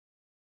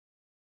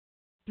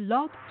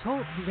Blog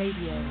Talk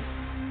Radio.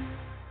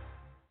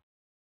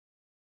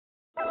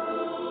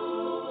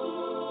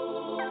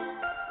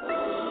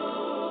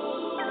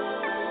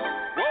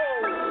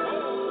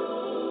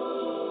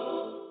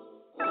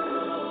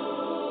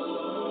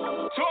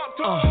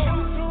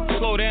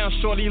 Slow down,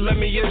 shorty, let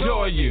me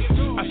adore you.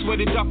 I swear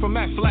to Dr.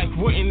 Max like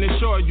wouldn't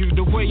assure you.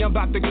 The way I'm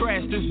about to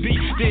crash this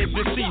beat, dead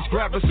deceased,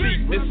 grab a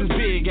seat. This is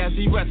big as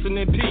he resting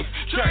in peace.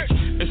 Church,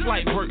 it's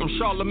light work, I'm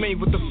Charlemagne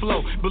with the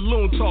flow.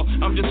 Balloon talk,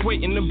 I'm just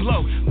waiting to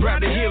blow. Grab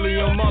the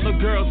helium, all the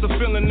girls are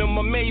feeling them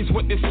amazed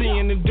what they see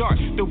in the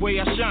dark. The way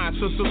I shine,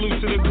 so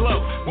salute to the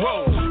glow.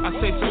 Whoa, I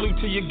say salute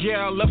to your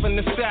girl, loving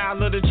the style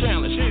of the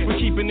challenge.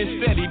 We're keeping it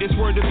steady, this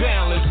word of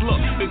balance.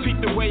 Look, they peep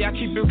the way I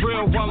keep it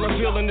real while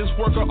revealing this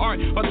work of art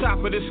on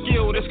top of the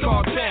skill that's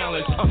called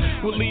talent.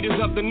 We're leaders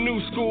of the new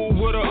school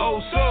with an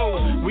old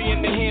soul. We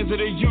in the hands of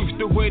the youth,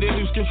 the way they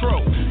lose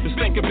control. Just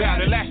think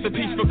about it, last the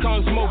piece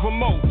becomes more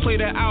remote. Play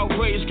that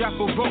outrage, got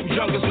for vote,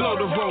 youngest know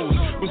the roles.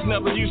 Was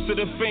never used to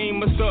the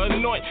fame or the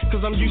anoint,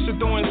 cause I'm used to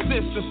throwing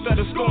assists instead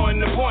of scoring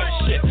the point.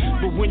 Shit,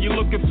 but when you're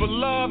looking for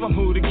love, I'm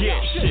who to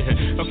get.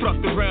 Shit, I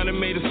fucked around and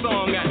made a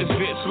song out this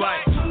bitch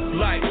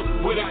like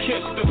with a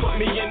kiss to put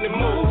me in the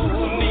mood.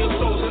 Some neo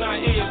souls in our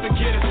ears to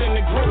get us in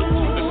the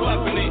groove. It's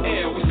love in the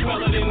air, we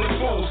smell it in the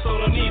food. So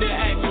don't need to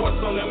ask what's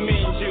on the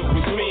menu.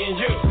 It's me and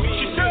you.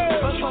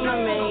 What's on the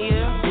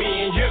menu? Me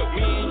and you.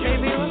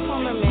 Baby, what's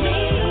on the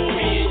menu?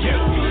 Me and you.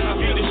 I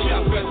be the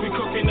chef as we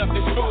cooking up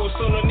this food.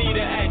 So don't need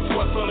to ask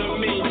what's on the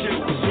menu.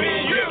 It's me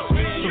and you.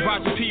 So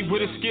Roger P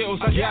with his skills,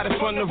 I got it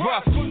from the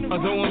rough.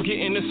 Although I'm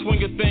getting the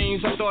swing of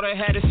things, I thought I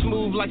had it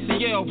smooth like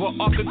CL, but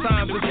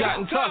oftentimes it's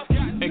gotten tough.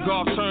 In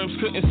golf terms,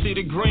 couldn't see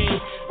the green.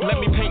 Let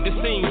me paint the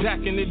scene.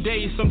 Back in the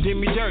days, some did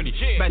me dirty.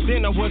 Back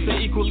then I wasn't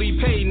equally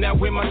paid, now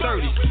we're in my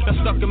 30s. I'm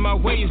stuck in my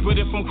ways, but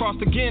if I'm crossed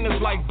again, it's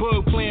like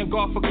Bug playing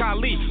golf for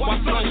Kali. My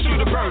son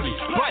shoot a birdie.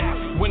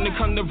 But when it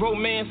come to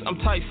romance, I'm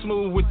tight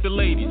smooth with the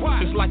ladies.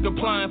 It's like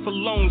applying for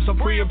loans, I'm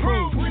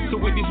pre-approved.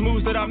 So with these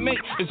moves that I make,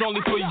 it's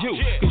only for you.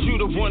 Cause you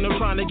the one I'm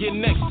trying to get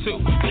next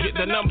to. Get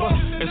the number?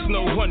 It's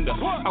no wonder.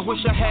 I wish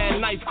I had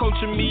nights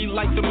coaching me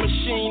like the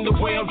machine, the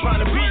way I'm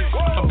trying to be.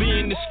 I'm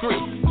being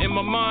discreet. In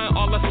my mind,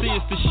 all I see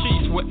is the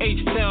sheets with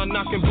H-Town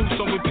knocking boots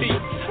on repeat.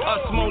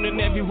 Us moaning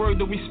every word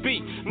that we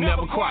speak,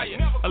 never quiet.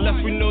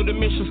 Unless we know the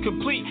mission's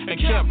complete and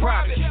kept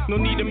private. No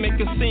need to make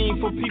a scene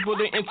for people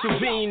to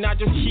intervene. I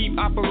just keep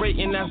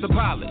operating as the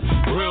pilot.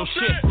 Real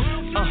shit.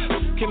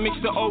 Can mix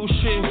the old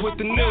shit with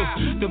the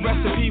new. The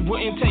recipe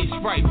wouldn't taste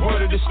right,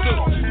 word of the stew.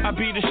 I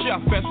be the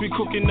chef as we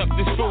cooking up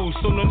this food.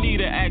 So no need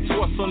to ask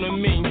what's on the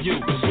menu.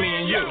 It's me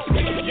and you.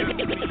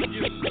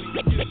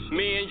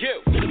 Me and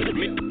you.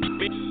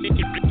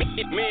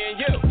 Me and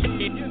you.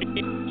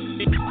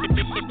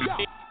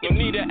 No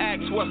need to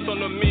ask what's on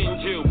the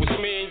menu. It's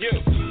me and you.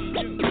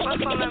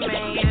 What's on the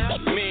menu?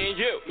 Me and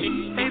you.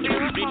 Baby,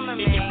 what's on the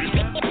menu?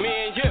 Me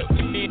and you.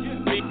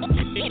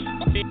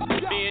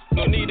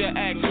 No need to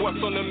ask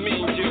what's on the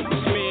menu.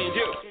 It's me and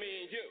you.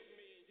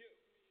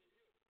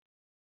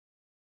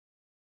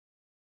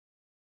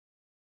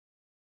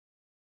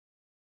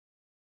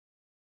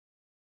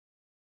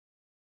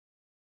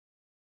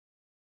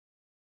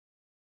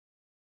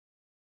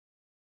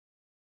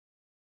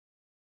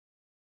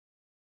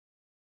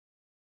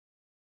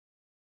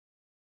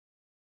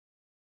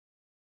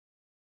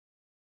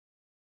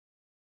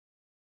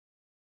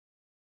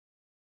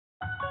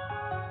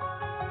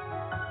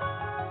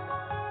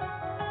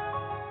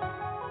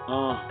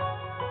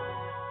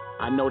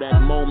 I know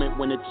that moment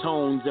when the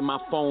tones in my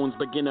phones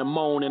begin to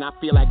moan and I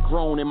feel like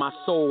grown in my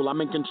soul. I'm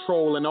in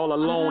control and all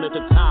alone at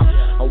the top.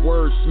 A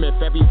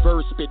wordsmith, every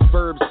verse spit,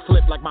 verbs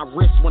flip like my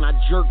wrist when I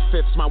jerk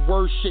fifths. My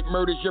word shit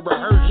murders your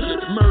rehearsed shit.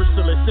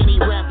 Merciless,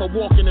 any rapper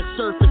walking the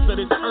surface of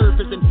this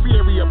earth is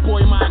inferior.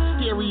 Boy, my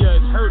exterior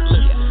is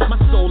hurtless. My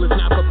soul is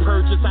not for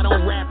purchase. I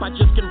don't rap, I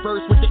just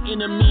converse with the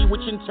enemy,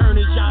 which in turn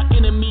is y'all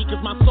enemy.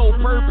 Cause my sole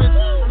purpose,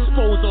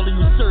 expose all of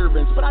you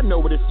servants. But I know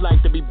what it's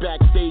like to be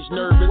backstage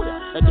nervous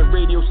at the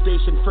radio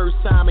station, first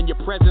time and your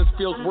presence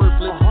feels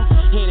worthless.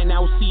 Handing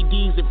out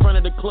CDs in front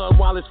of the club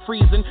while it's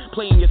freezing,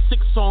 playing your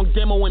 6-song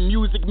demo in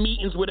music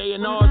meetings with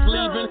A&R's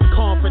leaving.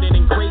 Confident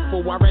and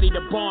grateful while ready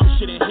to bomb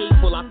shit and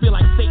hateful. I feel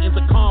like Satan's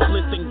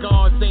accomplice and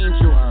God's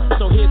angel.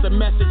 So here's a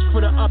message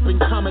for the up and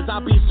comers.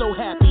 I'll be so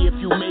happy if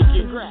you make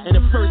it. And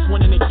the first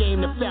one in the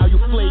game to foul you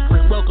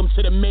flagrant. Welcome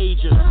to the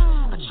majors.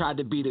 I tried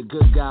to be the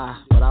good guy,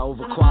 but I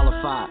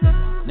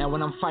overqualified. Now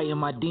when I'm fighting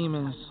my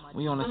demons,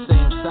 we on the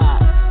same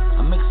side.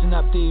 I'm mixing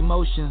up the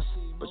emotions,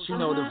 but you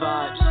know the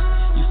vibes.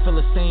 You feel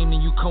the same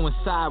and you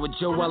coincide with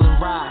Joel and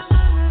Rise.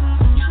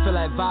 You feel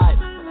that vibe,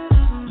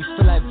 you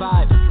feel that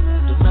vibe.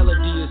 The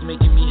melody is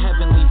making me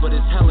heavenly, but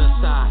it's hell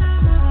inside.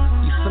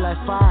 You feel that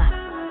fire,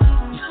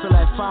 you feel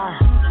that fire.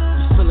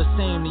 You feel the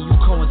same and you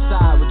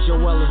coincide with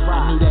Joel and Rise.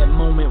 I knew that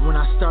moment when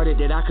I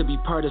started that I could be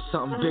part of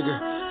something bigger.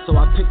 So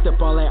I picked up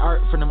all that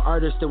art from them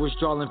artists that was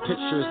drawing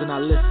pictures and I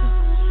listened.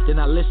 Then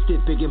I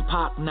listed Big and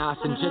Pop, Nas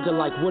and Jigga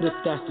like what if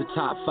that's the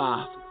top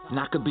 5? and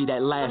I could be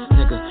that last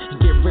nigga.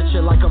 And get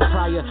richer like I'm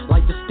prior,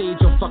 like the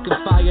stage on fucking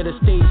fire. The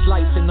stage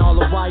lights and all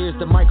the wires,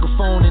 the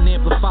microphone and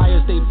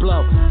amplifiers, they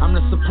blow. I'm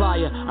the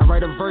supplier, I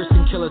write a verse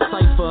and kill a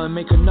cipher and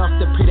make enough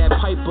to pay that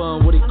piper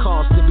and what it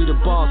costs to be the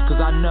boss, cause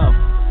I know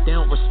they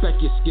don't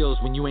respect your skills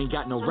when you ain't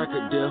got no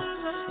record deal.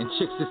 And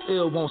chicks that's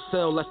ill won't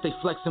sell unless they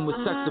flexing with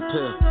sex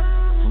appeal.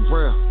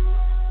 For real,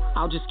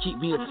 I'll just keep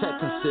me a tech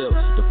concealed.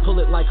 To pull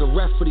it like a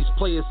ref for these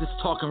players that's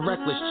talking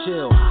reckless,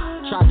 chill.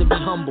 Tried to be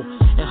humble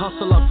and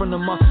hustle up from the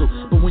muscle,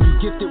 but when you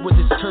gifted with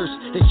this curse,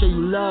 they show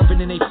you love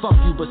and then they fuck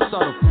you but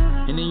subtle.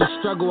 And then you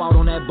struggle out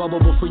on that bubble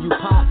before you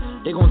pop.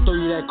 They gon' throw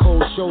you that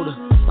cold shoulder,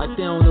 like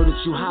they don't know that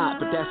you hot,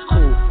 but that's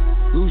cool.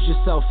 Lose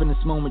yourself in this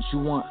moment you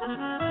want.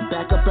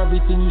 Back up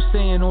everything you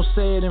saying, don't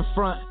say it in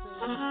front.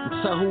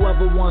 And tell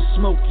whoever wants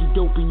smoke, you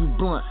dope and you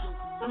blunt.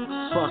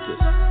 Fuck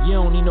it, you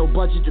don't need no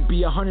budget to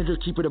be 100 or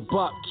keep it a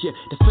buck. Yeah,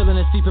 the feeling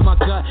is deep in my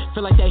gut.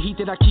 Feel like that heat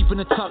that I keep in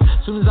the tuck.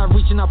 Soon as I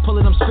reach and I pull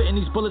it, I'm spitting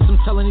these bullets.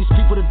 I'm telling these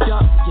people to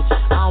duck. Yeah,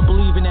 I don't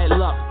believe in that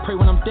luck. Pray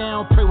when I'm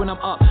down, pray when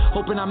I'm up.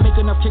 Hoping I make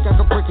enough kick I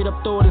can break it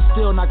up, throw it and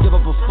still not give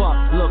up a fuck.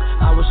 Look,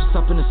 I was just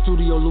up in the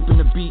studio looping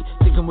the beat,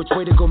 thinking which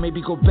way to go,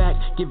 maybe go back.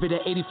 Give it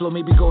an 80 flow,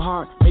 maybe go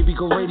hard, maybe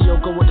go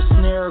radio, go with the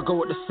snare, go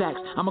with the sax.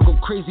 I'ma go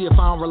crazy if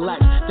I don't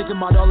relax. Thinking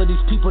about all of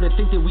these people that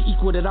think that we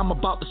equal, that I'm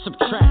about to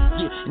subtract.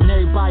 Yeah, and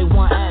everybody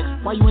want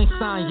ask, why you ain't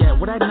signed yet?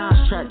 What that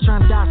Nas track?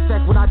 Trying to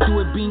dissect what I do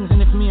at Beans,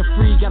 and if me and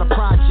Free got a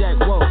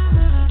project. Whoa,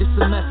 this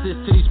a message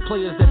to these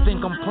players that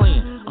think I'm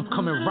playing. I'm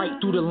coming right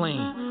through the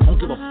lane. Don't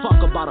give a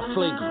fuck about a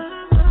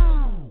flagrant.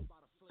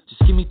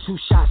 Just give me 2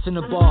 shots in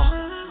the ball.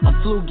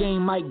 I'm flu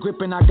game, Mike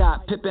gripping. I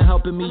got Pippen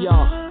helping me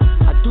off.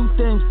 I do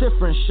things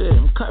different, shit.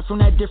 I'm cut from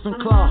that different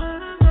cloth.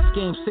 It's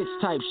game 6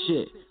 type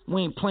shit.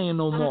 We ain't playing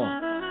no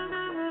more.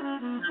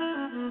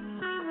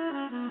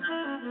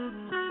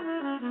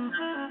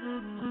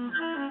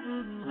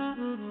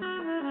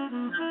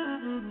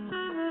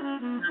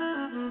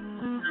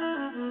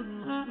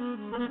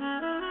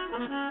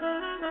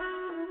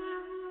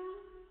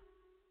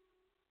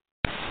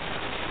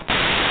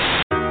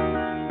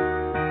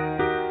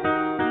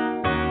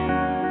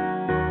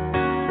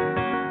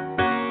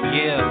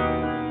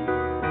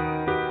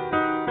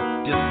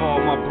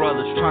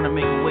 Trying to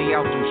make a way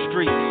out them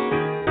streets.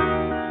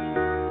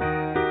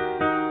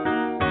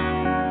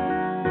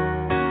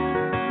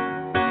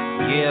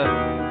 Yeah.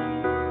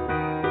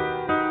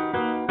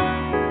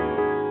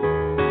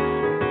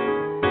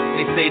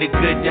 They say the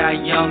good die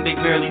young, they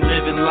barely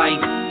living life.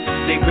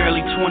 They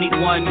barely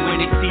 21 when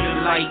they see the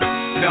light.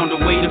 Found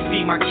a way to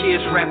feed my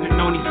kids rapping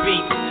on these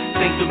beats.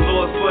 Thank the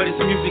Lord for this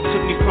music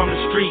took me from the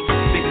streets.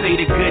 They say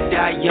the good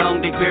die young,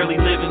 they barely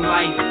living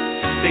life.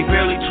 They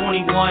barely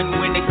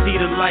 21 when they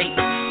see the light.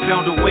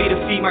 Found a way to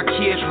feed my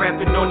kids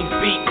rapping on these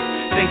beats.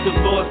 Thank the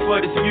Lord for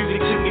this music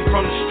took me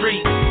from the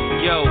street.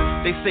 Yo,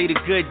 they say the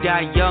good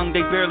die young, they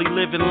barely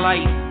living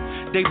life.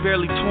 They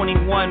barely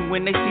 21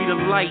 when they see the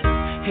light.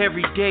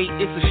 Every day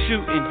it's a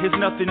shooting, it's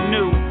nothing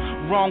new.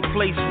 Wrong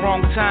place, wrong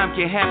time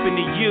can happen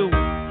to you.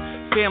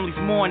 Families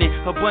mourning,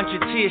 a bunch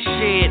of tears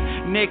shed.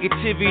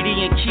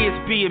 Negativity and kids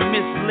being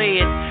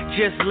misled.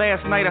 Just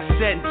last night I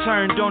sat and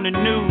turned on the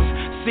news.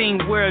 Seen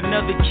where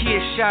another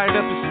kid shot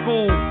up at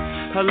school.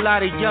 A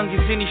lot of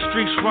youngins in these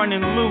streets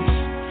running loose.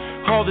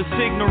 All this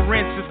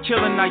ignorance is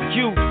killing our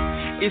youth.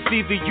 It's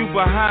either you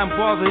behind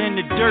bars or in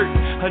the dirt.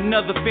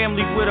 Another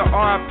family with a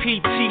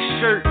RIP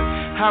t-shirt.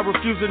 I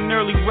refuse an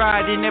early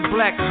ride in that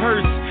black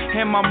hearse.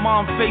 And my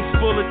mom face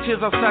full of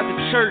tears outside the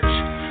church.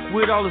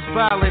 With all this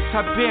violence,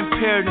 I've been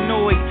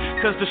paranoid.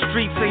 Cause the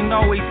streets ain't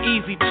always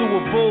easy to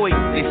avoid.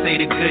 They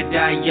say the good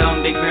die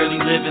young, they barely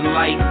living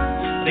life.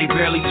 They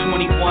barely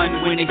 21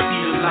 when they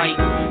see the light.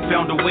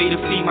 Found a way to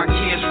feed my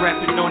kids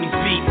rapping on these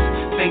beats.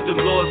 Thank the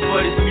Lord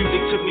for this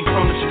music took me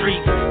from the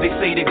streets. They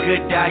say the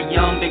good die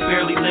young, they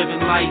barely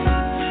living life.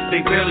 They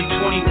barely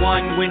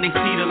 21 when they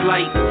see the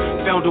light.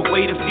 Found a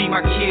way to feed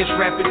my kids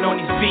rapping on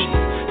these beats.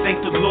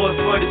 Thank the Lord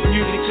for this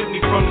music took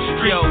me from the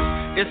streets. Yo,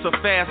 it's a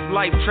fast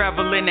life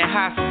traveling at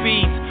high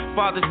speeds.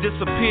 Fathers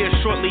disappear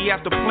shortly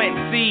after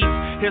planting seeds.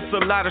 It's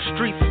a lot of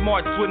street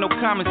smarts with no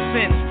common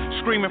sense.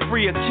 Screaming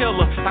free a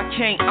killer, I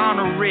can't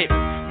honor it.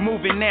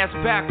 Moving ass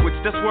backwards,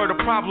 that's where the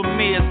problem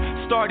is.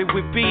 Started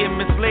with being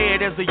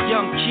misled as a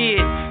young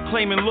kid.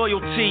 Claiming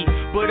loyalty,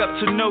 but up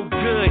to no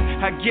good.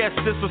 I guess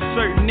it's a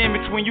certain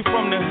image when you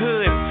from the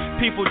hood.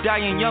 People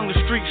dying young, the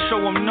streets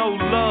show them no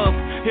love.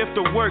 If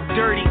the work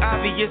dirty,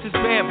 obvious it's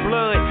bad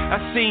blood.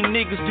 I seen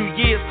niggas do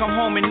years, come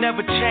home and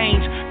never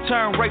change.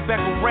 Turn right back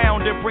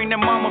around and bring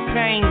their mama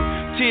pain.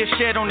 Tears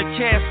shed on the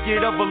casket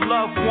of a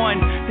loved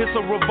one. It's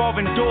a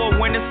revolving door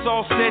when it's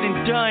all said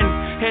and done.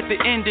 At the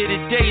end of the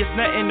day, it's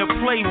nothing to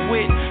play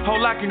with.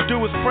 All I can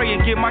do is pray and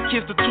give my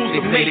kids the tools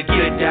to make it. They say the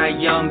good die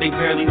young, they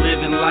barely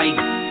living life.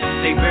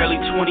 They barely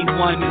 21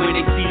 when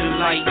they see the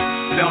light.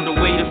 Found a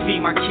way to feed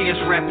my kids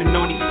rapping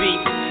on these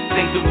beats.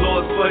 Thank the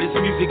Lord for this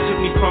music took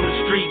me from the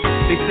streets.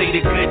 They say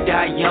the good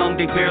die young,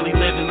 they barely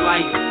living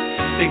life.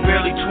 They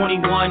barely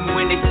 21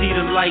 when they see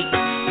the light.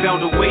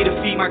 Found a way to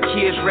feed my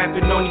kids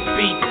rapping on these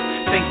beats.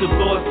 Thank the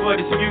Lord for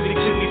this music,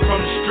 took me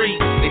from the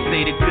street. They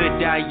say the good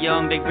die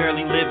young, they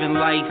barely living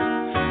life.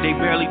 They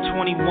barely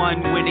 21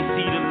 when they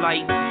see the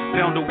light.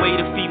 Found a way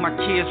to feed my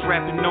kids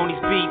rapping on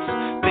these beats.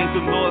 Thank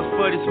the Lord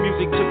for this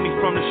music, took me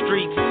from the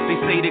streets. They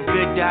say the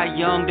good die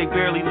young, they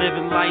barely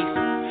living life.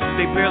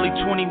 They barely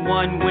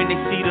 21 when they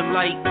see the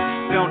light.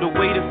 Found a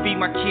way to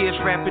feed my kids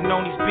rapping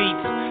on these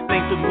beats.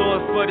 Thank the Lord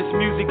for this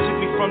music, took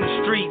me from the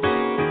streets.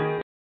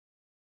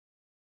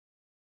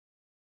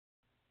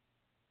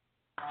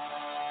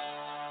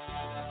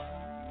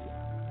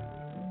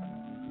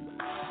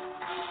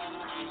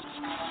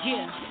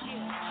 Yeah.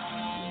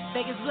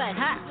 Vegas Black,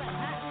 huh?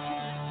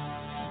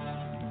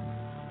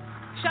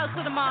 Shouts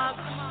to the mob.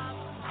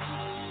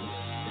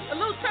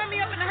 Lou, turn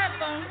me up in the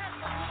headphones.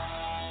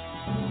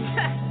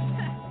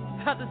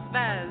 Brother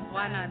Spaz,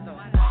 why not though?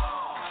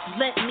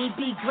 Let me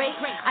be great.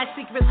 I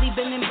secretly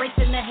been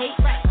embracing the hate.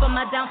 For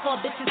my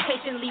downfall, bitches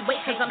patiently wait.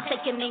 Cause I'm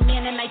taking they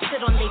man and I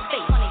sit on they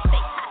face.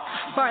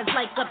 Bars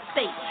like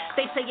upstate.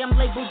 They say I'm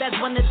labeled as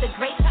one of the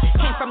greats.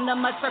 Came from the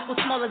mud circle,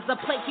 small as a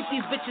plate. Keep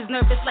these bitches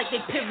nervous like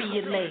they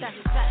period late.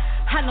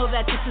 I know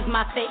that this is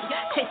my fate.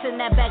 Chasing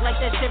that bag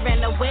like that shit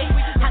ran away.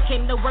 I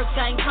came to work,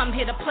 I ain't come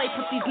here to play.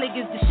 Put these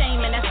niggas to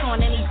shame and that's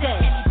on any day.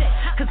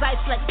 Cause I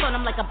flex on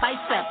them like a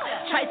bicep.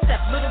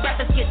 Tricep, little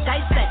rappers get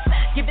dissect.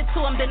 Give it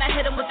to them, then I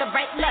hit them with the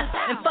right left.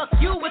 And fuck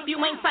you if you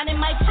ain't signing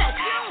my check.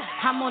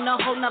 I'm on a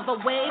whole nother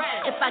wave.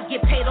 If I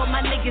get paid, all my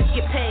niggas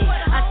get paid.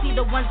 I see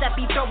the ones that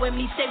be throwing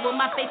me shade when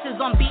my face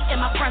is on beat and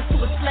my fronts to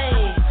a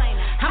slave.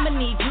 I'ma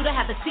need you to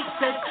have a seat,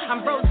 sis.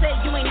 I'm rose,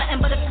 you ain't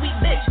nothing but a sweet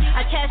bitch.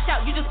 I cash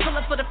out, you just pull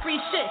up for the free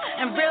shit.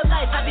 In real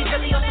life, I be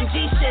really on some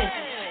G shit.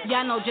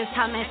 Y'all know just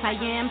how nice I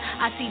am.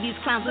 I see these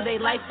clowns with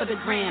their life for the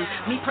gram.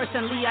 Me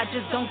personally, I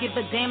just don't give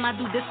a damn. I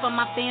do this for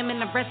my fam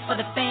and the rest for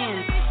the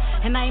fans.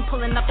 And I ain't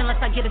pulling up unless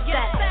I get a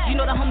stat. You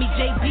know the homie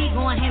JB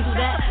gon' handle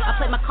that. I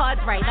play my cards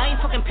right, I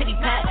ain't talking pity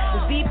pat.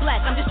 It's V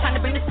Black, I'm just trying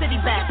to bring the city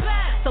back.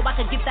 So I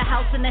can get the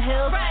house in the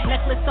hills.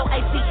 Necklace so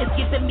icy, it's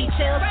giving me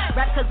chills.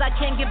 Rap cause I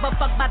can't give a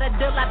fuck by the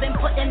deal. I've been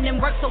putting in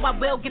work so I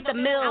will get the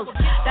mills.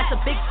 That's a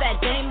big fat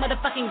game,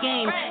 motherfucking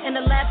game. In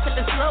the lab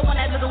sipping slow on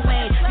that Little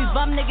Wayne. These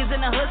bum niggas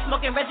in the hood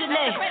smoking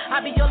Reginae. I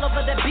be all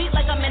over the beat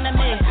like I'm in a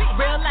mid.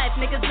 Real life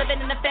niggas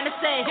living in a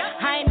fantasy.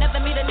 I ain't never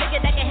meet a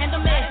nigga that can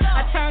handle me.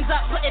 I turns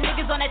up putting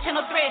niggas on that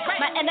channel 3.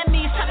 My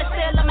enemies try to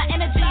steal all my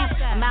energies.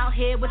 I'm out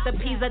here with the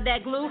peas of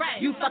that glue.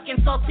 You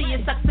fucking salty,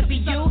 it sucks to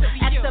be you.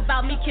 Ask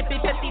about me, keep it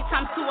 50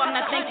 times 2. I'm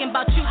not thinking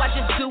about you, I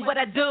just do what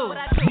I do.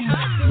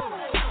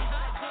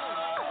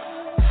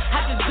 I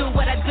just do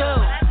what I do.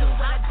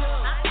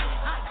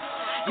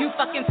 You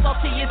fucking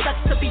salty, it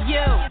sucks to be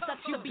you.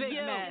 You big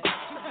man.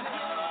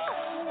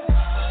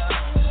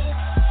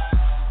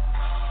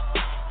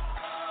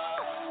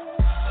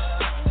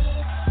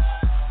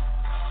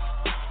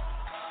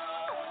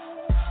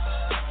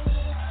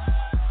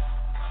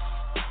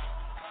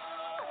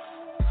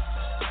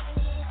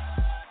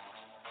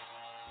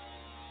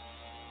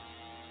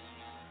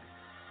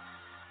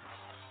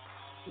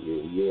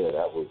 Yeah,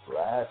 that was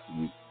last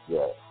week's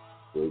set.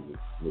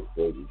 Miss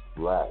Vegas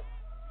Black.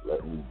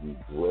 Let Me Be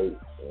Great,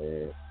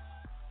 man.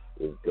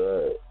 It's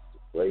good. The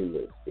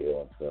playlist here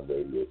on Sun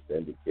Radio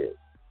Syndicate.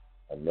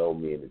 I know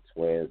me and the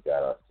twins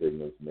got our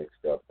signals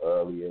mixed up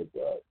earlier,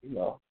 but, you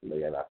know,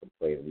 they're not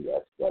complaining. We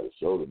actually got a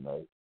show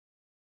tonight.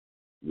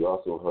 We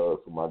also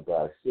heard from my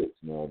guy Six,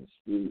 man, on the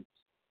streets.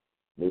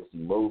 Mixed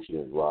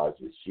Emotions,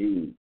 Roger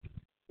She,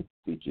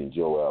 featuring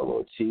Joel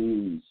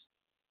Ortiz.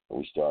 And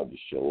we started the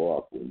show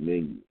off with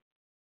Menu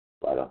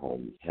by the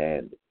homie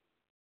Handle.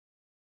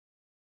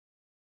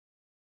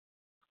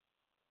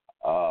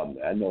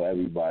 I know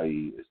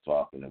everybody is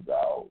talking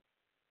about,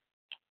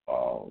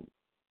 I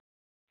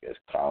guess,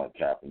 Colin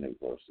Kaepernick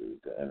versus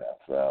the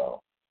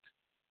NFL.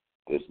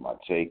 This is my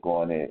take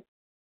on it.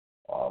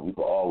 You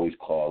can always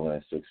call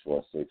in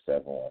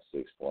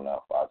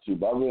 646-716-4952,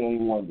 but I really don't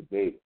even want to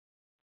debate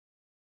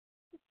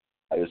it.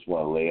 I just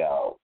want to lay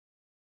out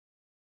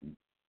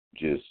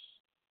just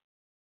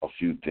a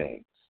few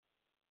things.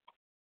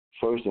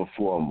 First and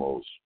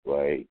foremost,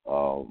 right,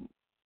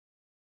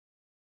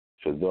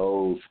 for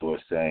those who are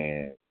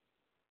saying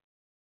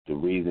the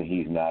reason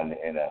he's not in the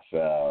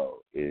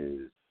NFL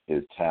is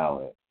his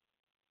talent,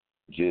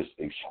 just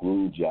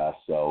exclude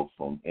yourself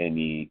from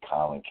any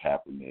Colin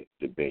Kaepernick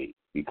debate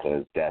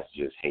because that's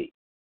just hate.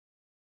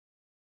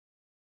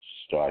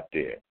 Start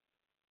there.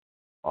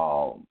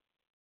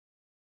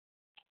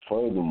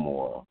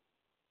 Furthermore,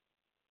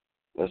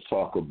 let's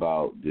talk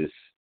about this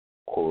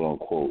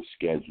quote-unquote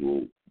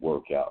scheduled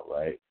workout,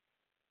 right?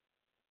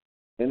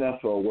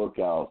 NFL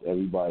workouts,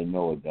 everybody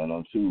know, are done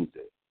on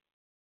Tuesday.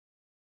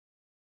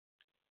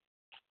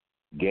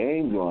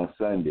 Games are on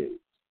Sundays.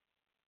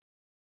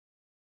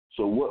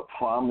 So what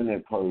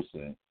prominent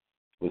person,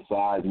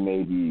 besides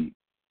maybe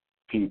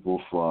people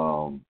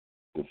from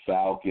the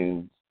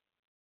Falcons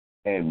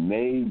and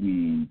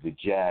maybe the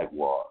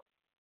Jaguars,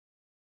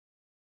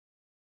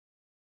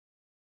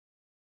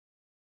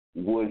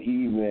 would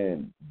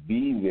even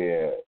be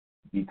there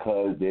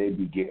because they'd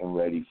be getting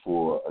ready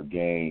for a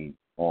game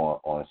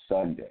on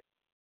Sunday?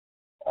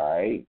 all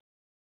right?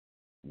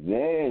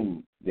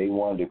 Then they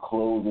wanted to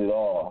close it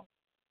off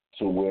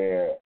to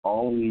where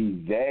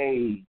only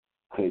they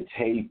could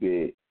tape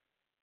it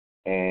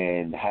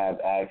and have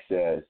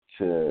access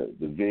to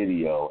the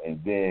video.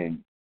 And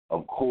then,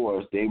 of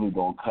course, they were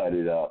going to cut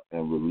it up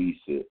and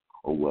release it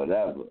or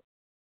whatever.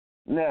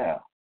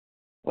 Now,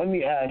 let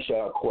me ask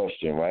y'all a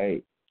question,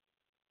 right?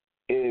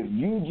 If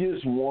you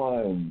just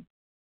won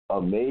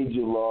a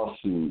major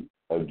lawsuit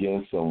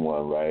against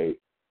someone, right,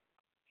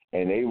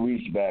 and they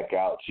reach back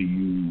out to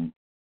you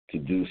to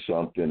do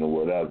something or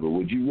whatever,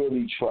 would you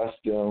really trust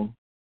them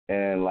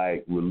and,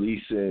 like,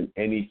 releasing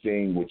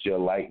anything with your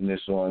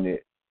likeness on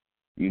it,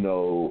 you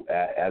know,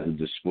 as a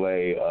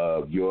display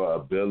of your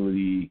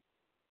ability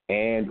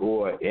and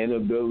or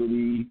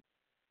inability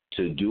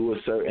to do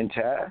a certain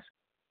task?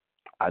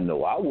 I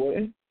know I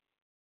wouldn't.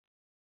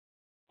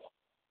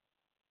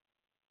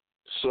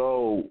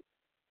 So,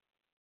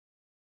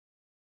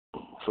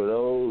 for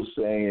those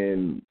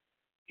saying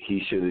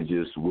he should have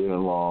just went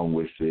along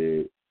with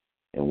it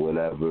and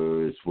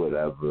whatever, it's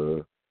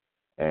whatever.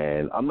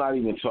 And I'm not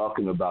even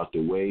talking about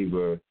the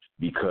waiver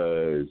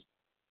because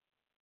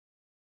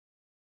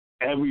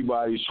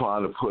everybody's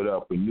trying to put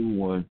up a new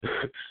one.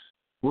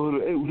 Well,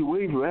 the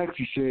waiver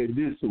actually said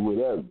this or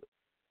whatever.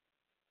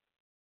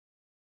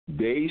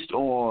 Based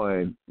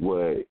on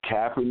what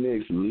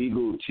Kaepernick's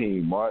legal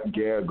team, Mark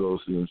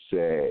Garagosian,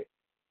 said,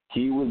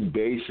 he was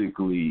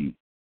basically,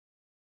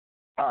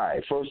 all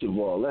right, first of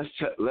all, let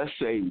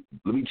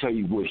me tell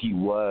you what he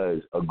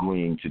was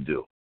agreeing to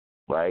do,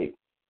 right?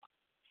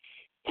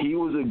 He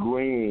was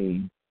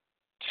agreeing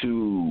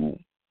to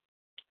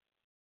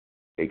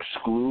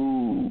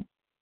exclude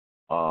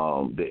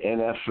the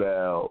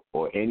NFL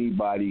or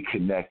anybody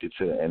connected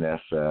to the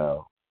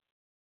NFL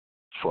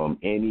from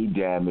any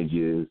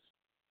damages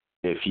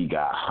if he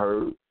got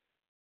hurt,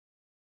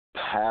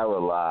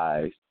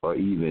 paralyzed, or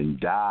even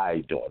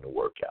died during the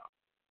workout.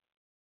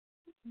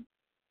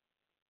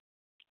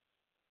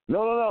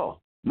 No.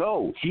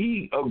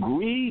 He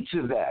agreed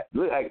to that.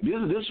 Like this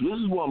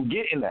is what I'm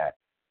getting at.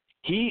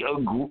 He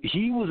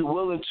was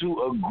willing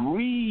to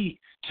agree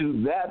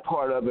to that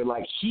part of it.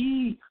 Like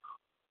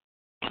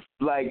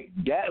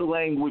that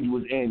language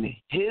was in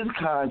his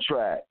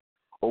contract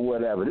or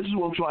whatever. This is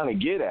what I'm trying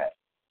to get at.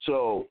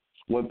 So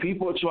when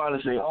people are trying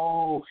to say,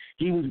 "Oh,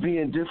 he was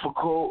being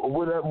difficult" or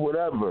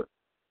whatever,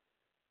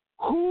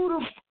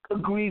 who the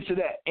agrees to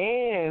that?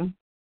 And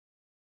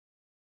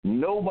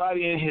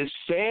nobody in his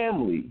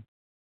family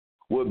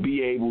would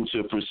be able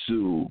to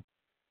pursue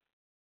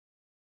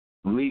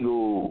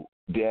legal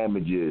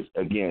damages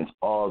against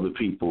all the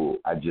people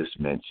I just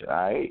mentioned, all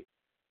right?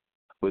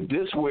 But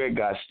this is where it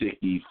got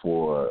sticky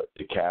for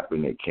the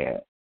Kaepernick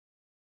camp.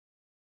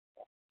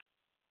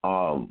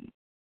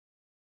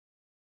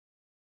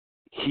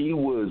 He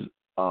was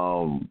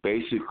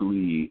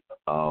basically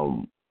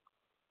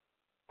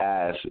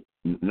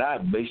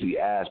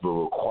but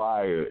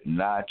required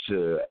not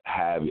to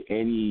have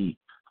any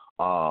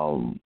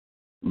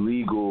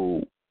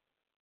legal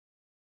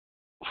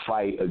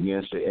fight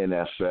against the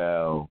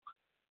NFL,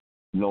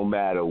 no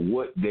matter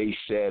what they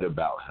said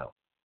about him.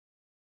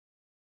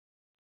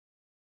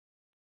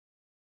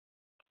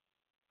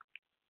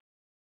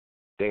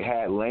 They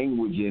had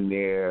language in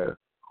there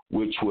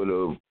which would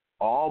have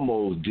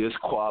almost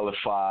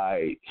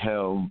disqualified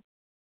him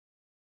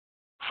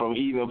from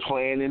even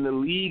playing in the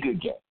league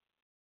again.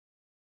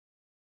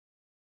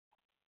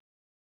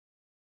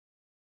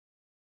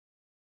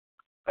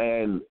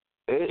 And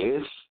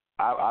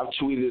I've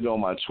tweeted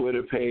on my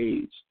Twitter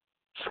page,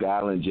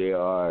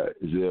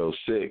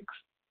 SkylandJR06.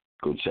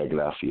 Go check it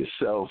out for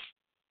yourself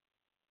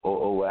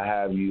or what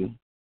have you.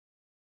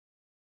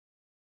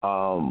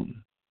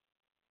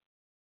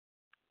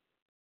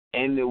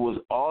 And there was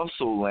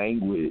also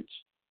language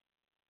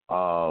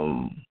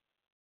in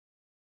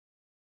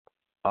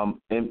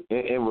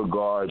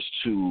regards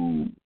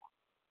to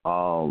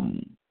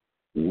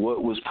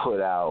what was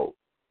put out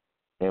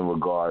in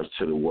regards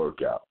to the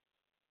workout.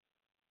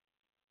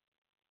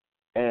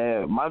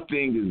 And my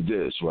thing is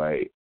this,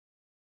 right?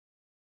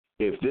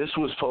 If this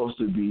was supposed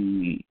to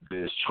be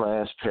this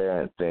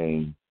transparent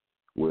thing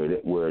where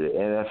the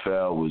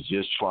NFL was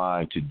just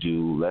trying to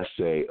do, let's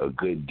say, a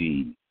good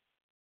deed,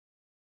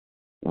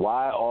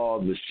 why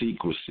all the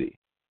secrecy?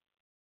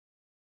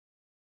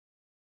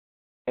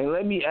 And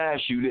let me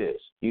ask you this,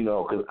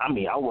 because,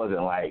 I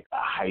wasn't like a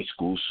high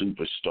school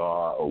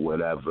superstar or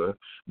whatever,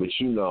 but,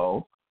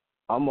 I'm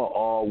an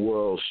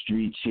all-world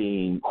street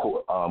team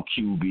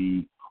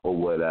QB or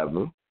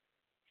whatever.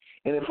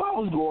 And if I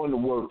was going to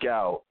work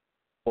out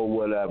or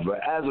whatever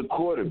as a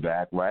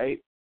quarterback, right,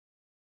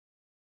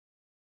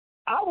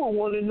 I would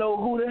want to know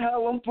who the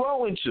hell I'm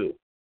throwing to.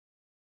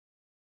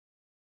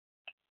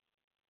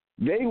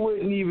 They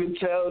wouldn't even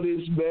tell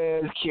this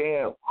man's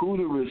camp who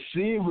the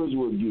receivers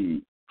would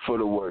be for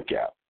the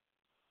workout.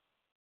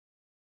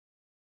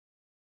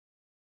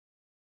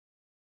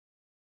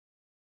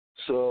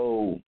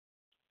 So,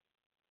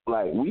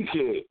 like, we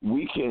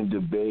can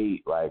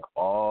debate like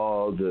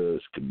all the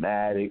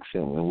schematics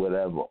and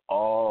whatever,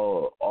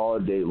 all all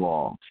day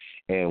long,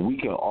 and we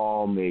can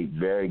all make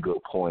very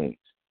good points,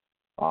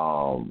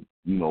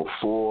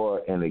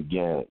 for and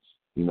against,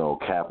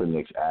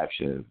 Kaepernick's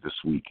actions this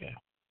weekend.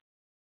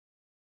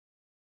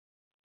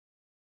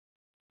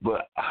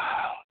 But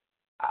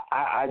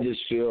I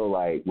just feel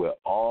like with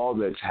all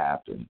that's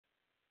happened,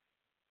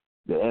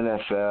 the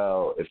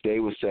NFL, if they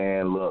were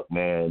saying, look,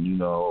 man,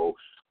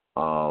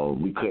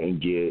 we couldn't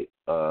get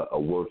a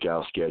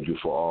workout schedule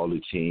for all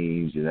the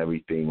teams and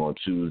everything on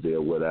Tuesday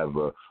or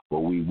whatever, but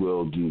we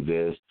will do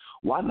this.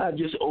 Why not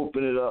just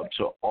open it up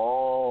to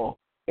all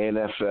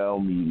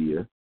NFL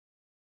media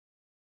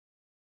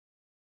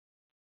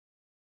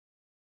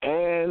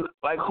and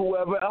like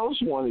whoever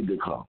else wanted to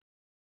come?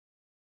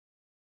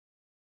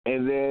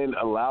 And then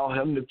allow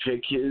him to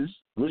pick his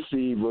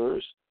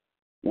receivers,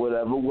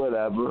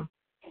 whatever.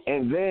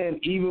 And then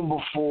even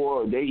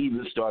before they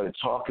even started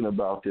talking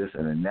about this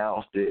and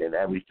announced it and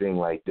everything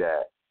like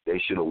that, they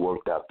should have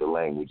worked out the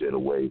language of the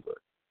waiver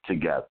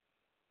together.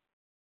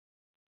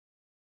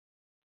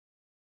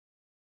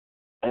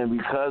 And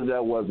because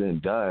that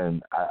wasn't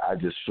done, I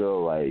just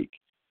feel like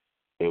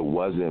it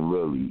wasn't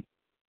really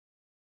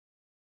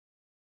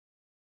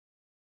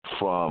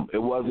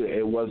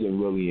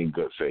really in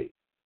good faith.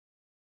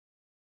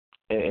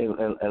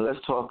 And let's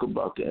talk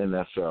about the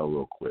NFL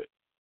real quick.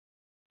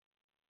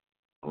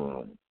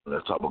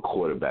 Let's talk about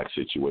quarterback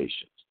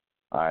situations.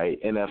 All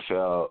right,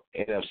 NFL,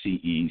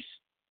 NFC East,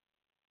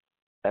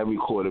 every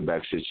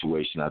quarterback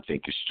situation I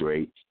think is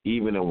straight,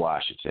 even in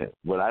Washington.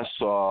 What I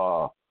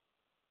saw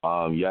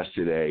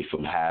yesterday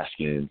from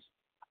Haskins,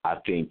 I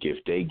think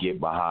if they get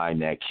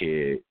behind that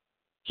kid,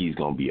 he's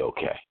gonna be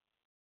okay.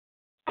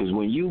 Because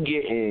when you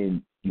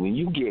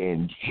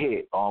getting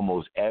hit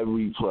almost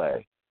every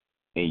play,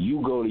 and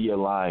you go to your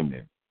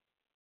lineman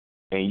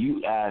and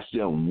you ask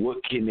them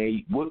what can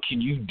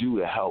you do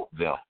to help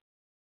them,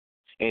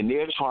 and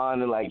they're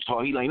trying to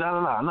talk, he's like,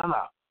 no,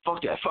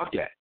 fuck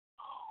that.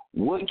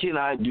 What can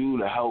I do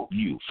to help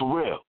you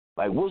for real?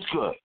 Like, what's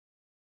good?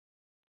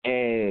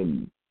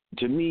 And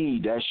to me,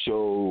 that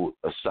showed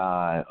a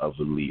sign of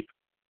a leader.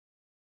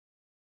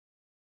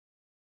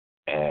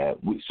 And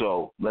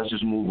so let's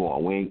just move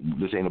on.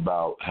 This ain't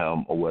about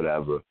him or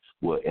whatever.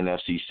 What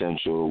NFC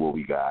Central? What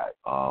we got?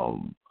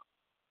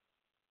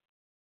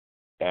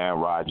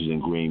 Aaron Rodgers in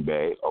Green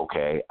Bay.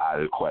 Okay, out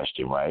of the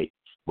question, right?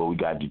 But we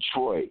got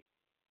Detroit,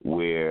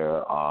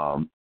 where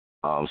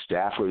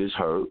Stafford is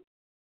hurt.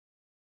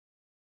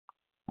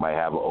 Might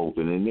have an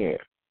opening there.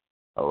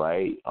 All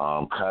right.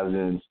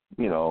 Cousins,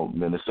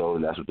 Minnesota,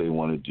 that's what they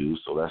want to do.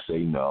 So let's say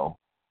no.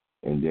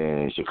 And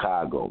then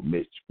Chicago,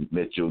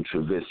 Mitchell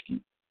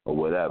Trubisky or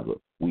whatever.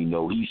 We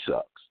know he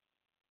sucks.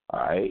 All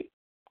right.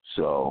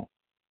 So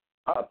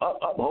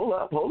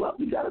hold up.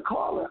 We got a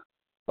caller.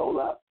 Hold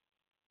up.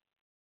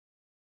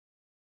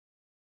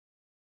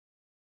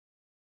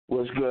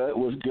 What's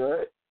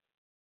good?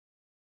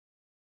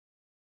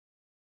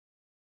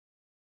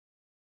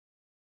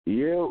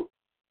 You.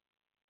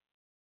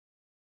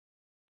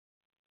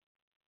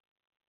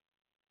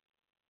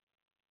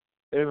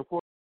 And of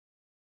course,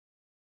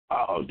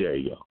 there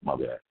you go. My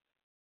bad.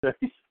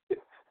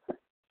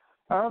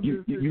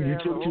 You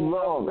took too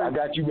long. I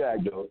got you back,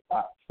 though.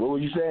 What were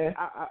you saying?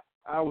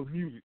 I was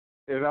muted,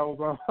 and I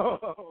was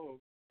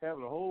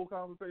having a whole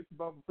conversation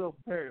about myself,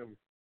 apparently.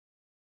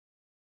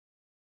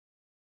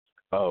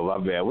 Oh, my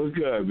bad. What's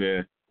good,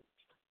 man?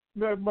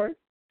 Nothing, Mike.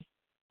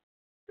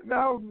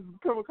 Now I'm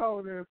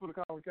calling in for the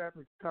Colin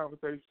Kaepernick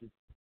conversation.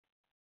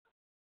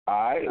 All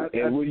right.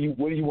 And what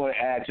do you want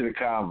to add to the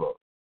convo?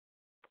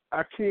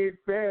 I can't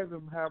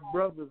fathom how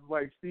brothers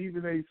like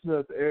Stephen A.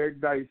 Smith,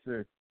 Eric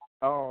Dyson,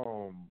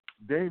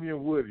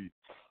 Damian Woody,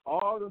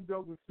 all them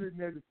jokers sitting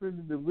there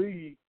defending the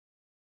league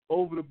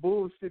over the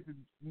bullshit that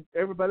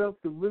everybody else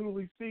could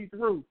literally see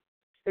through,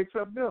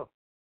 except them.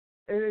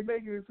 And they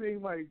making it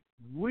seem like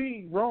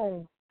we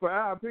wrong for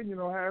our opinion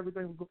on how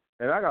everything was going.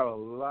 And I got a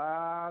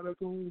lot of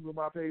coons on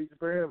my page,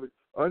 apparently.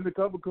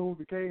 Undercover coons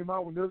that came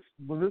out when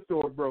this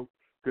story broke.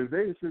 Because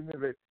they were sitting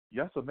there like,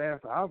 yes, sir,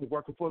 master, I was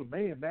working for the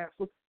man,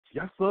 master.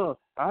 Yes, sir.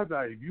 I was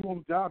like, if you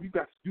want a job, you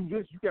got to do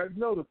this. You got to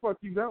know the fuck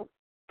you don't.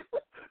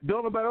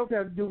 Don't nobody else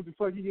have to do what the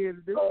fuck you had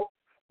to do.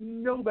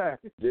 Nobody.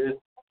 This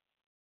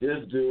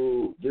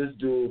dude,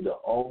 the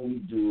only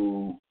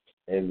dude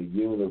in the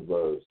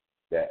universe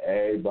that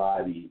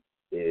everybody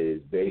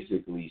is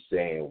basically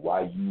saying,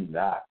 why you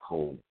not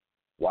cool?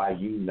 Why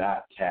you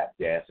not tap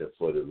dancing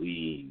for the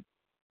league?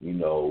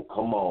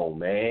 Come on,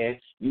 man.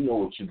 You know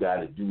what you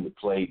got to do to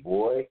play,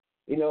 boy.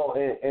 And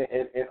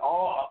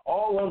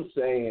all I'm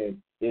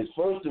saying is,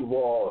 first of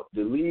all,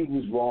 the league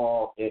was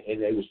wrong,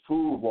 and they was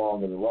proved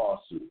wrong in the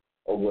lawsuit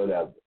or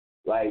whatever.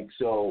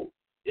 So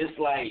it's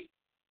like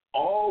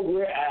all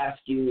we're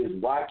asking is,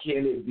 why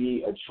can't it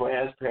be a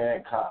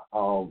transparent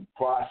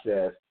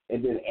process,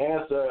 and then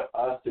answer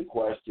us the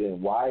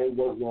question why it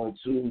wasn't on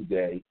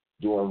Tuesday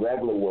during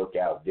regular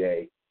workout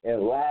day.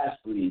 And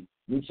lastly,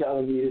 you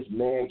telling me this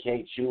man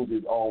can't choose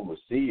his own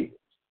receivers?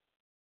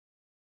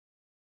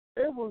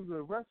 it was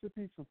a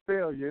recipe for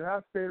failure, and I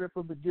said it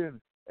from the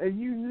beginning. And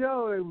you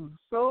know they was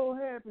so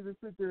happy to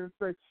sit there and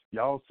say,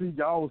 y'all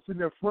was sitting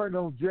there fronting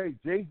on Jay.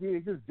 Jay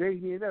did this, Jay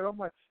did that. I'm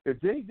like,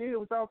 if Jay did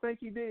what y'all think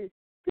he did,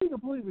 he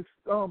completely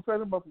set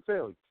him up for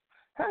failure.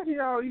 How can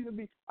y'all even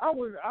be? If I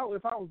was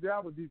there, I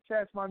would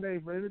detach my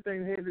name for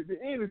anything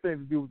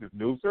to do with this.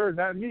 No, sir,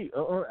 not me.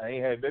 I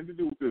ain't had nothing to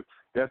do with this.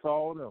 That's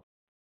all them.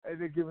 And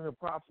they're giving him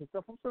props and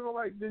stuff. I'm sort of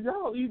like, did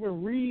y'all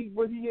even read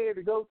what he had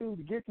to go through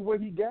to get to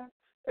what he got?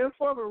 And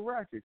for the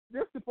record,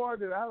 this is the part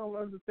that I don't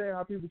understand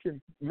how people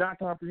can not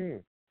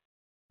comprehend.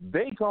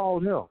 They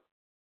called him.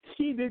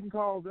 He didn't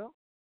call them.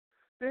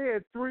 They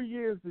had 3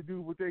 years to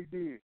do what they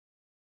did.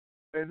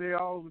 And they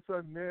all of a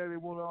sudden now they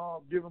want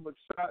to give him a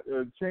shot,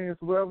 a chance,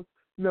 whatever.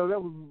 No,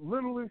 that was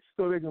literally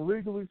so they can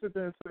legally sit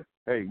there and say,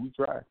 hey, we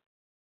tried.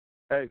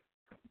 Hey,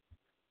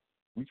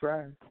 we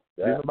tried.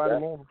 Everybody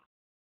want them.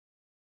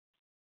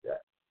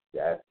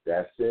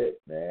 That's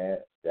it, man.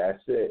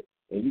 That's it.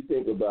 And you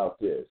think about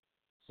this.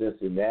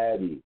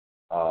 Cincinnati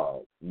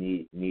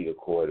need a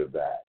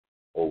quarterback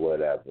or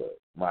whatever.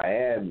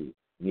 Miami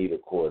need a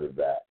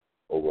quarterback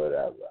or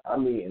whatever. I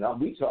mean,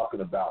 and we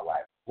talking about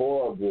like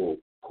horrible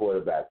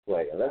quarterback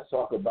play. And let's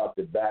talk about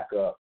the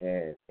backup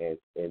in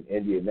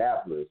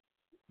Indianapolis.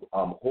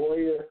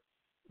 Hoyer,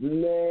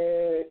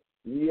 man,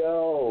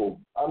 yo,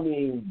 I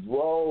mean,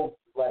 bro,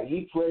 like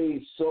he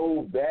played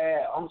so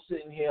bad. I'm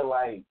sitting here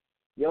like,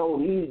 yo,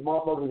 these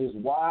motherfuckers is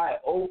wide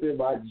open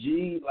by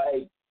G,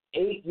 like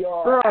 8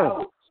 yards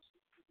out.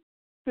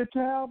 The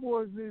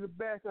Cowboys need a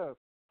backup.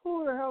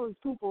 Who the hell is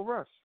Cooper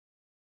Rush?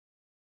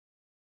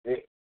 This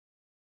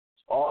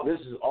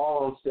is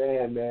all I'm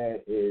saying, man,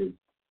 is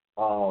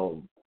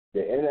the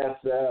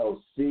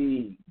NFL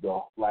see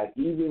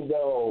even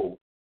though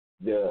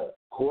the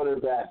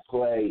quarterback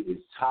play is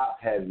top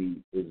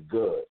heavy, is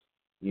good.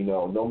 You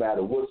know, no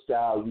matter what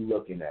style you're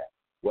looking at,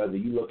 whether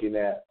you're looking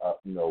at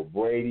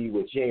Brady,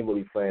 which he ain't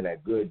really playing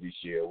that good this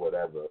year, or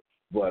whatever.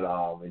 But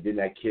and then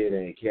that kid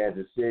in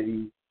Kansas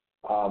City,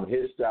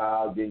 his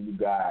style. Then you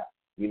got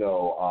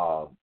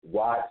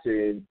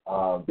Watson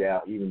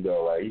down, even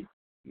though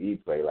he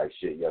played like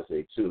shit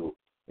yesterday too.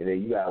 And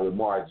then you got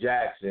Lamar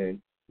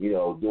Jackson,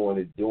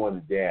 doing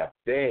the damn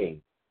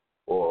thing,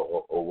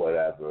 or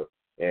whatever.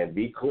 And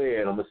be clear,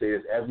 and I'm gonna say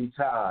this every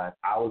time,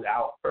 I was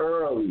out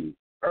early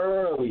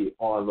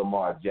on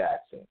Lamar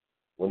Jackson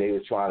when they were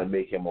trying to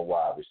make him a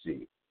wide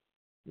receiver.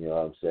 You know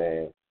what I'm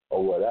saying?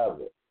 Or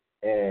whatever.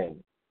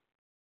 And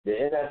the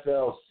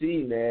NFL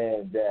see,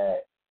 man,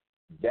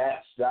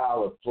 that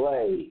style of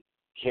play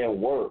can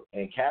work.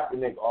 And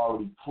Kaepernick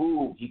already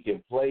proved he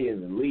can play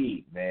in the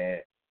league, man.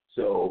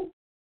 So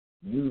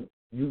you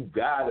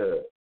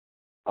gotta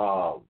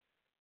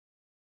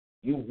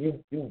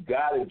you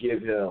gotta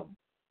give him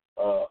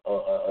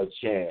a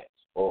chance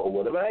or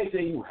whatever. I ain't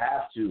saying you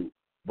have to,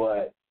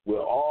 but with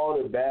all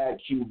the bad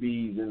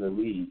QBs in the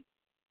league,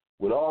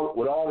 with all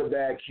the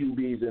bad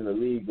QBs in the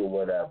league or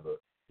whatever,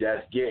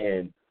 that's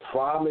getting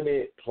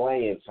prominent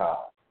playing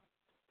time.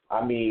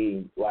 I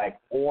mean, like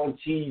on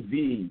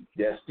TV,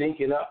 they're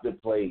stinking up the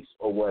place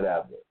or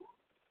whatever.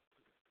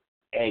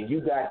 And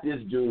you got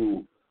this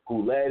dude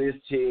who led his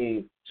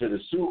team to the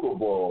Super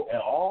Bowl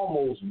and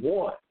almost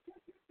won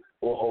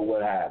or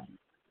what have you.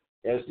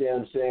 You understand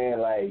what I'm saying?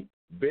 Like,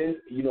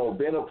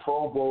 been a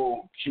Pro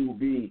Bowl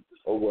QB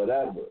or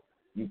whatever.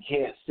 You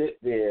can't sit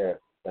there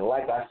and,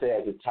 like I said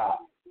at the top,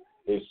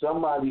 if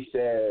somebody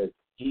says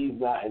he's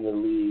not in the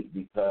league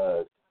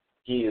because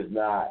he doesn't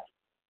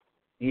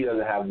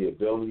have the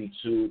ability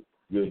to,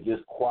 you're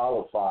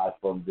disqualified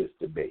from this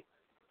debate.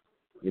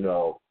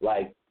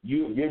 Like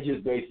you're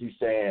just basically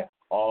saying,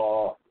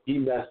 oh, he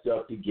messed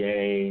up the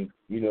game.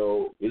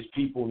 It's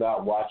people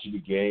not watching the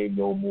game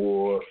no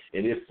more,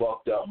 and it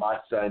fucked up my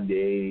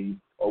Sundays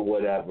or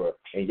whatever.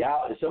 And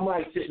y'all,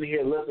 somebody sitting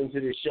here listening to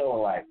this show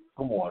and like,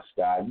 come on,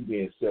 Scott, you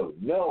being silly.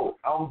 No,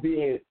 I'm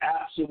being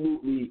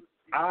absolutely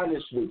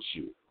honest with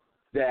you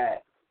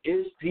that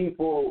it's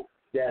people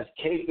that's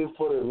caping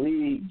for the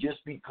league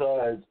just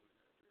because,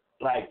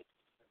 like,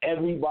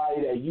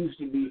 everybody that used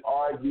to be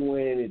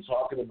arguing and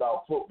talking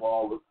about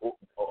football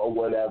or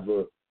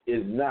whatever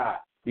is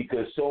not,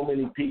 because so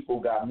many people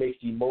got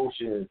mixed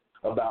emotions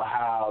about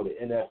how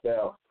the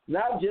NFL,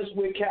 not just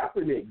with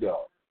Kaepernick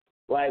though,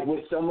 like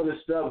with some of the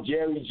stuff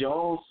Jerry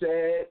Jones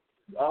said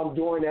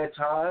during that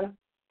time,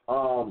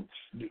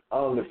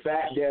 the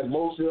fact that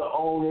most of the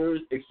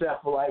owners,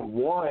 except for like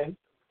one,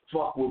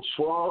 fuck with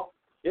Trump.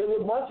 It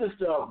was a bunch of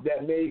stuff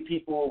that made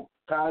people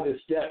kind of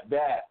step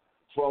back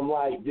from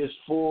like this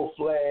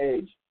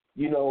full-fledged,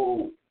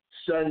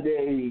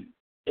 Sunday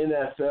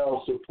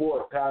NFL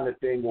support kind of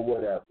thing or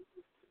whatever.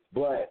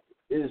 But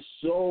there's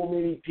so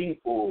many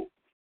people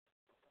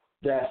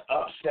that's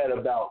upset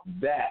about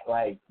that,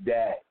 like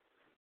that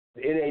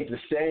it ain't the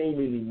same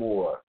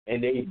anymore,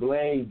 and they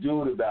blame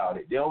dude about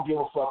it. They don't give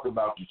a fuck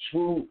about the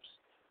troops.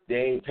 They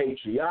ain't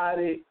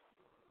patriotic.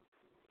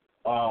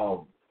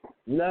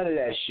 None of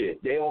that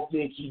shit. They don't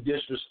think he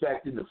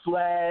disrespected the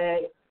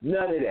flag.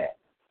 None of that.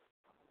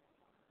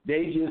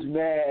 They just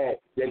mad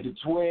that the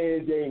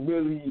Twins ain't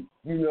really,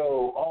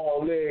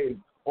 all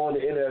in on the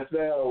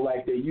NFL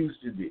like they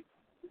used to be.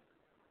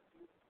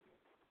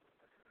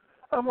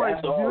 I'm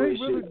like,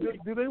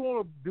 do they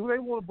want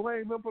to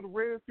blame them for the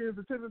Redskins'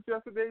 attendance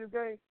yesterday's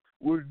game?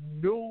 Where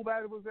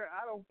nobody was there.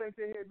 I don't think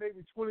they had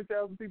maybe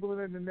 20,000 people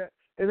in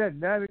that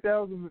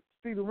 90,000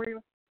 seat arena.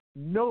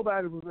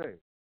 Nobody was there.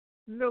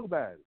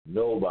 Nobody.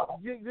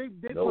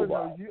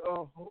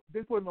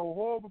 They putting a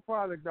horrible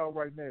product out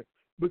right now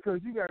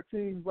because you got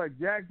teams like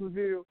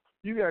Jacksonville,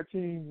 you got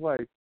teams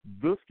like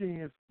the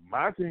Skins,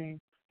 my team,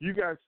 you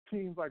got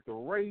teams like the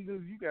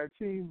Raiders, you got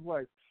teams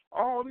like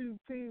all these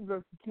teams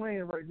that's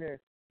playing right now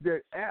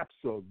that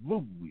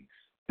absolutely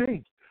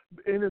stink,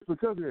 and it's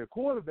because of their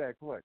quarterback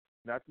play,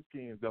 not the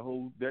Skins. That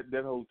whole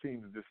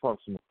team is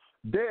dysfunctional.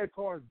 Derek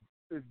Carr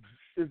is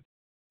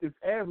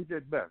average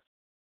at best.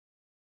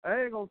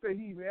 I ain't gonna say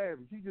he's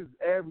average. He's just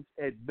average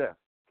at best.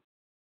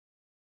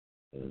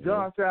 Mm-hmm.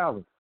 Josh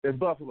Allen in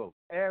Buffalo,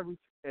 average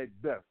at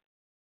best.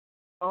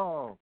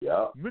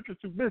 Mitchell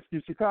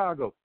Trubisky,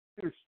 Chicago,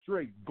 is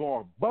straight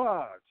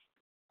garbage.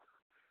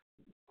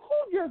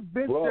 Who just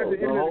benched at the end of the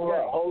game?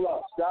 Hold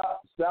up.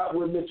 Stop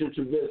with Mitchell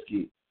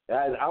Trubisky.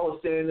 As I was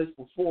saying this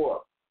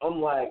before,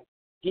 I'm like,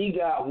 he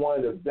got one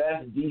of the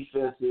best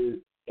defenses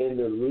in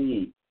the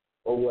league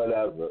or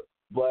whatever,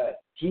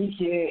 but he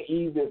can't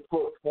even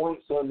put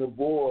points on the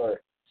board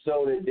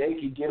so that they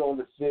can get on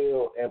the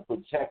field and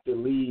protect the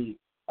lead,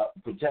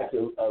 protect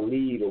a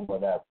lead or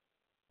whatever.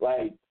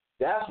 Like,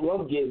 that's what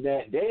I'm getting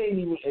at. They ain't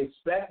even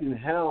expecting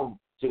him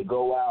to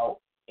go out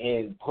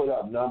and put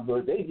up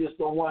numbers. They just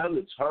don't want him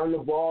to turn the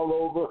ball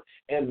over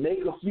and make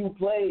a few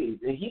plays,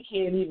 and he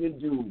can't even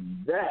do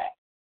that.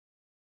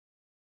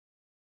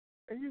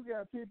 And you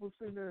got people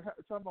sitting there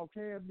talking about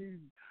Cam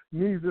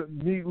needs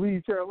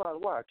lead Carolina.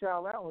 Why?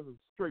 Kyle Allen is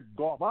straight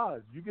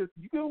garbage. You get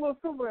a little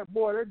something of that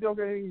boy. That joke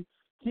ain't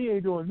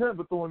doing nothing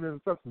but throwing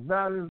interceptions.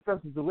 9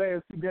 interceptions the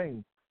last 2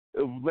 games.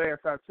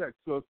 Last I checked,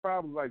 so it's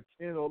probably like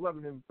 10 or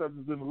 11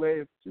 interceptions in the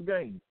last 2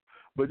 games.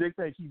 But they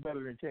think he's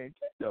better than Cam.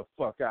 Get the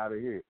fuck out of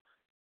here.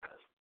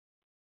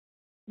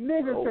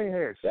 Niggas ain't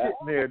had shit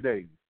in their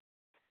days.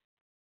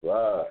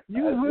 Right.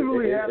 You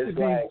literally have to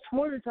be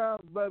 20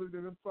 times better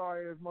than them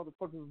sorry ass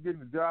motherfuckers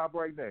getting the job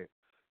right now.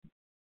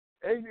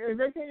 And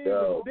they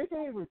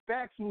can't even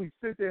factually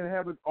sit there and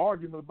have an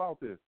argument about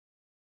this.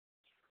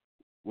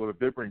 Well, if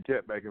they bring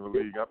Cat back in the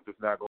league, I'm just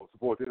not going to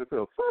support the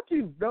NFL. Fuck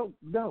you.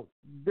 No.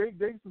 They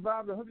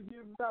survived 100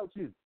 years without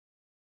you.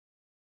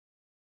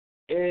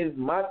 And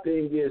my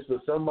thing is, for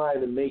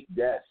somebody to make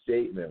that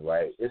statement,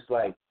 right, it's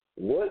like,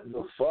 what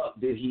the fuck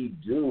did he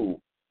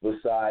do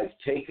besides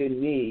take a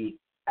knee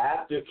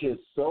after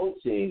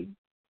consulting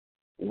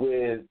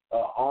with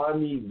an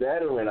Army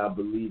veteran, I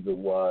believe it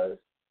was,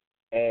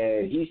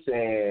 and he's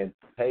saying,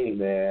 hey,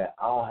 man,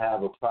 I don't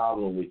have a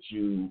problem with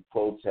you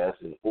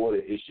protesting or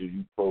the issue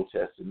you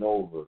protesting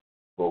over,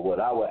 but what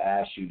I would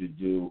ask you to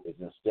do is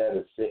instead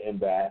of sitting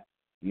back,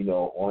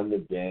 on the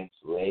bench,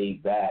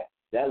 laid back,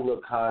 that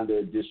look kind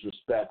of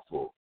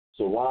disrespectful.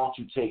 So why don't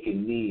you take a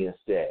knee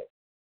instead?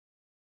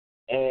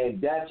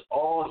 And that's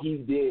all he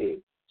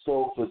did.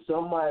 So for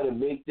somebody to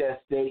make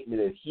that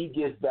statement, if he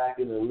gets back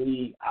in the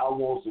league, I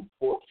won't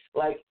support.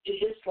 Like,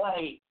 it's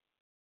like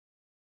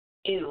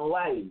in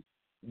life,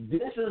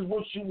 this is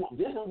what you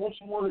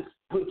want to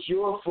put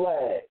your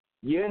flag,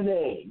 your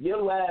name,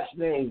 your last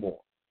name on,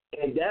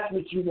 and that's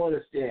what you want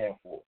to stand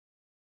for.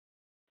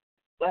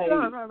 Like,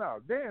 no.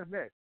 Damn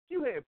that.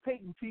 You had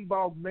Peyton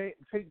T-Bag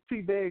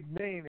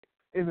Manning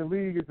in the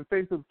league as the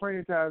face of the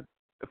franchise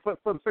for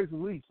the face of the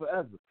league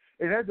forever.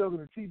 And that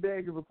doesn't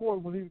teabag and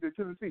report when he was at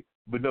Tennessee.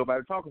 But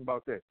nobody talking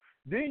about that.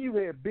 Then you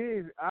had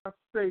Ben,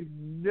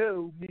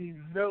 means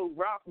no,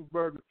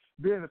 Roethlisberger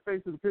being the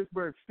face of the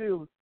Pittsburgh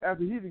Steelers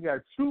after he even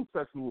got 2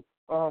 sexual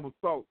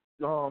assault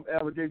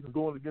allegations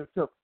going against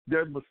him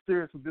that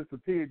mysteriously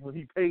disappeared when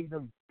he paid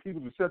them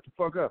people to shut the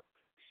fuck up.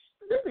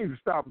 They need to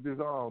stop with this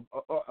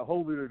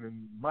holier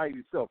than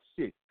mighty self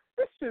shit.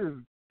 This shit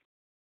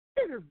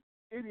is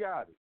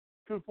idiotic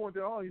to the point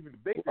that I don't even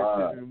debate that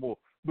shit anymore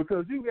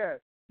because you got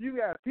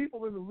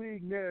people in the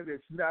league now that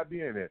should not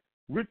be in there.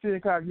 Richie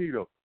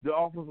Incognito, the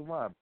offensive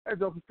lineman. That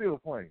joker's still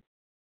playing.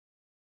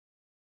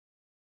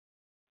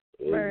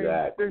 Exactly.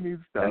 Man, they need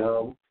to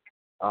stop.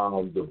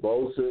 The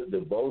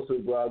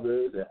Bosa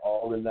brothers and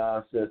all the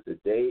nonsense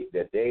that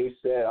they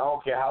said, I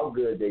don't care how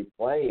good they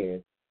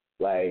playing,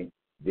 like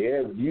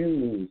their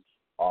views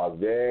are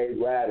very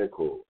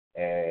radical,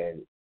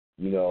 and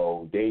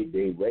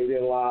they right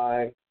in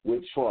line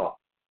with Trump.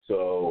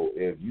 So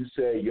if you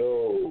say,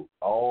 yo,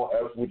 I don't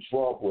F with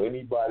Trump or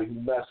anybody who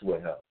mess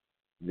with him,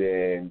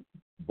 then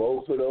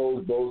both of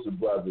those Bosa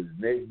brothers,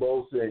 Nick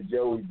Bosa and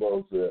Joey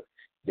Bosa,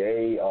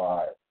 they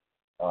are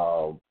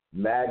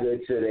MAGA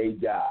till they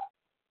die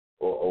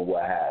or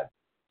what have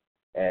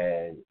you.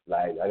 And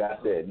like I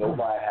said,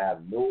 nobody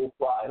have no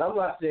problem. And I'm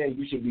not saying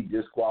you should be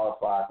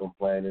disqualified from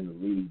playing in the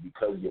league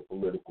because of your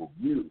political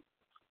views.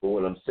 But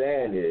what I'm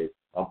saying is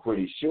I'm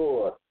pretty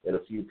sure that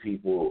a few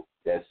people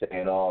that's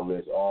saying all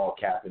this, all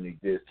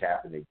Kaepernick this,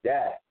 Kaepernick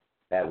that,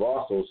 have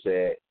also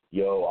said,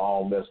 yo, I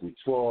don't mess with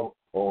Trump,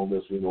 I don't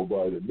mess with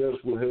nobody that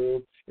mess with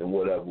him, and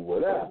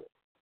whatever.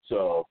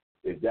 So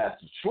if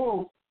that's the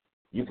truth,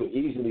 you could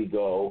easily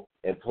go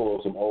and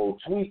pull some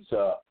old tweets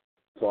up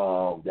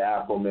from the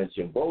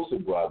aforementioned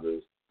Bosa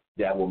brothers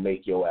that will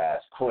make your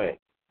ass cringe.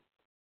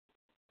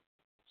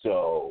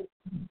 So,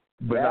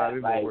 but not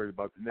even worried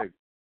about the nigga.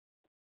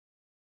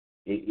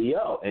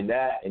 And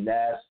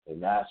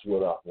that's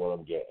what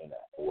I'm getting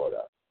at. What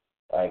up?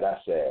 Like I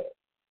said,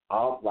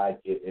 I'm like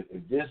if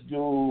this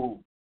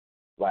dude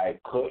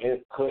like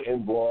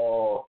couldn't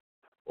brawl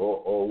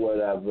or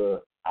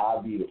whatever,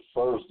 I'll be the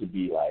first to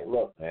be like,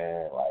 look,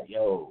 man, like,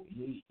 yo,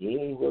 he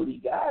ain't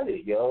really got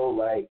it, yo.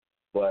 Like,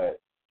 but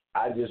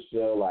I just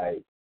feel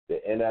like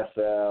the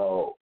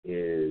NFL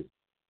is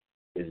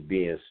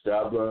being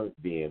stubborn,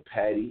 being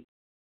petty.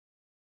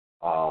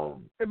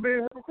 And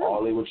being hypocritical.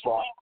 All they were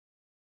trying.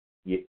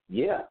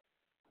 Yeah.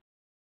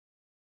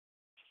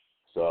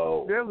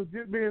 So they're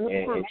legit being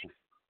hypocritical.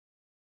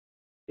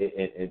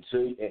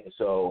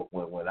 So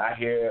when I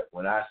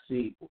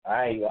see,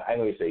 I ain't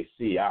gonna say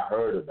I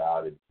heard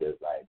about it because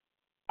like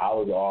I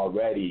was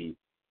already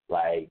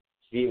like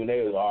Stephen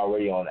A was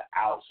already on the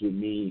outs with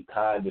me,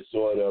 kind of,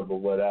 sort of, or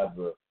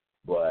whatever.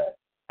 But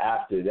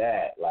after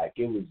that, like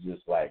it was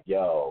just like,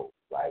 yo,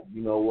 like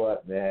you know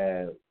what,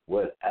 man,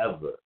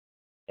 whatever.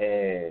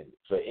 And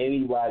for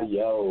anybody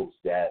else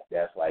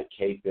that's like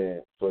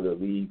caping for the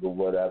league or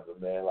whatever,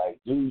 man, like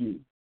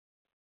do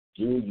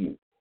you?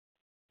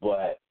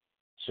 But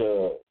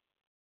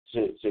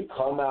to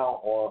come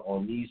out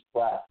on these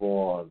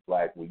platforms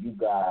like where you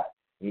got,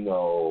 you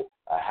know,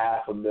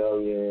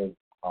 500,000,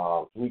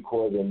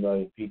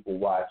 750,000 people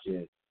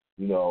watching,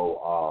 you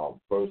know,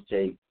 First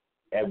Take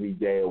every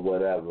day or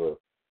whatever,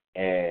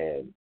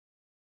 and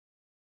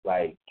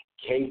like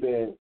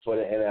caping for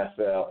the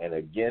NFL and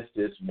against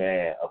this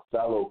man, a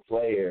fellow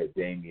player,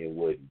 Damian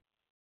Woody.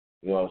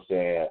 You know what I'm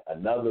saying?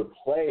 Another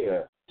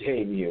player,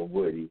 Damian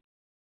Woody.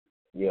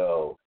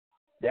 Yo,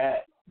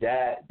 that's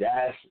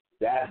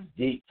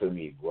deep for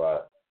me,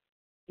 bro.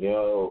 You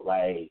know,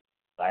 like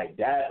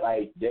that,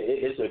 like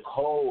it's a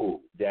code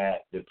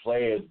that the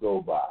players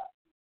go by,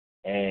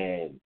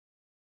 and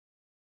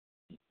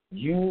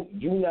you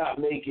not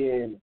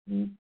making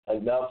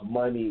enough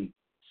money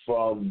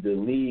from the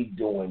league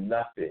doing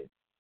nothing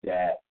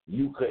that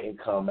you couldn't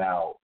come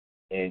out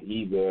and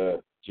either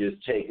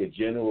just take a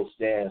general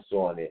stance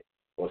on it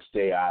or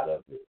stay out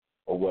of it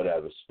or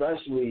whatever,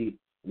 especially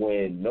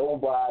when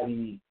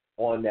nobody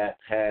on that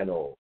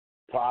panel,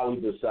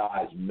 probably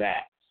besides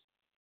Max,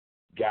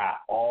 got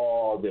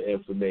all the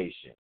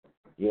information.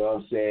 You know what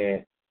I'm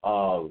saying?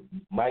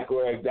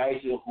 Michael Eric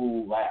Dyson,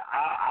 who like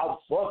I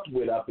fucked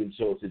with up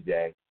until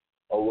today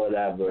or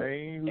whatever,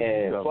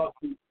 and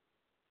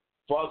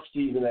fuck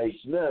Stephen A.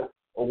 Smith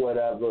or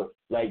whatever.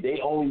 Like they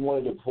only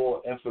wanted to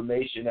pour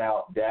information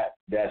out that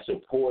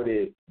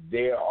supported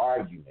their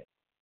argument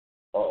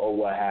or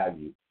what have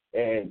you.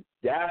 And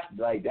that's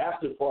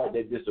the part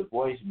that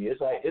disappoints me.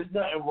 It's like it's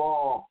nothing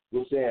wrong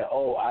with saying,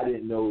 "Oh, I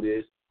didn't know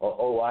this," or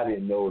 "Oh, I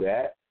didn't know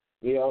that."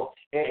 You know.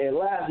 And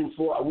lastly,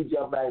 before we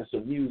jump back into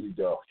some music,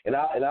 though, and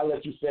I'll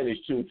let you finish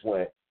too,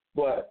 Twin.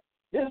 But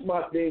this is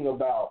my thing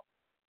about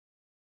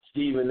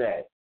Stephen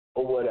A.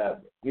 or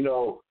whatever. You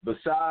know,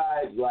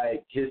 besides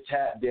like his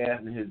tap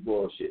dance and his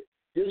bullshit,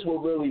 this is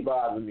what really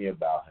bothers me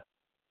about him.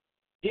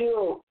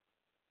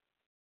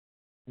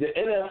 The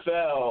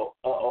NFL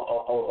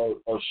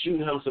or shoot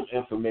him some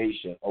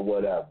information or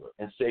whatever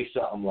and say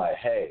something like,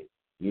 hey,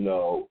 you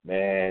know,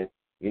 man,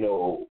 you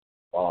know,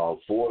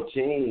 4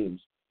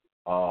 teams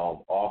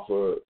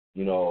offer,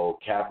 you know,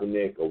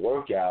 Kaepernick a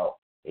workout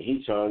and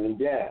he turned them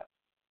down.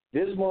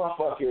 This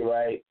motherfucker,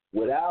 right,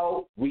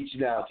 without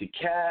reaching out to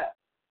Cap,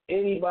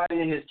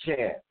 anybody in his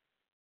camp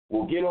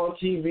will get on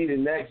TV the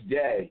next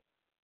day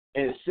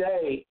and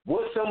say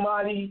what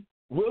somebody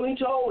really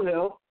told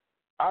him,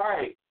 all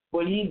right,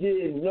 but he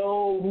did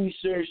no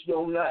research,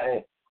 no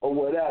nothing, or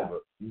whatever.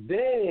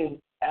 Then,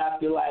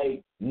 after,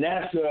 like,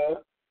 NASA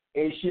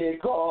and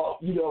shit called,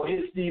 you know,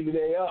 hit Stephen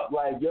A. up,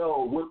 like,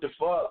 yo, what the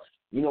fuck?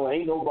 You know,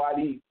 ain't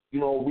nobody, you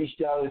know,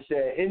 reached out and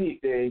said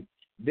anything.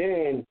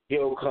 Then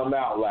he'll come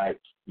out like,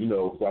 you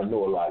know, 'cause I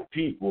know a lot of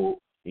people,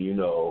 and, you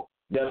know,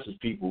 NASA's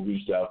people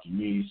reached out to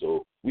me,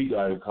 so we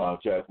got in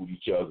contact with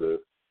each other,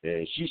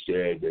 and she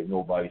said that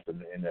nobody from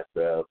the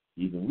NFL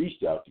even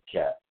reached out to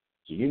Cap.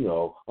 So, you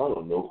know, I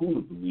don't know who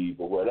to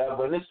believe or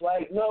whatever. And it's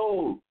like,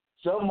 no,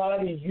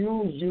 somebody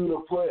used you to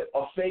put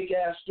a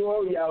fake-ass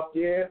story out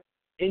there,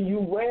 and you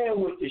ran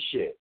with the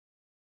shit.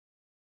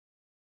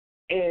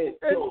 And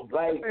so,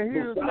 like,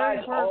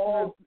 besides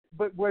all...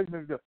 But wait a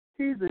minute,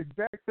 he's the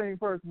exact same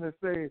person that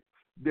said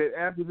that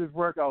after this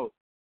workout,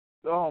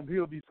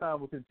 he'll be signed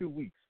within 2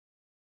 weeks.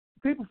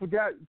 People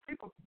forgot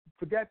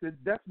that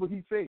that's what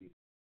he said.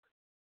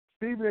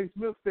 Stephen A.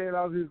 Smith said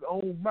out of his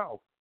own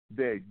mouth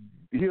that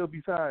he'll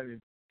be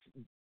signed.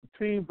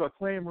 Teams are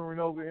clamoring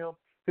over him.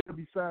 He'll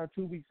be signed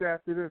 2 weeks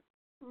after this.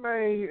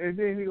 Man, and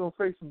then he's going to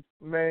face some,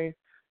 man,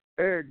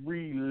 Eric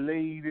Reed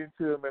laid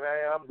into him, and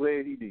I'm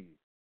glad he did.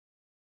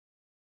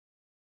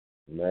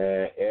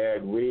 Man,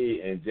 Eric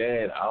Reed, and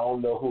then I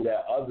don't know who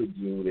that other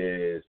dude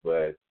is,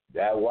 but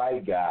that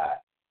white guy,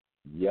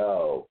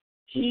 yo,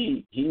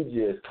 he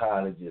just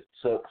kind of just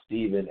took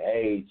Stephen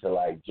A. to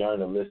like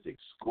journalistic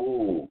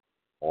school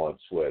on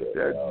Twitter.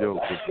 That joke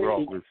was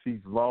brought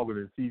receipts longer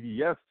than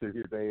CVS to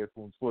his ass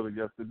on Twitter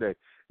yesterday.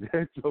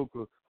 That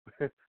joker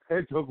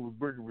was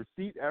bringing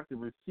receipt after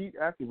receipt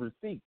after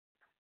receipt.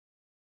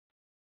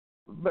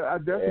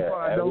 But that's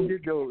why I don't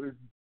get though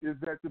is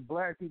that the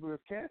black people is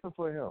camping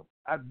for him.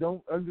 I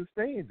don't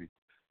understand it.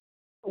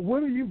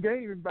 What are you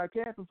gaining by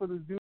camping for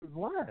this dude's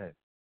line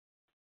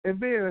and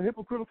being a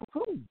hypocritical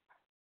too?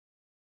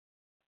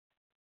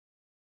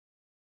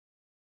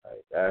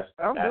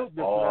 I'm built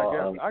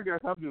different. I guess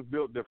I'm just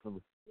built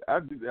differently. I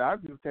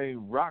just can't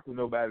rock with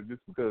nobody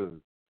just because.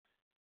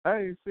 I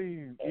ain't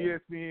seen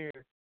ESPN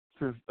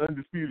since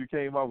Undisputed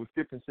came out with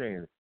Skip and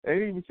Shannon.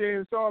 And even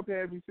Shannon Sharp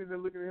had me sitting there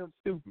looking at him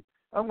stupid.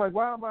 I'm like,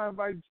 why am I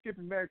inviting Skip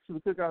and Max to the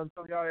cookout and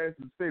telling y'all asses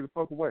to stay the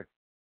fuck away?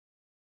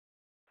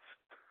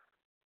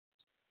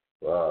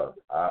 Well,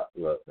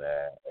 look,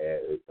 man,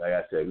 like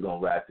I said, we're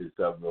going to wrap this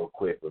up real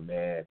quick, but,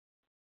 man,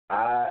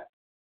 I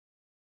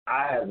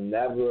have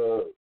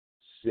never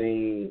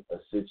seen a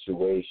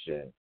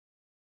situation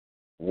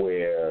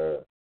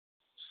where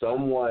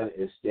someone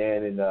is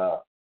standing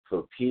up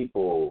for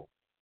people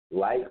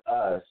like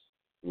us,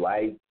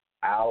 like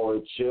our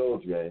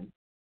children,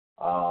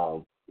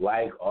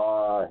 like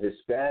our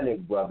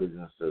Hispanic brothers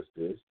and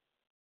sisters,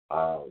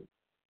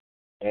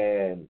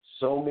 and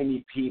so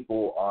many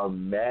people are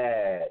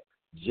mad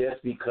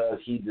just because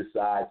he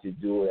decided to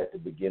do it at the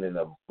beginning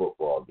of a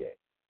football game.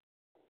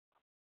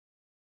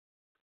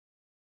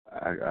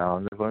 I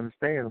don't never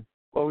understand them.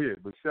 Oh, yeah,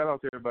 but shout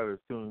out to everybody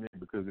that's tuning in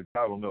because if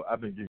y'all don't know, I've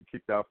been getting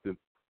kicked off this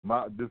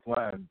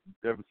line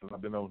ever since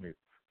I've been on here.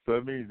 So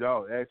it means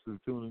y'all actually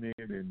tuning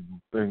in and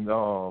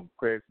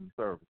crashing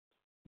service.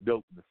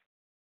 Dopeness.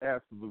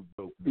 Absolute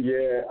dopeness.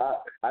 Yeah,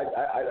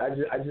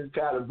 I just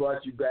kind of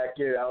brought you back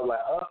in. I was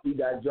like, oh, he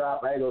got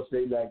dropped. I ain't going to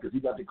say that because he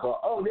got the call.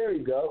 Oh, there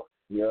you go.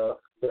 You know,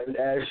 but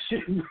ask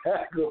you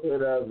back or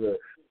whatever.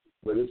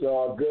 But it's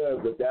all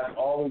good. But that's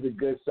always a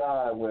good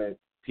sign when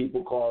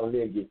people calling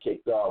in get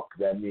kicked off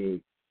because that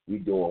means we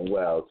doing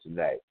well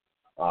tonight.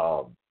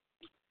 But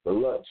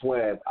look,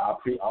 Twin, I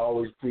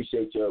always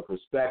appreciate your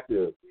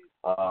perspective.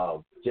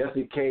 Just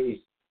in case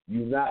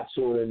you're not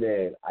tuning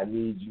in, I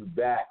need you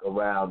back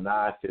around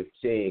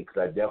 9:15 because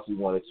I definitely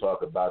want to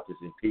talk about this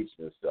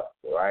impeachment stuff,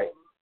 all right?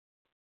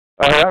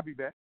 All right, I'll be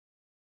back.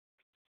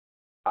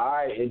 All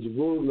right, and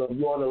Jerusalem,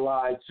 you're on the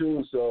line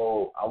too,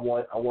 so I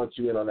want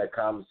you in on that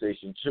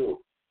conversation too.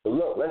 But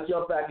look, let's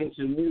jump back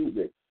into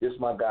music. This is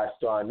my guy,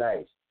 Star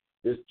Nice.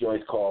 This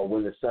joint's called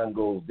When the Sun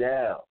Goes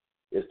Down.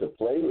 It's the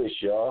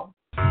playlist, y'all.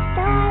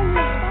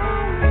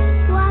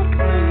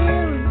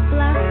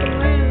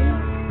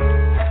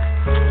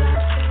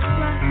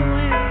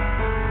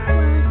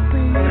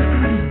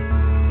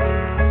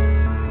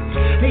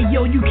 Hey,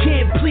 yo, you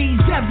can't please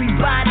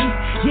everybody.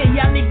 Yeah,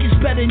 y'all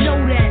niggas better know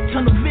that.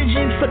 Tunnel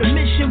vision for the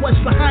mission. What's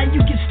behind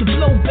you gets the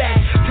blowback.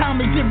 Time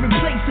is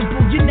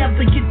irreplaceable. You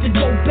never get to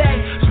go back.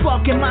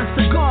 Sparking my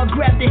cigar,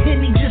 grab the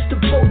Henny just to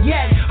pull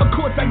yak. Of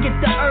course, I get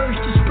the urge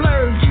to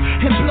splurge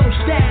and blow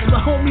stacks.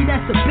 But homie,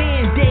 that's a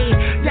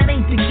band-aid. That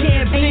ain't the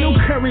campaign. Ain't no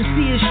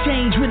currency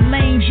exchange with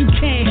lanes you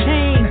can't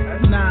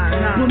hang.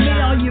 Nah. Well, may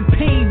all your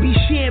pain be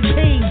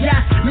champagne.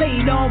 Yeah,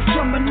 laid off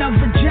from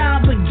another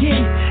job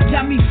again.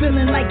 Got me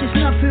feeling like it's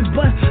nothing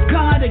but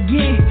God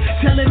again.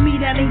 Telling me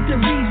that ain't the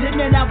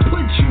reason that I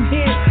put you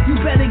here. You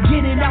better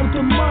get it out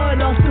the mud,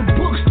 off the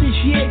books this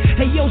year.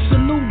 Hey, yo,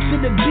 salute to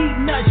the beat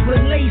nuts, but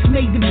Lace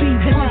made the beat.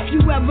 And if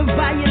you ever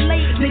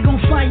violate, they gon'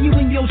 find you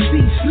in your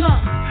seat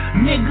slump,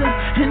 nigga.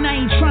 And I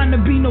ain't trying to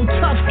be no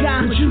tough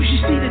guy, but you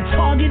should see the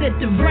target at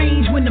the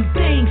range when them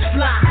things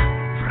fly.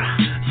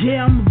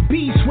 Yeah, I'm a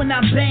beast when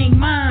I bang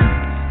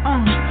mine.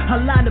 A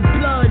lot of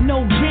blood,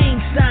 no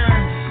gang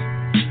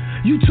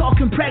signs. You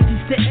talking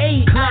practice to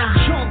 8.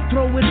 Chalk,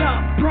 throw it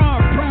up,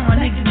 brawn,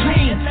 nigga,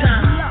 game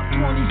time. Level up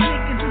on these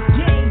niggas, it's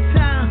game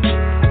time.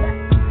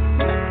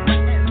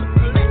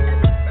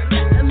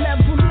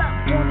 Level up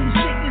on these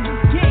niggas,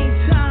 it's game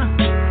time.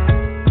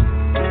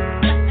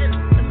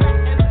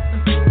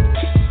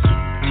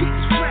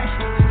 Keeps fresh,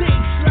 stay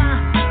fly.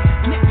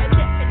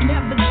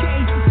 Never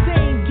change the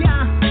same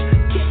guy.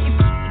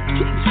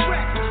 Keeps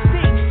fresh,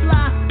 stay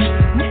fly.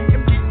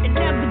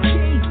 Never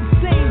change the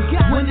same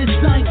guy. When the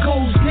sun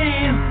goes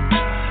down,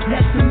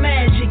 that's the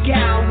magic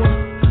hour.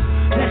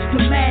 That's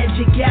the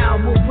magic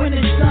hour. When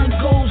the sun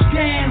goes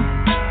down,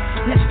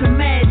 that's the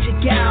magic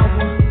hour.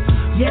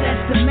 Yeah,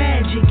 that's the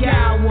magic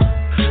hour.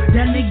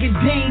 That nigga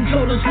Dane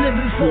told us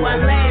living for our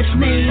last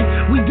name.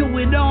 We do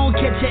it all,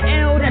 catch an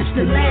L, that's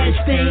the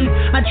last thing.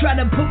 I try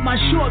to put my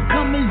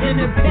shortcomings in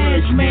the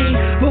past,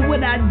 man. But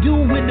what I do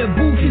in the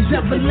booth is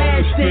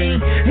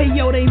everlasting. Hey,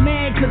 yo, they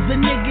mad cause the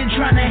nigga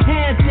tryna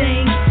have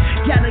things.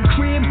 Got a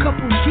crib,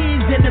 couple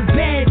kids, and a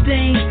bad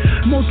thing.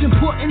 Most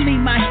importantly,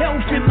 my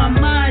health and my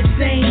mind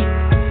sane.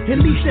 At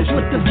least least that's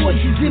what the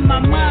voices in my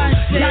mind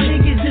say. Y'all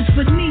niggas is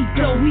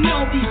finito, we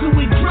always do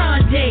it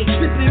grande.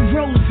 Sippin'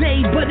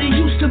 rosé, but it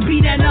used to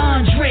be that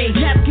Andre.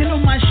 Napkin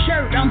on my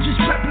shirt, I'm just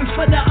prepping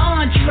for the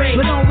entree.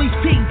 But always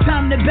take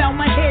time to bow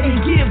my head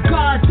and give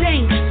God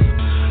thanks.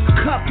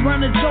 Cup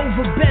runners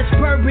over, best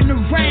bourbon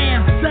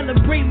around.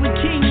 Celebrate with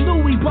King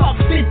Louis, bought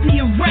 50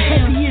 around.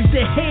 Heavy is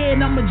the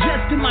head, I'm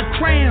adjusting my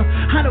crown.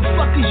 How the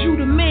fuck is you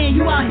the man?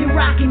 You out here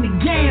rocking the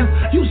gown.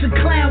 You's a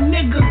clown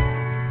nigga,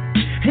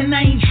 and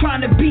I ain't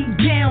trying to beat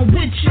down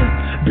with you.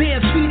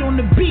 Bare feet on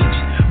the beach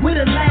with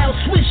a loud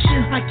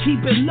swisher. I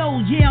keep it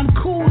low, yeah, I'm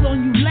cool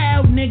on you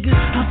loud niggas.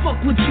 I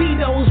fuck with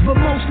Tito's, but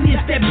mostly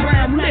it's that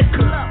brown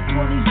liquor. Up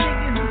on these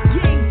niggas, it's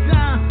game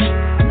time.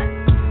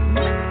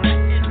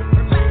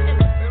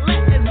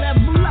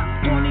 Level up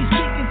on these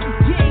niggas, it's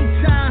game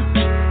time.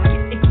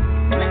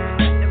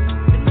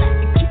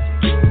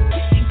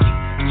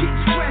 Keep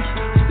fresh,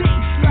 stay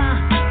fly.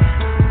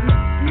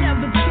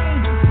 Never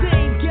change the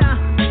same guy.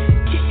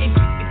 Keep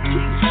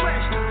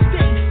fresh,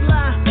 stay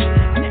fly.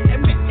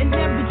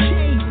 Never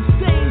change the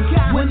same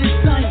guy. When the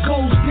sun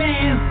goes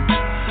down,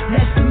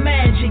 that's the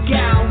magic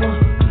hour.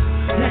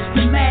 That's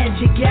the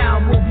magic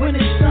hour. When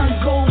the sun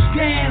goes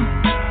down,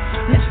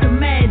 that's the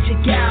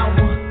magic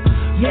hour.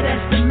 Yeah,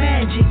 that's the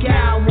magic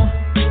hour.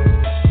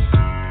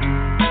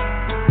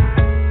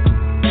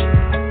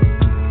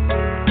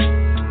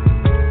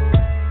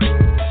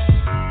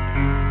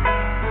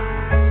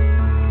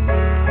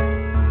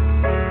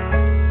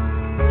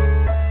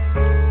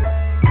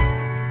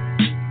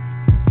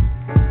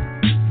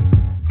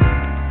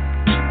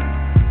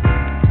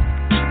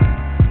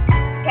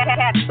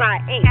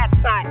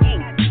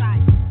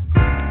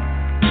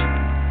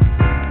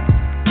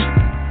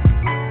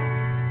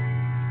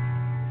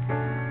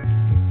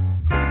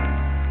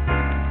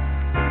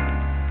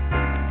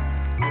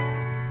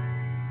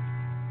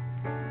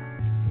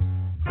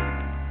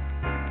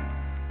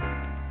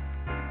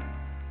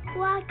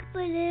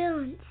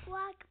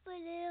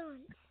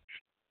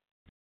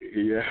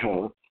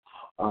 Yo,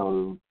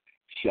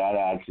 shout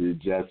out to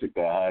Jessica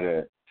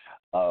Hutter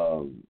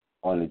on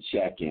the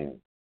check-in.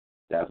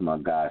 That's my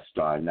guy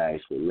Star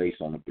Nice with Lace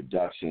on the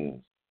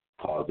production.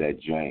 Calls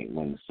that joint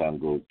When the Sun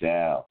Goes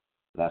Down.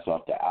 That's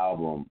off the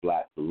album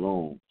Black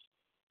Balloons.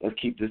 Let's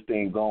keep this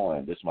thing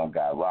going. This is my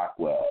guy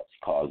Rockwell. He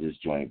calls this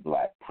joint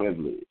Black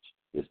Privilege.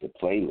 It's the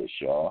playlist,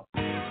 y'all.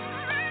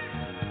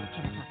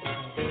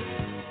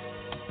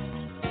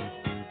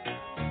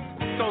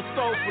 So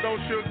soulful,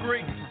 don't you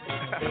agree?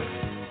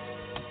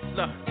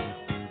 Look,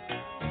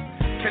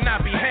 can I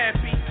be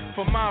happy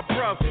for my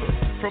brother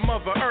from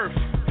Mother Earth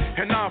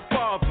and our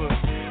father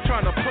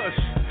trying to push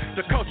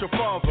the culture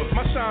forward?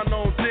 My shine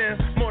on them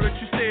more that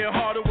you stay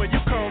harder when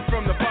you come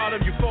from the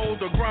bottom. You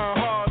fold or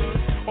grind harder.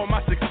 On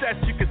my success,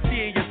 you can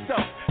see it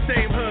yourself.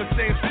 Same hood,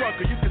 same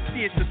struggle, you can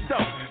see it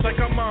yourself. Like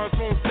our moms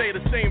won't say the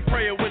same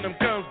prayer when them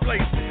guns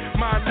blazing.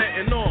 Mind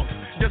letting off,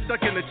 you're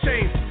stuck in the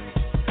chains.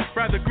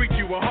 Rather greet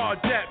you a hard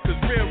dap, cause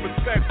real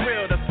respect,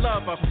 real, that's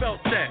love, I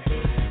felt that.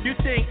 You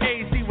think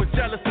AZ was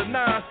jealous of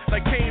Nas,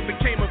 like Kane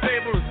became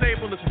available, is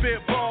able to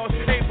spit balls,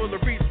 able to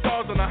reach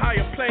stars on a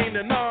higher plane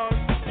than ours?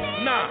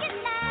 Nah.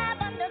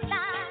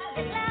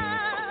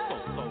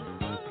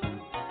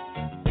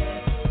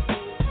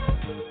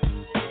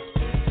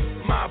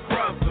 My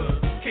brother,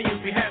 can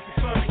you be happy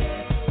for me?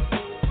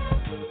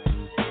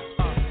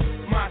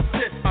 My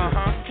sister,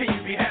 can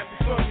you be happy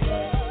for me?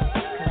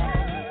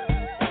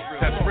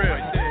 That's real.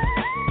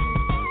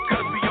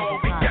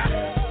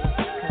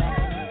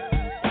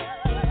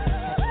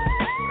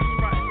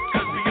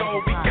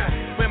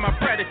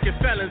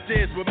 Felons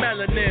is with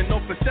melanin, no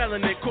for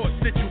selling in court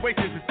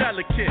situations is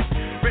delicate.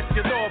 Risk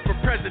it all for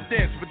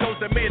presidents, for those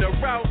that made a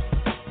route.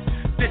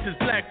 This is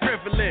black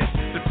privilege,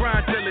 the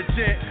grind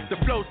diligent, the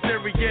flow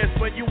serious.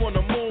 When you on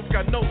the move,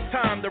 got no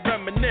time to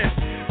reminisce.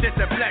 This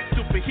that black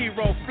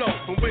superhero flow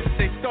from which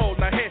they stole.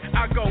 Now here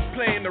I go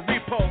playing the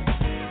repo,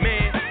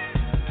 man.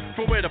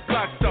 From where the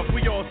block stuff,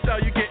 we all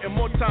sell. You getting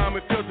more time,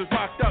 it feels it's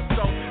rocked up.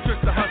 So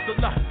just to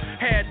hustle up,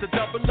 had to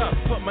double up,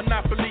 put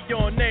monopoly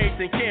on names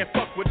and can't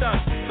fuck with us.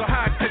 So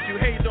how could you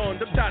hate on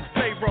them dots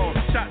play wrong?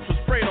 Shots was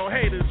sprayed on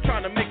haters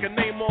trying to make a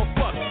name on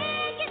fuck.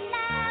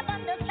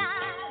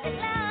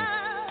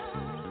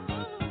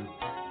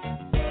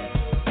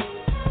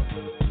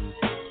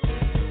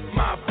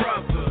 My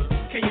brother,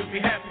 can you be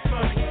happy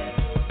for me?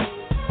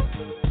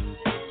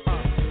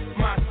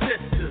 My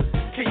sister,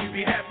 can you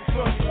be happy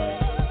for me?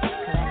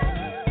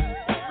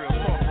 Real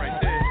talk right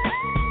there.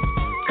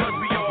 Cause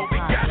we all we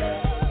got.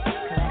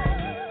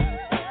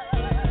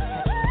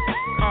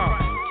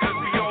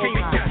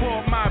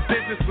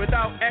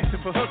 Without asking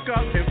for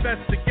hookup,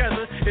 invest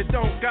together, it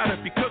don't gotta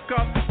be cook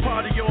up.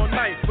 Party all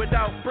night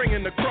without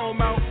bringing the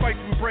chrome out. Fight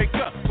we break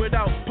up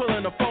without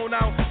pulling the phone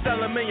out.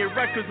 Sell a million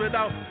records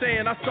without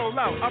saying I sold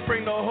out. I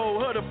bring the whole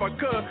hood if I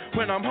could.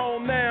 When I'm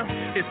home now,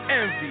 it's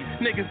envy.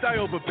 Niggas die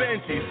over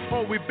Benjis.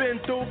 All we been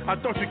through, I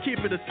thought you'd keep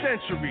it a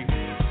century.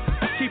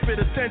 Keep it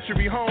a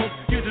century, home.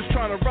 You just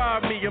trying to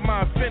rob me of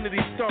my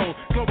infinity stone.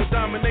 Global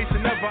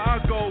domination, never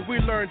I go. We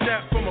learned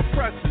that from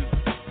oppressors.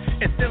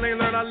 And still ain't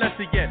learned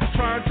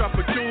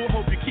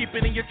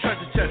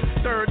treasure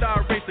chest. Third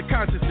eye race of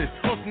consciousness,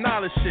 on some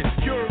knowledge shit.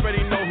 You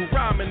already know who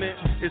rhyming it.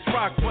 It's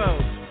Rockwell,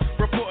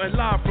 reporting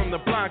live from the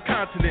blind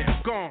continent.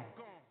 Gone.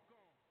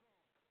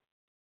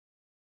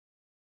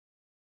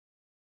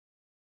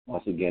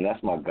 Once again,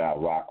 that's my guy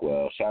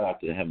Rockwell. Shout out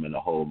to him and the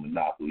whole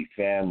Monopoly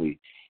family.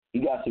 He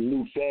got some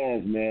new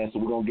fans, man, so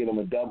we're going to get him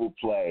a double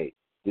play.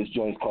 This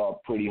joint's called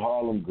Pretty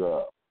Harlem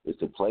Girl. It's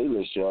the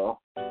playlist, y'all.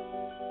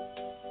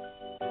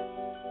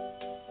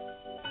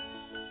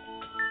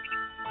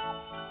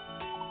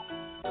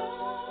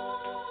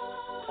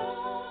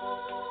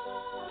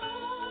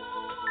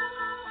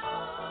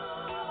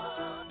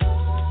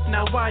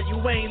 Now why you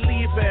ain't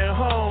leaving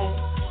home?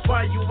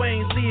 Why you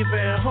ain't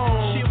leaving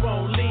home? She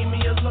won't leave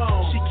me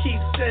alone. She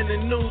keeps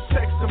sending new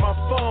texts to my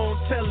phone,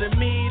 telling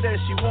me that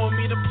she want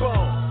me to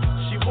bone.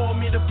 She want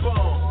me to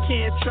bone.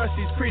 Can't trust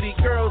these pretty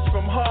girls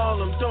from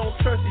Harlem. Don't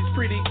trust these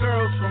pretty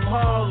girls from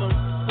Harlem.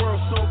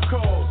 World so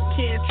cold.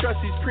 Can't trust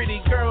these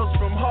pretty girls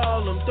from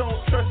Harlem. Don't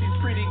trust these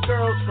pretty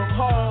girls from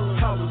Harlem.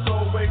 I was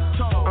always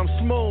told I'm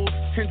smooth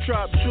and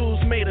drop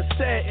jewels made of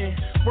satin.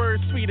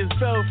 Words sweet as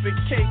velvet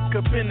cake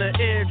up in the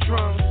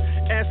eardrums.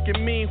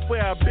 Asking me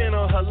where I been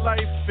all her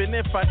life, and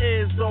if I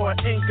is or I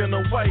ain't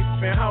gonna wife,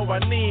 and how I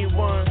need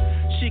one.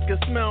 She can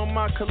smell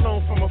my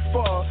cologne from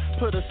afar,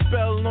 put a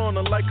spell on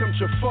her like I'm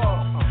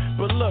Jafar.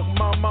 But look,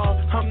 mama,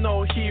 I'm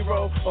no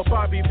hero or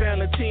Bobby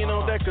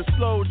Valentino that could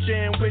slow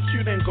jam with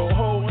you, then go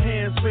hold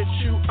hands with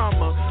you. I'm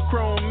a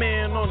grown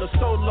man on a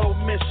solo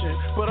mission,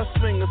 but I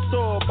swing a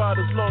sword about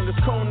as long as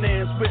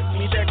Conan's with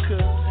me. That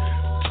could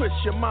twist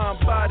your mind,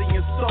 body,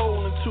 and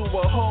soul into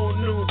a whole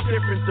new,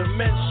 different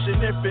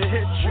dimension if it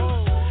hits you.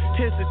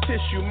 Here's a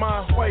tissue,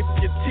 ma, wipe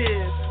your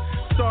tears.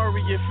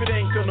 Sorry if it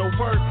ain't gonna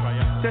work.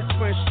 That's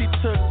when she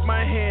took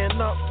my hand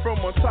up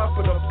from on top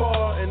of the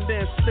bar and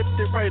then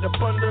slipped it right up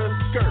under her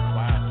skirt.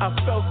 I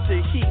felt the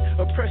heat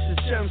of precious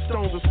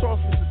gemstones, as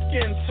soft as the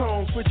skin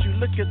tones. Would you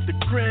look at the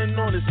grin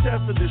on his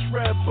devilish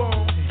red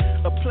bone?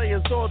 A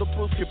player's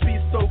audibles could be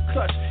so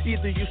clutch.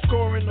 Either you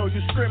scoring or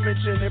you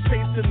scrimmaging. It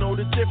pays to know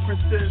the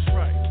differences.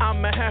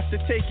 I'ma have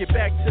to take it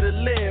back to the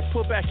lid.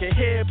 Pull back her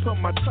hair, put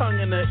my tongue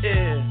in her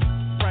ear.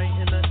 Right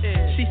in the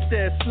ear. She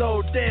said,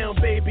 slow down,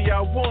 baby,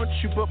 I want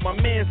you, but my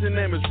man's in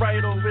them is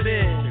right over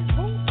there.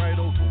 Right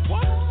over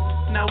what?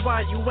 Now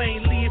why you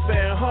ain't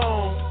leaving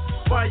home?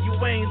 Why you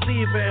ain't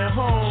leaving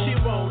home? She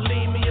won't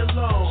leave me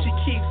alone. She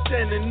keeps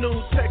sending new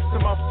texts to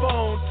my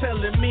phone,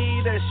 telling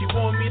me that she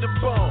want me to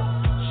bone.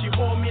 She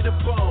want me to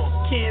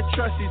bone. Can't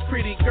trust these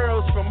pretty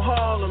girls from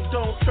Harlem.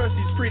 Don't trust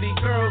these pretty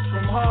girls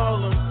from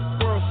Harlem.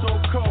 World so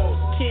cold.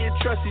 Can't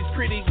trust these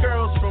pretty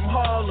girls from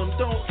Harlem.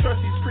 Don't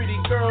trust these pretty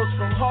girls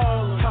from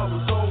Harlem. I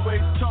was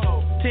always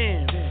told.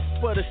 Damn,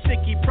 what a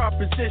sticky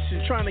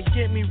proposition. Trying to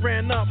get me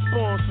ran up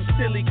on some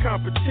silly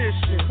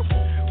competition.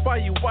 Why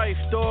you wife,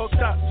 dog?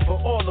 That's for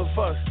all of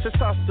us.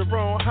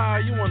 Testosterone high,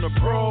 you wanna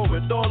brawl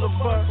with all of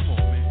us.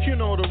 You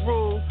know the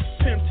rule,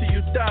 pimp till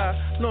you die.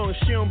 Long as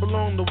she don't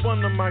belong to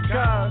one of my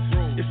guys.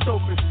 It's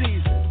open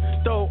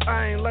season, though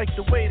I ain't like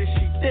the way that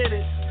she did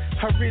it.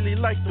 I really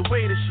like the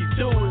way that she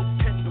do it,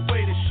 and the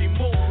way that she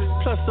move it.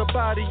 Plus her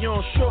body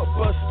on short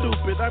but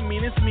stupid. I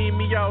mean, it's me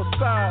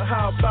outside,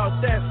 how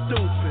about that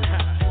stupid?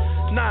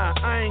 Nah,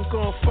 I ain't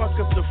gon' fuck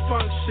up the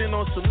function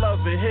on some love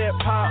and hip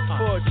hop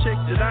for a chick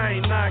that I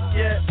ain't knocked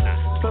yet.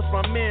 Plus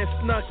my man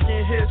snuck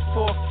in his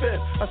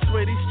 4/5. I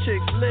swear these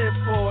chicks live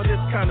for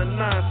this kind of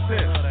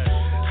nonsense.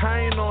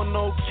 I ain't on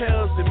no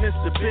Kells and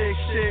Mr. Big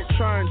Shit,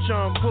 try and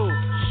jump who?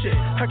 Shit,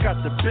 I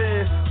got the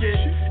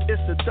biscuit.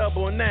 It's a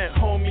double on that,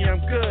 homie, I'm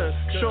good.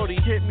 Shorty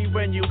hit me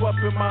when you up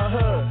in my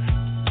hood.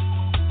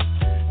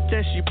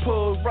 Then she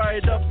pulled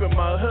right up in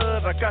my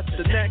hood. I got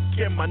the neck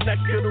in my neck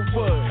of the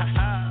wood.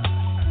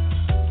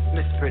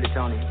 Mr. Pretty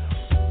Tony,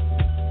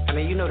 I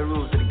mean, you know the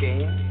rules of the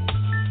game.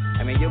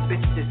 I mean, your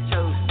bitch just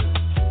chose me.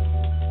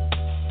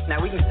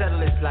 Now we can settle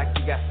this like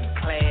you got some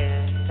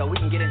class, so we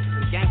can get into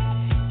some gangster.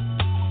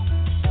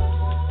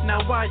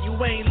 Now why you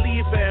ain't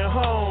leaving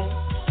home?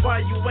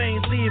 Why you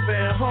ain't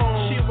leaving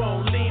home? She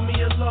won't leave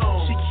me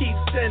alone. She keeps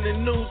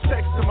sending new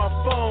texts to my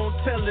phone,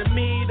 telling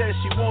me that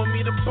she want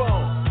me to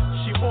bone.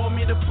 She want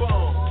me to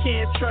bone.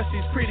 Can't trust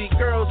these pretty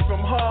girls from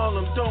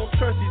Harlem. Don't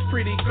trust these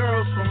pretty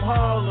girls from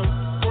Harlem.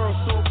 World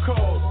so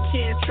cold.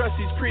 Can't trust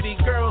these pretty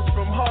girls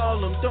from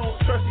Harlem. Don't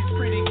trust these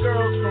pretty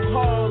girls from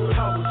Harlem.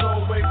 I was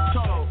always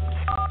told.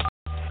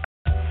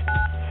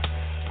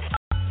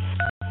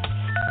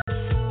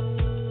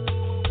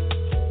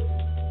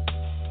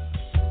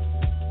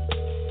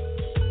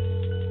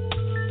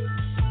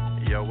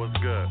 Yo, what's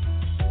good?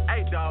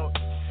 Hey, dog,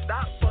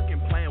 stop fucking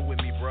playing with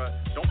me, bruh.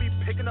 Don't be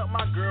picking up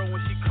my girl when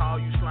she call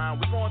you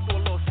slime. We going through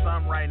a little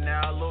something right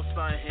now, a little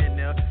something here and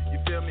there. You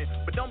feel me?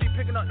 But don't be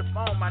picking up the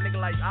phone, my nigga.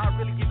 Like, I'll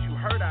really get you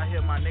hurt out here,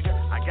 my nigga.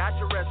 I got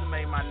your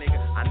resume, my nigga.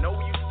 I know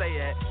where you stay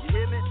at. You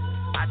hear me?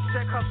 I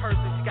check her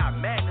person. She got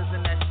magnets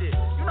in that shit.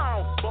 You know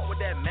I don't fuck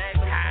with that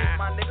magnum shit,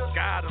 my nigga.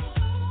 Got him.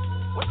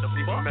 What the fuck?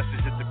 Leave a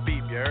message at the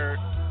beep, you heard?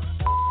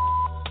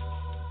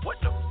 What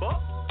the fuck?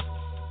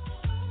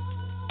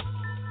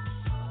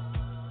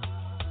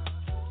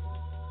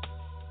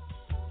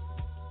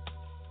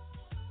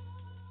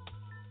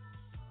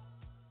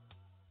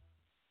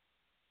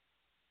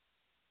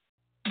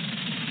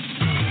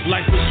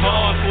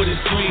 hard for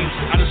this dream.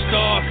 I done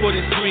starved for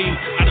this dream.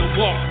 I done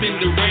walked in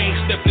the rain,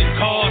 stepped in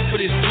cars for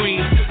this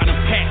dream. I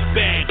done packed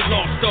bags,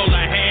 lost all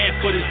I had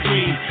for this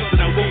dream. Then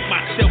I woke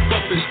myself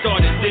up and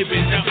started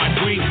living out my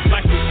dream.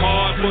 Life was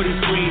hard for this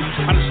dream.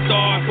 I done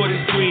starved for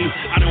this dream.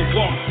 I done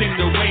walked in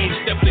the rain,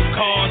 stepped in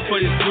cars for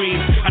this dream.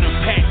 I done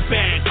packed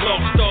bags,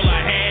 lost all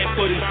I had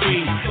for this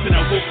dream. Then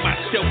I woke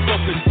myself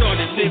up and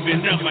started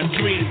living out my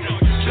dream.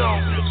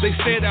 They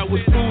said I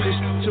was foolish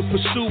to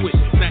pursue it.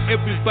 Now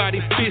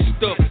everybody fist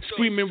up,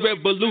 screaming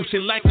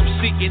revolution like I'm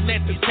sitting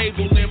at the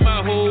table and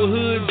my whole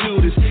hood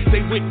do this.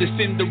 They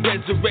witnessing the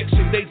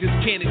resurrection, they just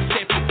can't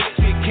accept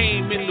it. It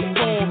came in the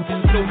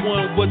form no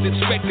one was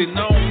expecting.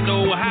 I don't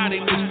know how they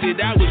missed it.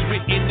 I was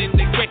written in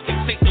the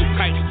records, ain't no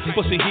kite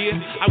busting here.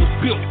 I was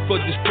built for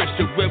this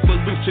pressure,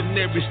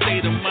 revolutionary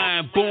state of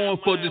mind, born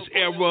for this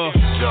era.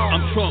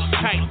 I'm Trump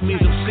tight,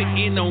 means I'm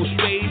sitting on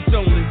spades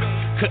only.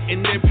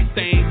 Cutting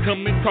everything,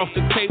 coming across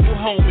the table,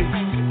 homie.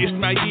 It's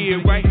my year,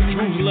 right?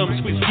 Jerusalem,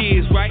 switch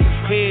gears, right?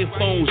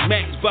 Headphones,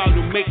 max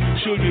volume, make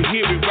sure you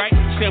hear it, right?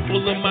 Sample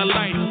of my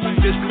life,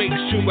 just make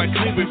sure I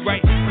clear it,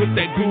 right? Put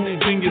that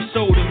groove in your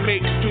soul to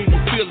make sure you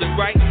feel it,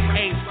 right?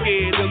 Ain't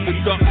scared of the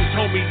darkness,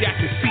 homie, I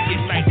can see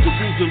it like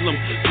Jerusalem.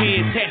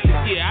 Fantastic,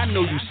 yeah, I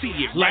know you see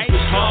it, right? Life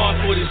is hard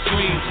for this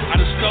dream. I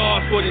done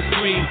starved for this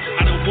dream.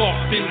 I done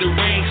walked in the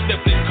rain,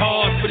 stepped in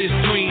cars for this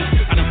dream.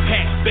 I done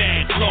packed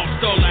bags,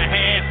 lost all I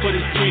had for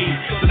this dream.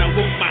 Then I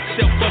woke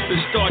myself up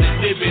and started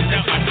living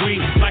out my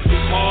dream. Life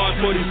is hard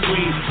for this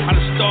dream. I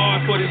done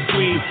starved for this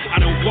dream. I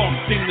done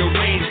walked in the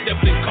rain,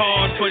 stepped in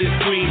cars for this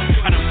dream.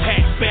 I done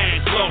packed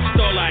bags, lost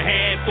all I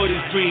had for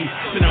this dream.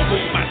 Then I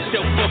woke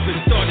myself up and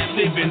started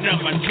living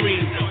out my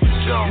dream.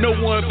 No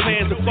one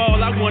plans to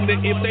fall, I wonder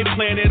if they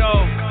plan it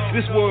all.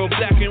 This world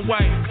black and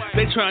white,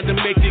 they trying to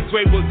make it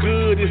great, but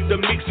good is the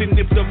mixing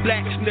if the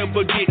blacks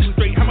never get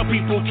straight. How my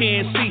people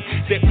can see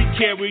that we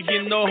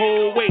carrying the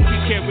whole weight. We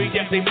carry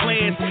out their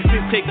plans,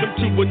 then take them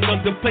to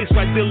another place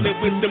by dealing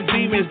with them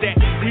demons that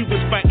we was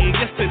fighting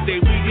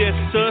yesterday. We just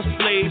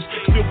slaves,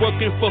 still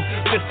working for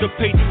just to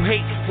pay you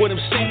hate what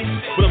I'm saying,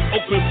 but I'm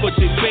open for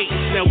debate.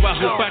 Now I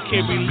hope I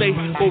can relate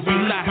or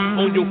rely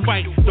on your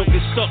fight. Don't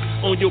get sucked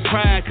on your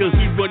pride, cause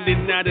we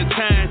running out of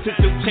time. Took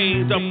the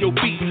chains off your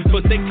feet,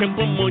 but they kept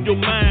them on your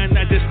mind.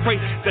 I just pray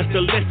that's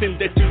the lesson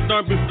that you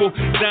learned before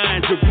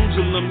dying.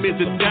 Jerusalem is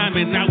a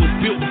diamond. I was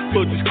built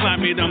for this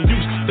climate. I'm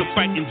used to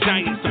fighting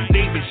giants. I'm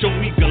David, show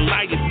me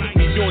Goliath.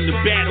 Meet me on the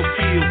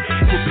battlefield,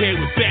 prepared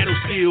with battle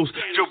skills.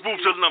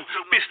 Jerusalem,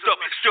 fist up,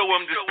 show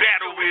them this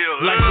battle wheel.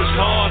 Life was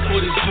hard for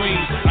this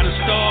dream. I done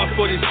starved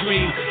for this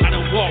dream. I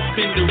done walked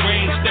in the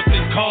rain, stepped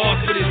in cars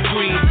for this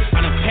dream. I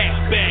done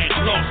packed bags,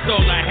 lost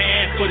all I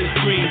had for this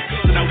dream.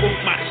 Then I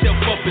woke myself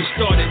up and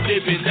started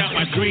living out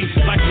my dream.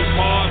 Life was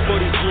hard for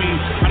this dream.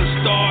 I done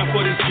starved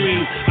for this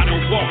dream. I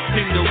done walked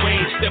in the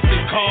rain, stepped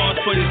in cars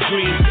for this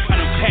dream. I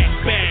done packed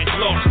bags,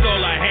 lost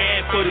all I had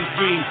for this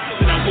dream.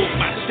 Then I woke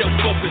myself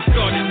up and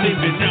started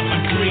living out my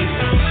dream.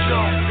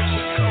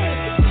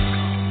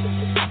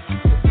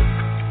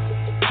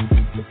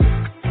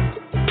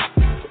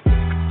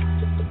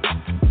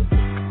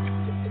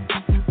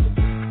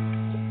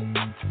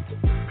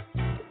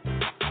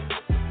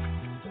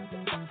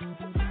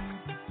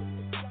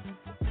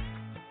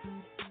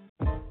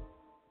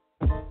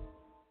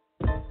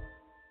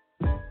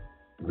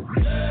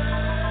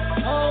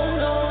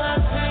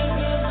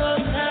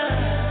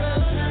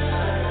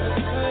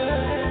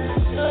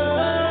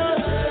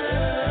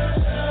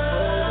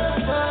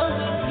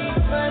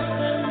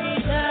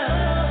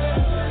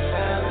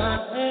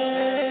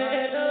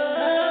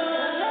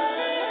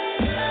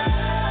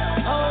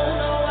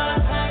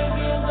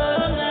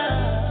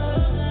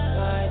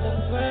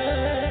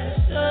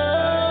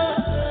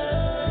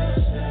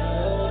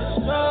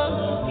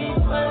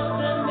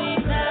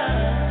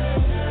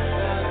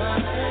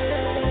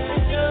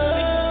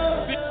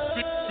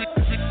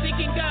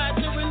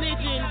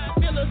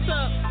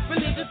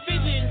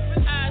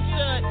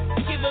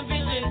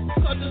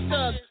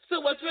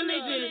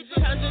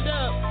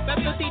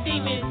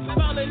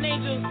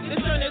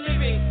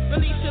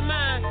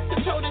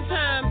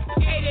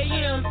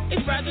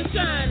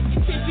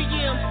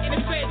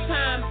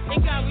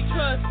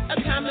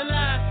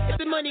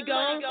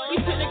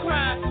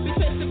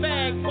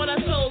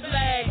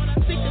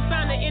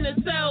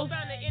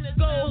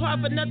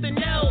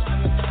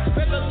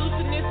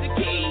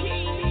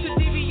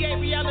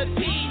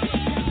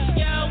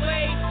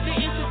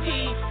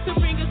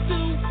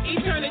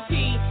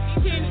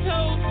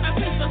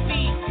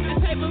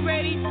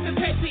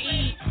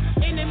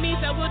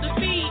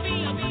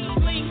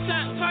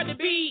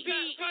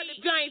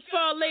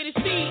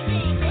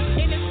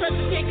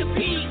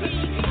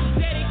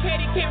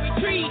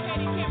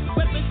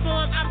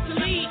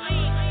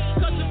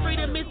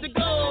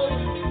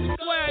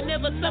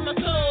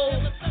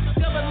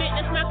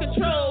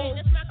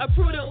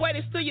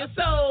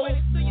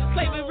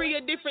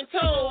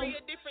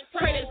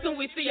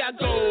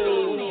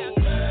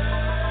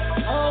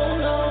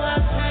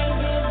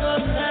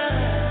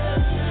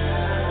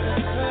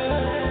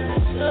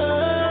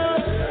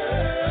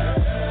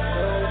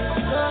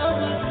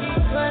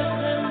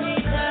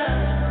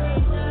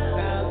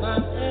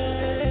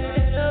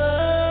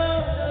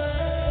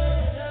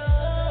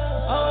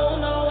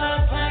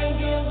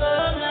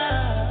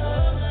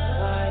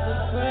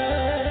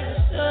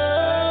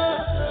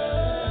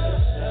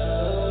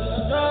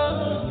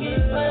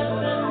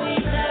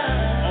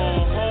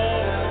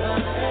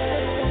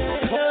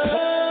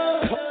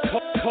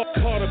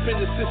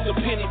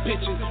 penny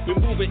pitching,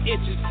 removing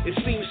inches, it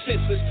seems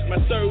senseless. My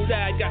third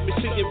eye got me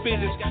seeing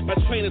visions. My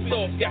train of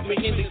thought got me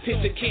in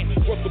detention. Can't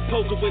work a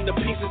puzzle when the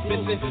pieces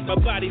missing. My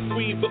body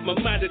free, but my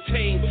mind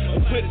detained.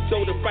 I'm critical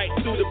though to fight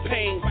through the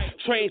pain.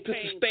 Trained to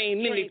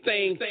sustain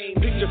anything.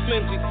 Picture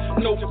flimsy,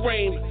 no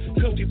frame.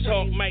 Country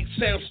talk might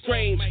sound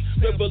strange.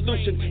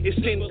 Revolution is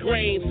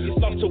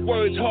ingrained. Lots of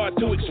words hard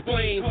to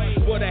explain.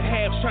 What I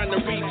have trying to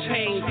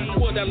retain.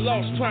 What I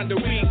lost trying to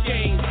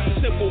regain.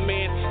 Simple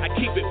man, I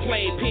keep it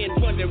plain.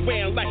 Pen running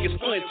around like it's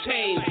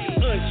unchained.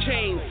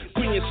 Unchained,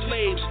 bringing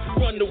slaves,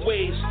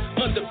 runaways,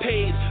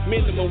 underpaid,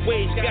 minimum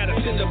wage. Got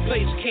us in the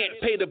place, can't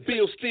pay the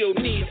bill, still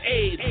need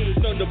aid.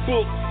 On the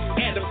book,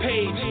 and the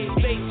page,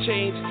 date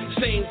change,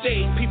 same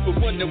day. People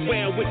run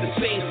around with the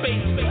same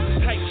face.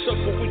 Tight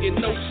circle, we in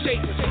no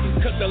shape.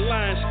 Cut the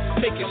lines,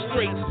 make it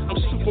straight. I'm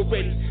super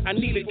ready. I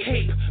need a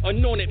cape,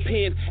 anointed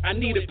pen. I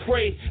need to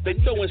pray. They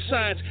throwing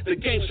signs, the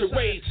game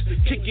charades.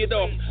 Kick it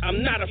off,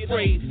 I'm not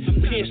afraid.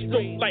 Pen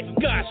stroke like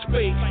God's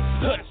spade.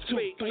 Hut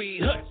 2, 3,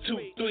 hut 2,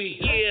 3.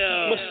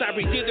 Yeah. Must I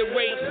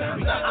reiterate?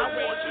 Now I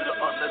want you to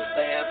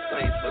understand,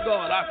 praise the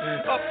God,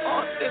 up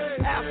on this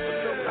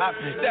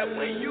afternoon, that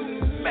when you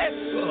mess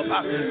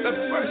up, the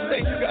first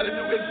thing you gotta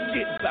do is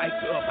get back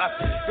up.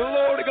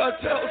 Glory to God,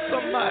 tell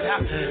somebody.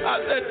 I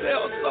said,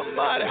 tell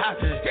somebody.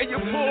 Can you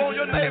pull on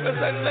your neighbor and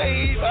say,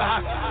 neighbor?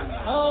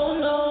 Oh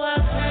no, I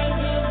can't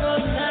give up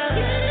now.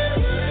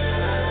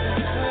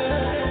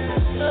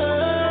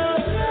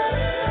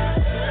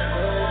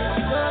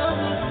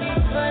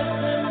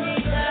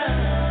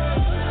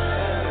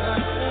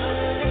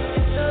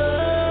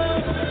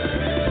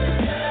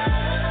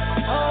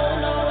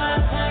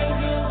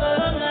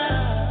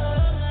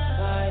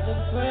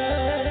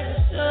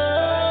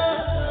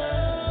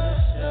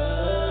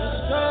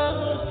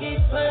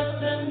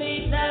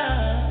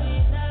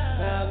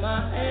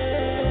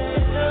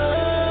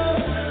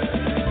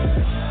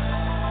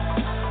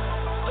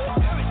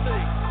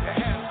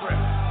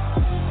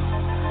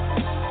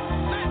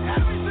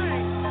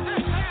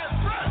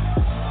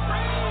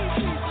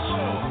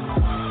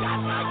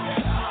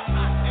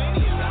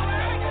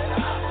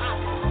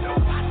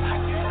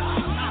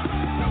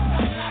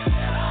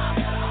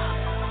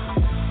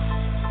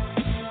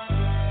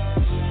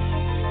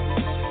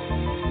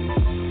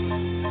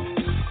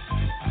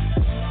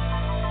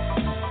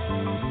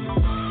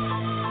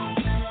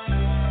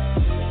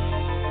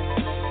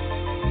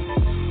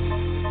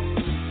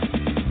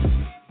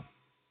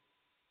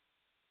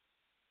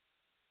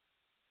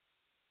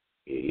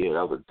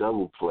 That was a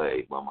double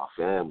play by my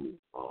family.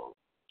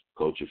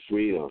 Culture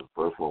Freedom, the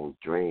first one was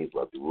Dreams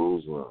by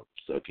Jerusalem,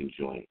 second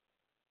joint,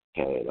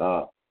 Head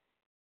Up.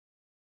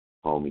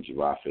 Homie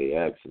Giraffe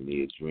X and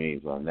Nia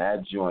Dreams on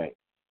that joint.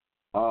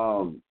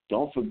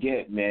 Don't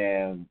forget,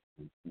 man,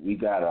 we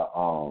got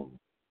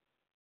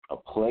a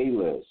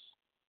playlist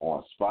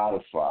on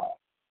Spotify,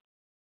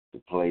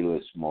 the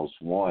playlist Most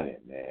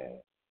Wanted, man.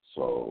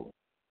 So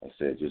I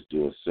said just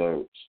do a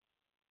search.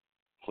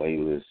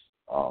 Playlist,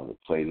 the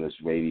playlist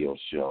radio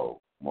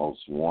show,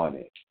 Most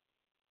Wanted.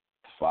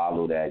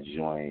 Follow that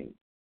joint,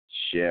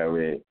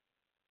 share it.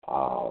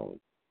 I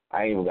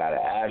ain't even got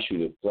to ask you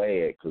to play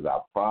it because I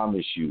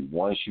promise you,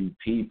 once you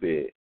peep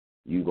it,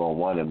 you're going to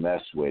want to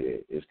mess with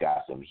it. It's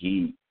got some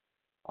heat.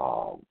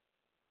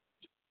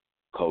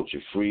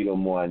 Culture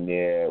Freedom on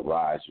there,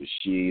 Rise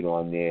Rashid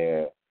on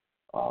there,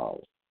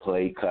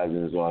 Play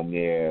Cousins on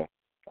there,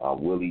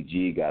 Willie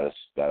G got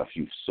a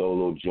few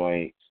solo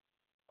joints,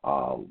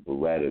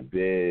 Beretta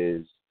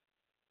Biz,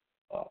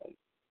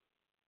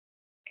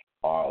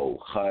 R.O.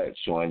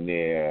 Hutch on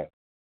there,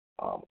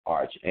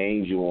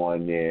 Archangel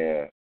on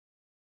there.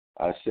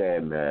 I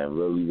said, man,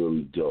 really,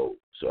 really dope.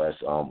 So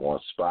that's on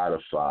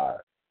Spotify,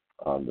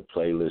 the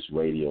playlist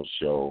radio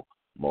show,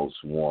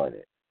 Most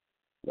Wanted.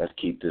 Let's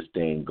keep this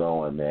thing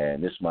going,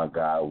 man. This is my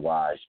guy,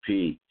 Wise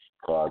P.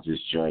 Called this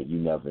joint You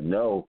Never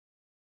Know.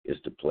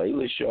 It's the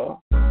playlist,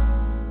 y'all.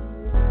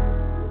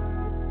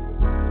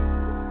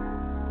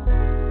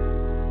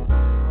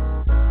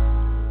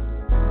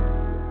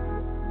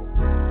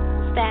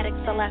 Static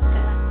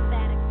Selector.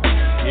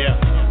 Yeah.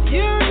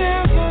 You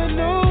never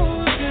know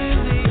who's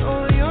really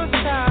on your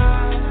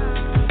side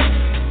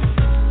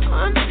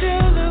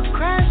until the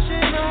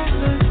crashing on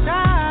the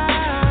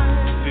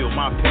side. Feel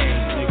my pain,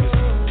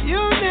 niggas.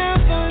 You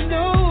never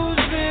know who's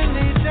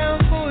really down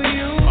for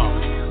you.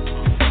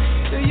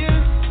 So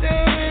you're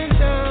staring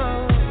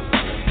down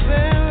the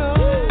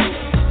barrel.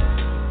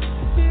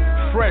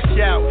 Fresh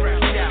out.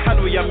 I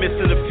know y'all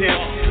missing the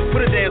pimp.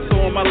 Put a dancer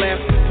on my lap.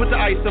 Put the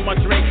ice in my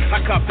drink.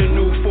 I copped a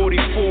new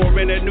 44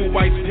 and a new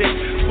white pick.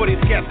 For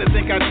these cats that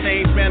think I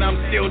changed, man, I'm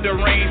still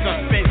deranged.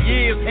 I spent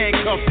years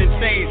handcuffed and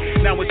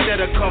chained. Now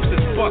instead of cuffs,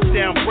 it's bust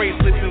down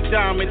bracelets and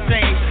diamond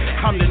chains.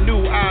 I'm the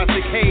new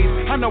Isaac Hayes.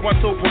 I know I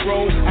told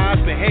parole,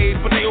 I behaved,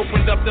 but they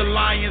opened up the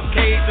lion's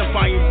cage and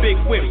buying big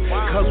whips.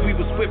 Cause we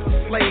was whipped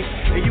slaves.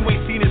 And you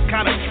ain't seen this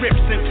kind of trip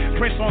since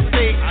Prince on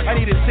stage. I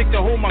need a chick to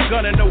hold my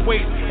gun in the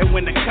waist. And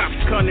when the cops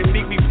come and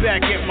meet me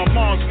back at my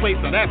mom's place,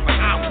 so that's a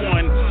hot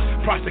one.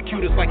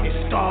 Prosecutors like they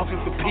starving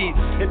for peace.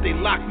 If they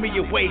lock me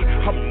away,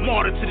 I'm a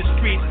martyr to the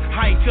streets.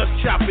 I ain't just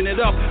chopping it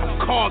up, I'm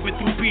carving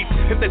through beats.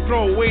 If they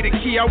throw away the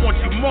key, I want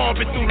you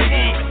marvin through the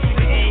heat.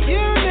 You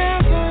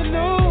never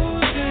know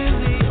who's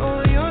really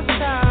on your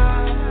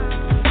side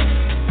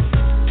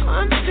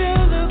until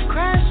the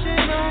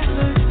crashing of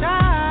the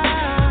tide.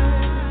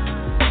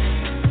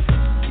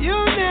 You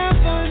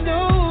never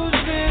know who's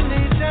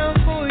really down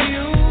for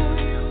you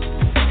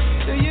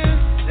till you're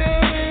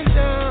staring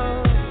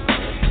down the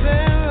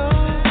barrel.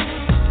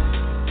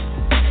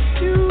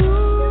 You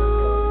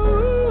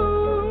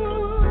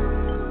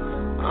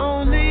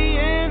only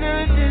in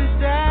a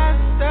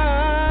disaster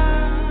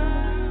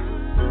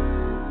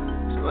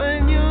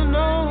when you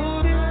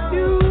know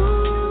you.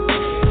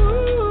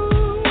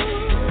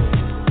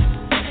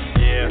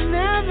 Yeah.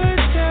 Never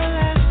tell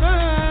at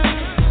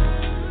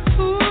first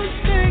who's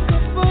take a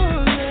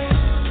bullet.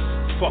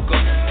 Fuck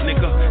up,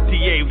 nigga.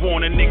 DA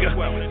warn a nigga.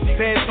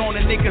 Feds on a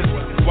nigga.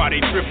 Why they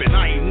trippin'?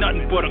 I ain't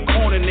nothing but a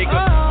corner nigga.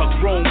 A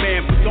grown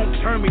man, but don't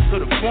turn me to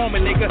the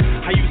former nigga.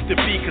 I used to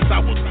be, cause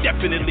I was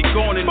definitely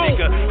gone a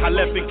nigga. I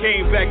left and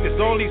came back, there's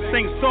all these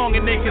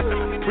sing-songing niggas.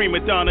 Prima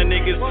donna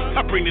niggas,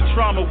 I bring the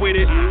trauma with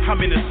it. I'm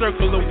in a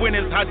circle of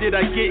winners, how did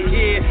I get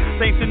here?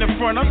 Saints in the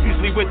front, I'm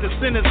usually with the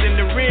sinners in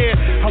the rear.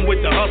 I'm with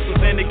the hustlers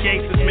and the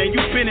gangsters, man,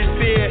 you been in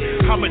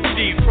fear. I'm a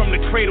G from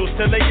the cradle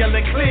till they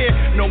yelling clear.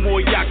 No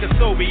more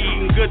yakisoba,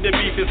 eating good, the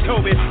beef is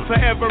COVID.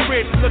 Forever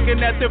rich,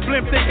 looking at the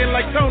blimp, thinking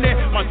like Tony.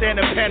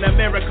 Montana,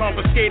 Panamera,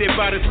 confiscated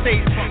by the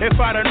state. If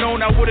I'd have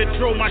known, I would've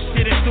thrown my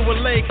shit into a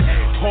lake.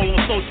 All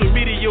on social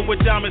media with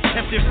diamonds,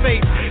 tempting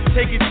fate.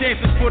 Taking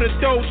chances for the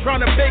dough,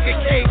 trying to bake a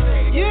cake.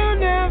 You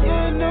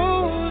never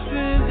know who's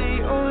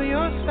really on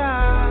your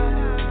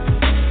side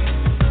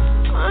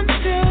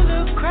until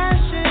the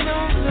crashing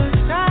of the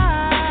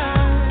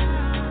tide.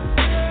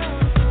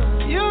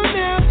 You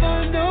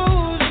never know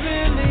who's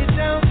really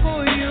down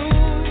for you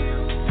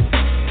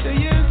till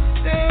you're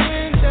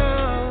staring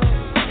down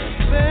the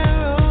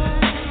barrel.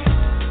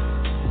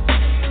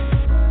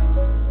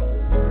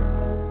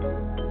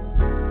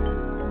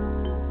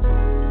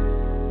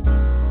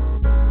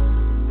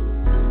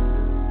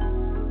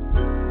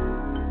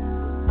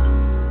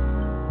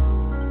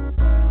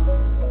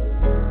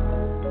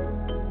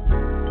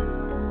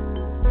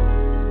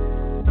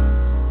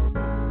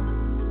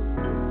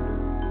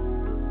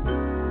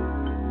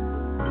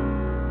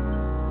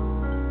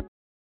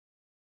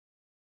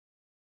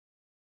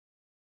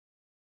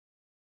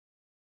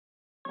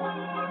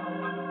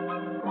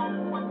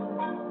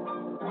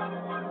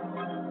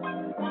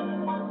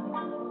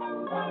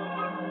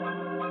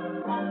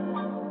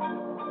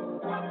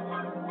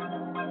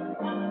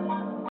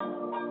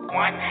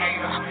 One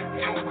hater,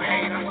 two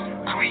haters,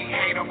 three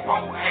hater,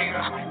 four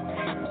haters.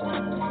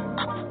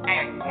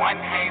 And one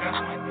hater,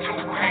 two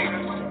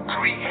haters,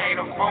 three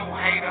hater, four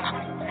haters.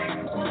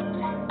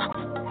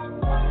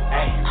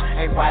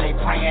 Hey, why they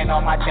praying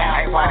on my down?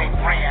 Hey, why they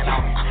praying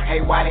on me?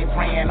 Hey, why they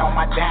praying on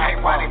my down? Hey,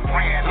 why they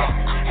praying on me?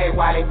 Hey,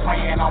 why they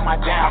praying on my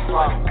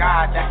downfall?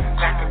 God, that's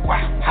exactly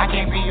why I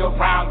can't be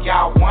around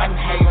y'all. One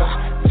hater,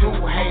 two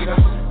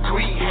haters,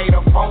 three hater,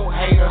 four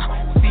haters.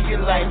 See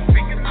you later.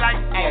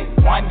 Hey,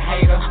 one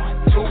hater,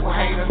 two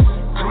haters,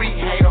 three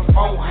hater,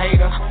 four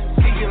haters.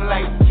 See you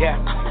later. Yeah.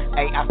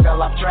 Hey, I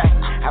fell off track,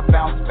 I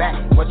bounced back.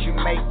 What you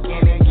make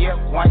in a year,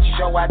 one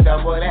show I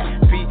double that.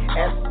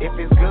 PS, if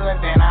it's good,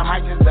 then I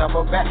might just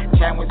double back.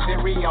 Chat with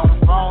Siri on the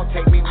phone,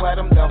 take me where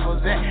them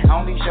doubles at.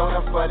 Only showed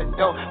up for the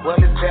dough, well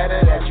it's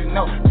better that you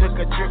know. Took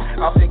a trip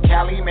off to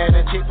Cali, met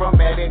a chick from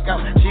Mexico.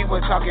 She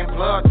was talking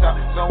plug talk,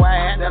 so I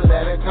had to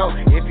let her go.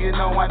 If you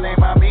know one name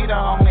I meet, the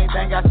only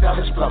thing I sell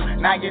is flow.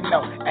 Now you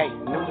know, hey,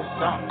 new to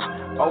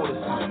something, old to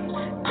something.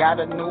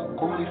 Got a new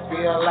booty,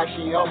 feel like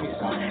she owe me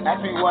something.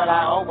 Ask me what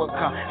I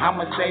overcome,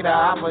 I'ma say the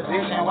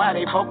opposition. Why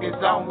they focus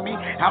on me?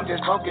 I'm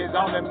just focused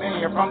on the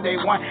million. From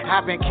day one,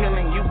 I've been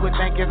killing. You would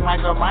think it's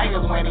Michael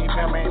Myers when he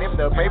filming. If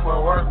the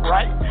paperwork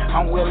right,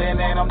 I'm willing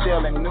and I'm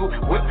dealing. New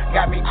whip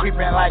got me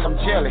creeping like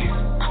I'm chilling.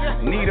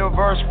 Need a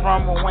verse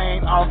from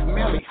Wayne off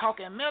Millie. Hey,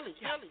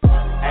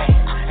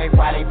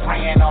 why they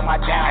praying on my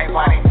down? Hey,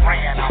 why they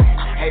praying on me?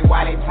 Hey,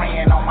 why they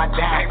praying on my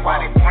down? Hey,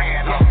 why they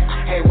praying on me?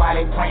 Hey, why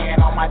they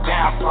praying on my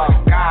downfall?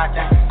 God,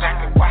 that's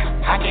exactly why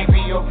I can't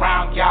be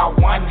around y'all.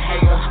 One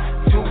hater,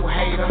 two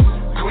haters,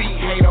 three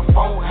hater,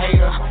 four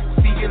haters.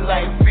 See you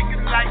later.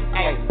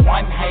 Hey,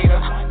 one hater,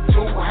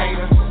 two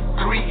haters,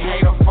 three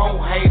hater, four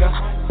haters.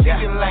 See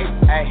you later.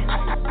 Hey,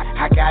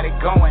 I got it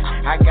going,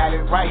 I got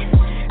it right.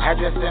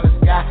 Address in the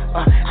sky,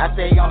 I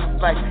stay on the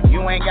flight.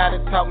 You ain't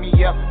gotta talk me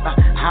up,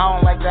 I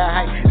don't like the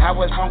hype. I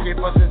was hungry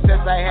for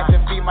success, I had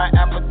to feed my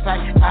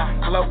appetite. I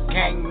flow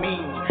gang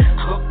mean,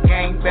 hook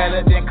gang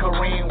better than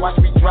Kareem. Watch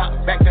me drop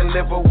back,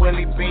 deliver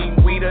Willie Bean.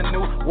 We the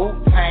new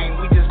Wu-Tang,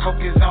 we just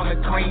focus on the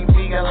cream.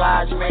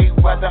 Elijah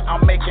Mayweather,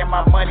 I'm making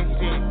my money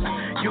see.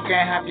 You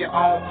can have your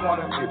own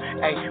point of view.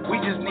 Hey, we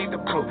just need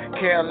the proof.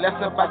 Care less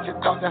about your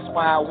thoughts, that's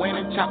why I went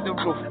and chopped the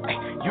roof. Hey,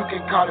 You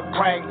can call it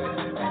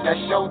brainless. That's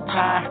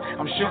showtime.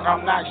 I'm sure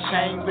I'm not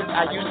shameless.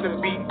 I used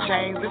to be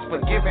chainless,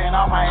 forgiving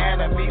all my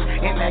enemies.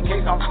 In that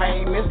case, I'm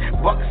famous.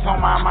 Bucks on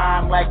my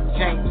mind like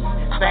James.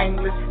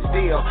 Stainless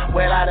steel,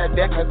 without a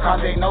deck of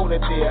cards, they know the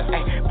deal.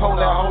 Ay,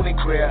 polar holy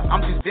grail,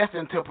 I'm just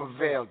destined to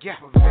prevail.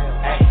 Yeah,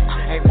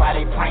 hey, why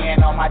they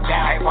praying on my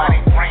down? Hey, why they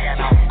praying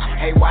on me?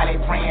 Hey, why they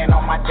praying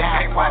on my down?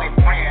 Hey, why they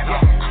praying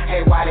on me?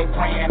 Hey, why they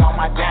praying on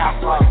my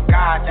downfall?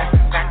 God, that's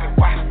exactly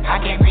why I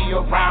can't be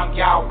around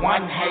y'all. 1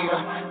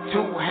 hater,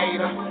 2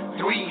 hater,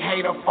 3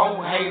 hater,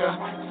 4 hater.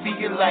 See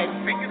you later.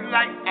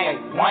 Hey,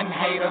 1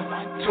 hater,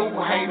 2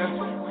 hater,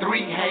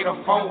 3 hater,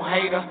 4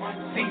 hater.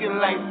 See you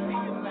later.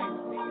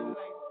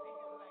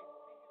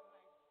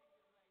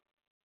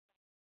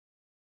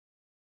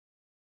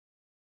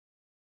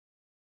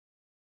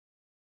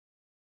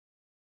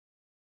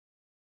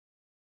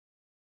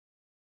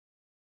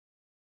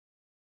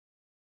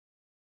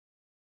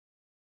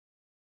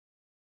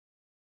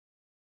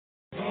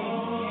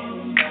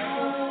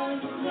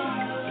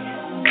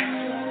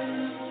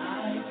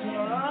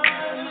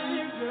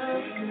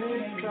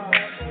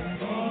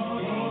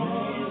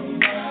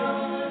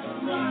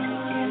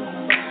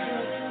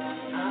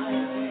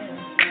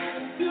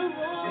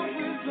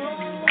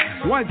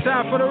 One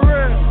time for the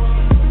real.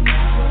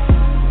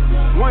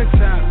 One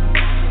time.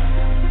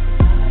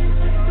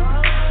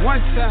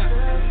 One time.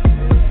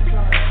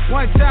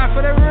 One time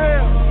for the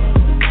real.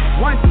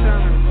 One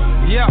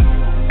time. Yeah.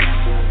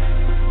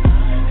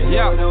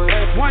 Yeah.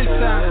 One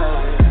time.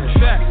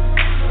 Check.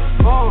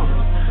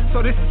 So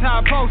this is how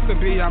it's supposed to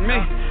be. I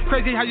mean,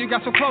 crazy how you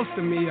got so close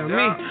to me. I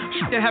mean,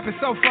 shit happens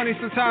so funny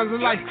sometimes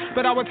in life.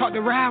 But I would talk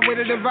to ride with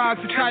the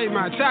divine to try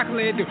my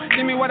chocolate. Do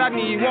give me what I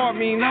need, want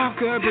me, love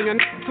good, bring a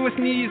to his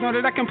knees, know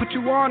that I can put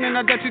you on, and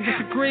I bet you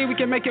disagree. We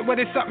can make it where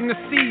there's something to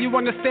see. You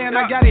understand?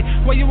 I got it.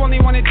 Well, you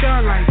only want it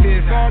done like this.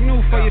 All new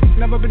for you,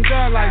 never been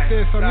done like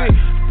this. I mean,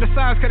 the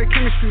signs, cause the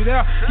chemistry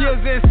there. Years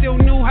in, still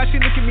new. How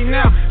she look at me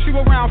now? She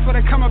around for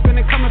the come up,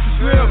 and the come up is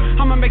real.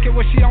 I'ma make it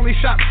where she only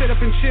shop, sit up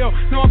and chill.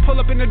 No, I pull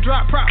up in the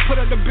drop, prop, put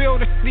up the bill.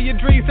 The your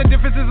dreams, the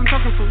differences, I'm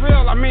talking for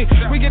real. I mean,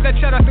 we get that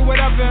cheddar through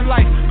whatever in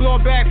life. Blow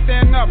it back,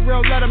 stand up,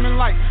 real letterman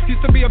life.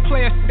 Used to be a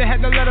player, they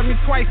had to let me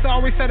twice. I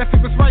always said if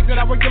it was right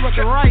that I would give it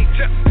the right.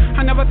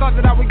 I never thought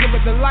that I would give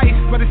it the life,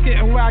 but it's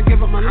getting where I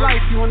give up my life.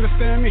 You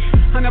understand me?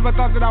 I never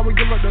thought that I would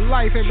give up the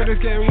life, but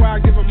it's getting where I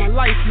give up my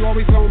life. You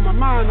always on my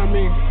mind. I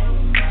mean,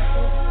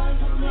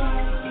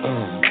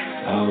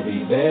 I'll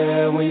be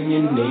there when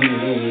you need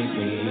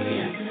me.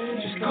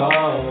 Just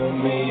call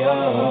me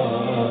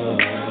up.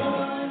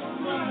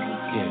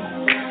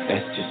 Yeah,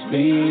 that's just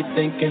me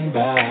thinking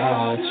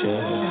about you.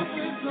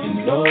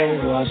 You know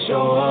I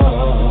show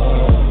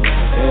up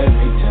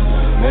every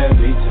time,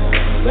 every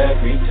time,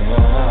 every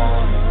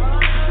time.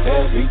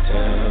 Every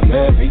time,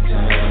 every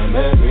time,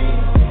 every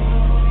time,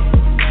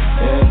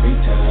 every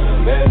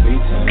time, every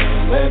time,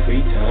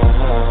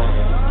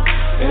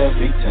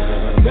 every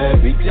time,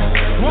 every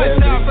time. One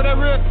time for the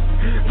real.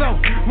 So,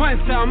 one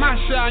time I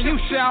shine, you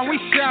shine, we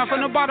shine.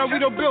 From the bottom, we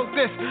done built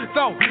this.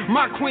 So,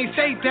 my queen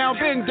stay down,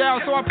 bend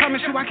down. So I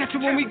promise you I catch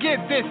you when we get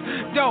this.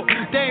 Dope,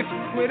 they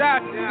ain't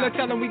without. Let's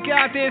tell them we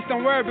got this,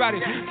 don't worry about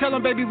it. Tell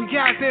them, baby, we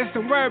got this,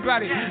 don't worry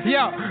about it.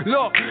 Yo,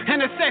 look,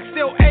 and the sex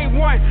still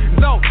A1.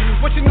 Though,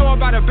 what you know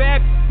about a bad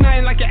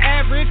nothing like your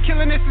average.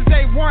 Killing this is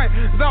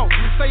A1. Though,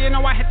 so you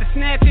know I had to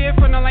snatch it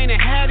from the lane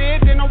and had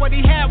it. Didn't know what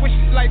he had with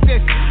shit like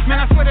this. Man,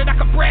 I swear that I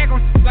could brag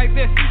on shit like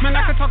this. Man,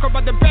 I could talk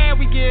about the bad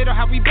we get or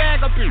how we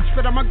bag a bitch,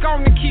 but I'm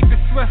going to keep it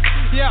swift.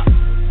 Yeah.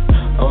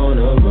 On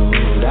the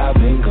road, I've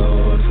been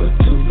gone for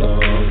too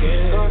long,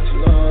 yeah.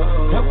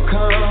 I'm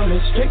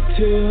coming straight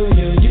to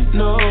you, you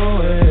know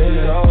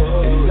it.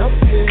 And up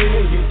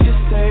here, you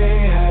just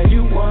say how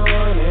you want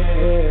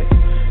it,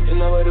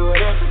 and I'ma do it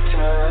every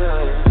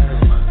time.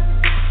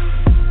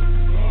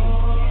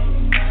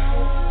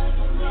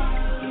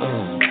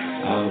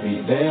 I'll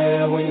be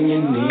there when you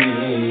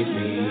need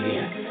me.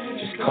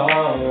 Just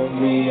call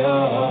me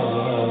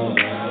up.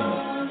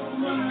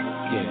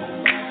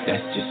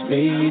 That's just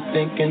me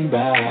thinking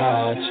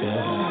about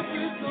you.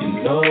 You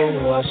know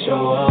I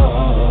show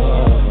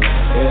up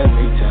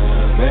every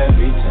time,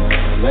 every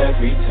time,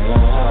 every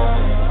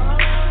time,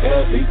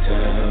 every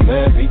time,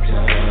 every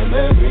time,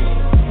 every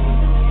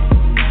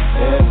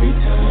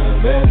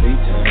time, every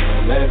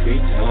time, every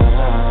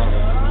time,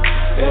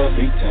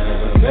 every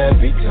time,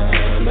 every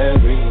time,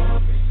 every.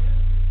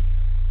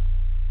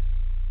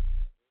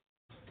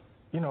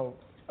 You know,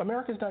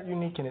 America's not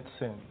unique in its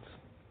sins.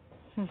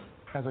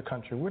 As a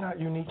country, we're not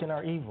unique in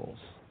our evils,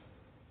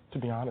 to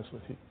be honest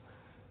with you.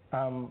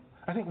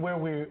 I think where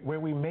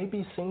we may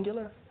be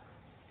singular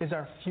is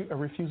our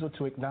refusal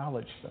to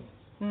acknowledge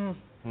them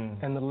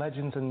and the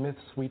legends and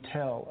myths we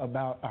tell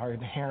about our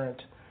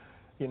inherent,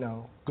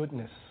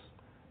 goodness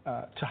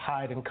to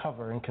hide and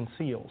cover and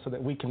conceal, so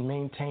that we can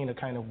maintain a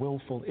kind of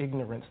willful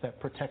ignorance that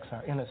protects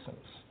our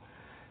innocence.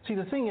 See,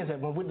 the thing is that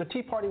when the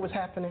Tea Party was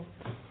happening,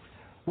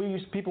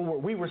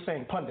 we were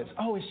saying, pundits,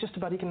 oh, it's just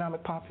about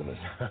economic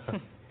populism.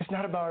 It's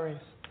not about race.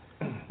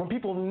 When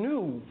people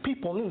knew,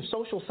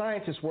 social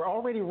scientists were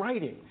already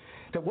writing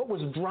that what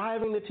was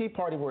driving the Tea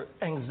Party were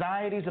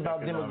anxieties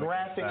about Economic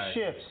demographic anxiety.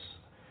 shifts,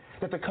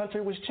 that the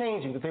country was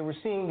changing, that they were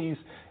seeing these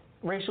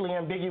racially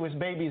ambiguous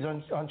babies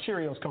on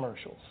Cheerios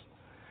commercials,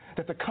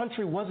 that the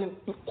country wasn't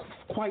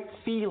quite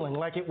feeling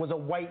like it was a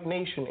white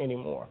nation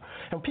anymore.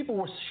 And people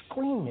were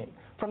screaming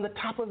from the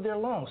top of their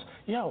lungs,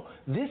 yo,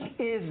 this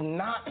is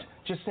not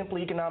just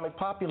simply economic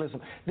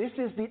populism. This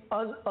is the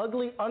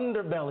ugly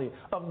underbelly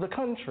of the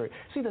country.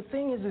 See, the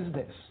thing is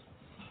this,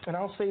 and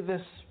I'll say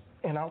this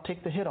and I'll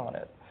take the hit on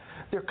it.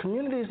 There are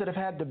communities that have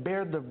had to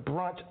bear the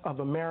brunt of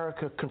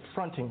America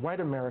confronting, white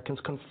Americans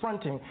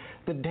confronting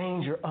the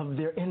danger of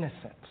their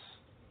innocence.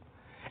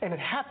 And it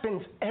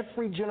happens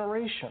every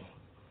generation.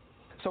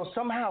 So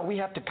somehow we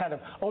have to kind of,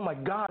 oh my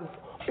God,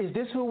 is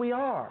this who we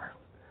are?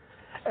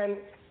 And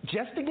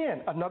just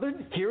again,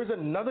 here's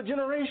another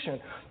generation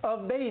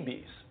of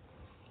babies.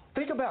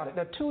 Think about it,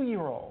 that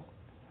 2-year-old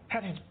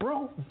had his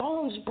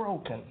bones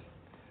broken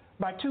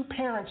by two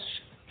parents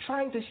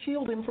trying to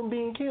shield him from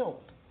being killed.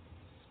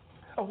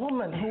 A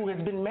woman who has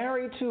been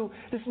married to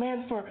this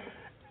man for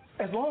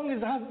as long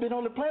as I've been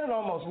on the planet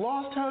almost,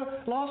 lost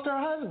her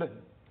husband.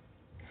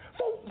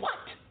 For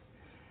what?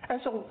 And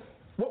so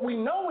what we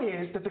know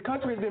is that the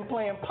country has been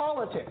playing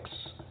politics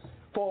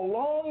for a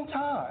long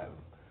time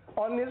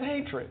on this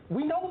hatred.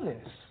 We know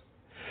this.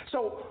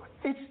 So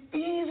it's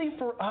easy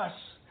for us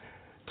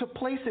to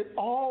place it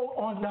all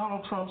on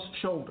Donald Trump's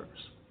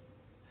shoulders.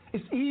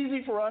 It's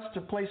easy for us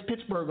to place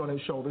Pittsburgh on his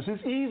shoulders.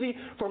 It's easy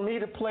for me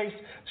to place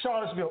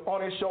Charlottesville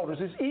on his shoulders.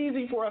 It's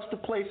easy for us to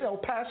place El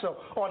Paso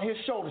on his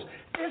shoulders.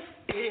 This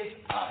is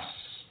us.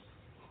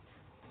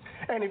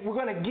 And if we're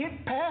going to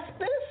get past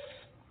this,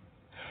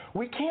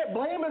 we can't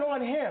blame it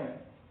on him.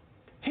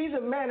 He's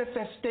a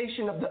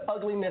manifestation of the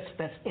ugliness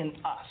that's in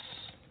us.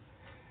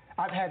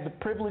 I've had the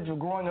privilege of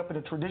growing up in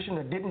a tradition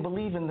that didn't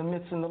believe in the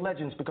myths and the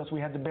legends because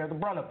we had to bear the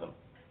brunt of them.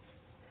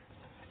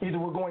 Either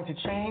we're going to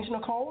change,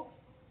 Nicole,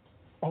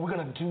 or we're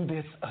going to do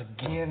this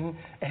again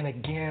and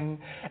again,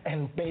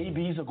 and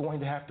babies are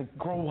going to have to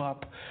grow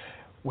up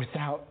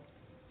without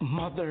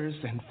mothers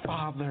and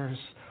fathers,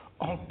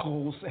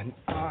 uncles and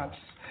aunts,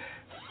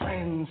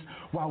 friends,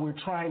 while we're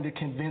trying to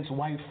convince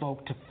white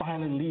folk to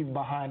finally leave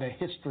behind a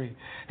history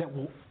that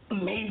will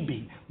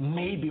maybe,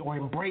 or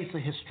embrace a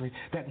history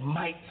that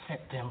might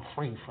set them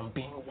free from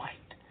being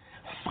white.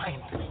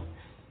 Finally.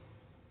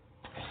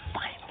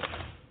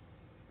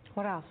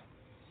 What else?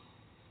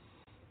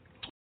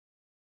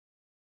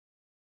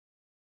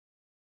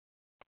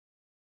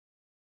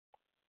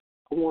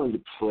 I wanted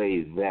to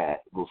play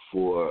that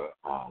before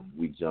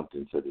we jumped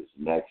into this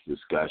next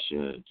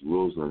discussion.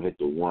 Jerusalem, hit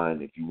the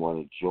 1 if you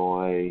want to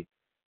join.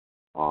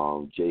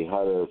 Jay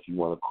Hutter, if you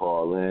want to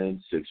call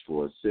in,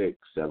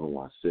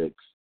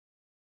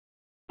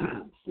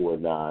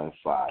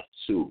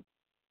 646-716-4952.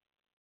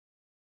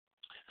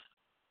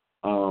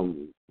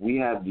 We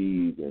have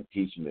these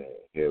impeachment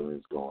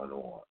hearings going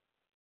on,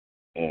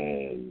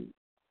 and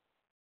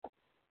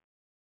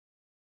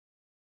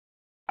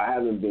I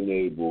haven't been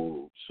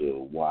able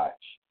to watch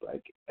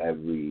like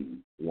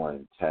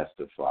everyone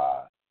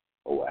testify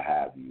or what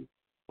have you,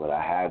 but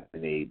I have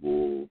been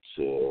able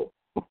to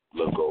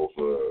look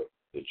over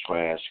the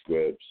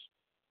transcripts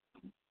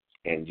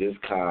and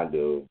just kind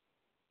of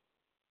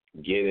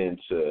get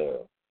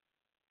into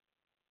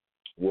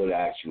what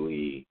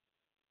actually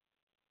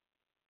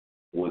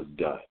was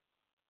done.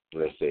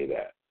 Let's say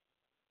that.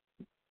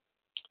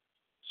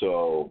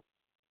 So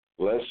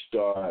let's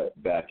start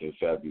back in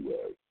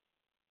February.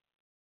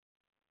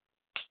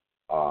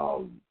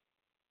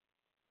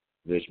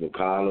 Mitch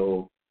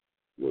McConnell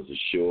was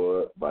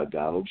assured by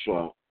Donald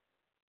Trump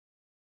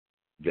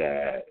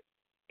that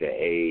the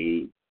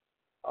aid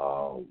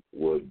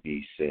would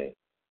be sent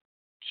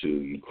to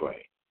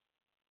Ukraine.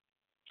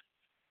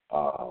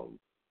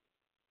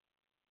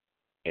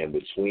 And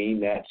between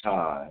that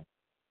time,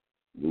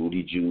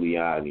 Rudy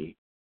Giuliani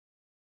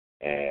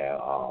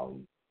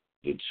and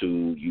the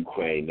two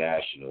Ukraine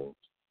nationals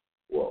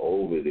were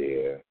over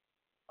there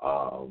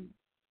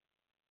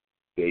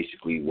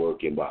basically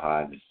working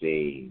behind the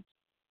scenes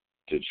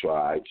to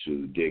try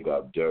to dig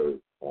up dirt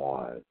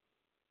on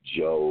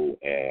Joe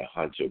and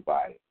Hunter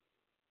Biden.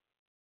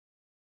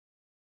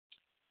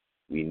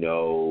 We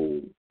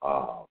know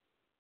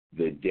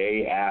the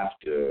day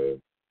after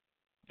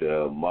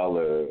the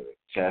Mueller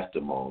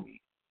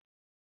testimony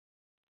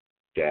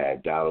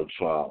that Donald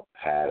Trump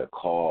had a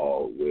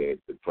call with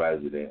the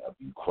president of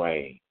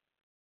Ukraine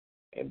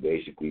and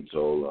basically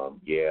told him,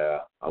 yeah,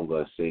 I'm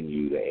going to send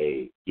you the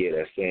aid. Yeah,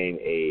 that same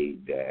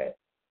aid that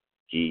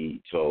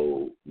he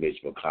told Mitch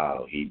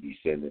McConnell he'd be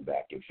sending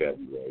back in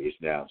February. It's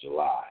now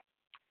July.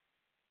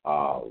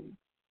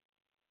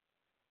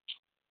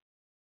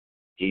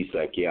 He's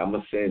like, yeah, I'm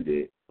going to send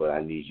it, but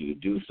I need you to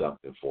do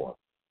something for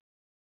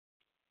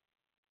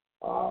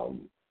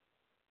me.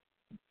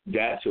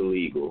 That's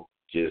illegal,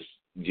 just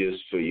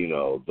for,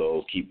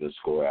 those keeping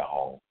score at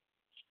home.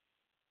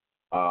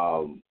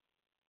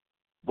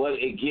 But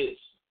it gets,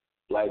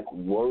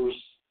 worse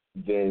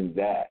than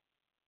that.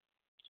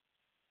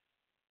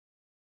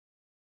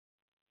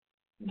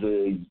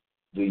 The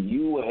the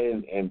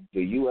UN and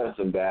the U.S.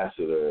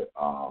 ambassador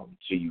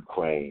to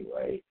Ukraine,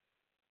 right?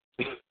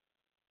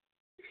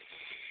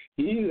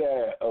 He's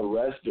at a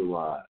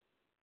restaurant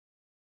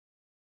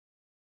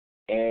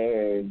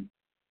and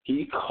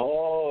he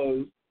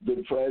calls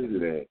the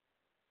president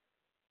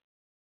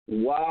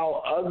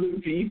while other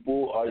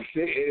people are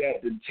sitting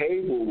at the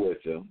table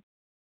with him.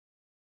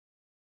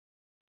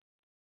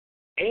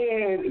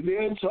 And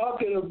they're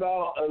talking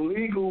about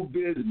illegal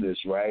business,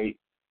 right?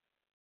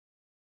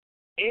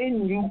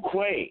 In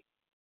Ukraine.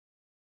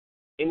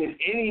 And if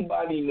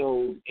anybody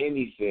knows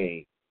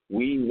anything,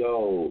 we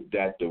know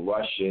that the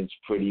Russians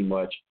pretty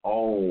much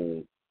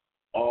own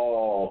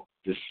all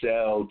the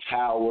cell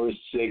towers,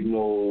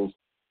 signals,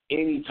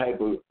 any type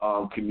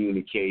of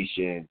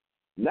communication,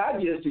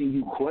 not just in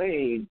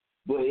Ukraine,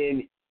 but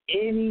in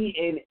any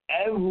and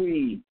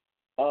every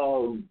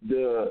of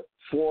the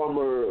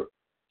former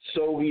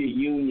Soviet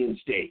Union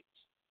states.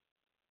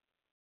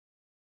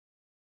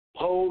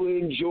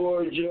 Poland,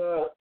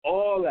 Georgia,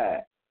 all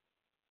that.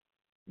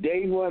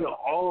 They run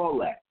all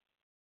that.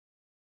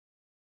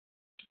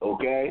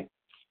 Okay?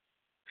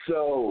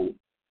 So,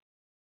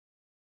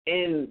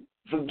 and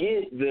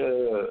forget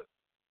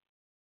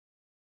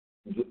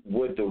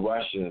what the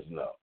Russians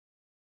know.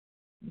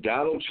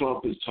 Donald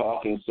Trump is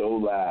talking so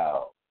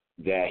loud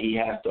that he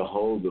has to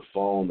hold the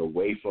phone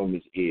away from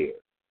his ear.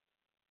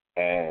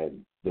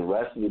 And the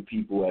rest of the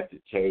people at the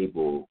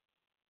table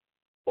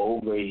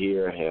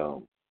overhear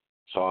him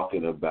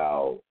talking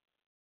about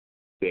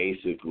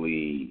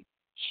basically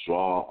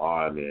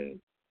strong-arming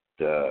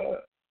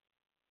the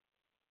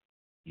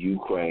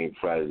Ukraine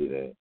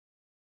president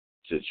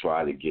to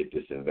try to get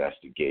this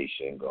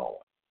investigation going.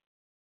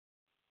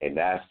 And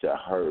that's to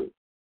hurt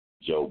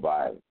Joe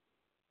Biden.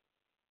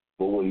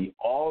 But what he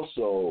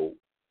also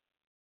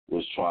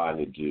was trying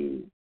to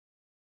do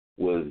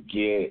was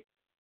get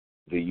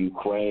the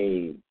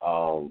Ukraine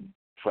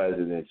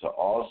president to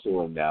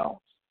also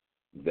announce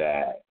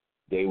that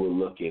they were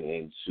looking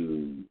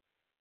into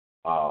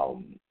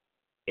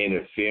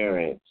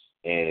interference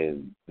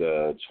in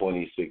the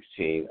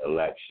 2016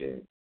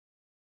 election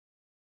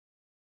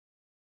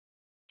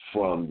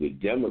from the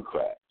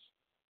Democrats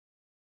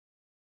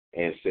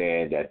and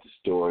saying that the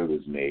story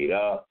was made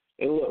up.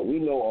 And look, we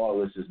know all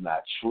this is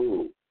not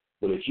true,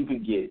 but if you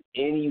could get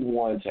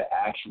anyone to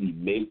actually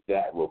make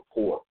that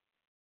report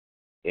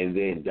and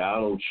then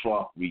Donald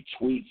Trump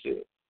retweets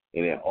it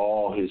and then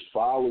all his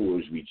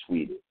followers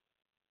retweet it,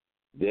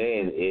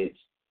 then it's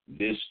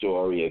this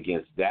story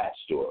against that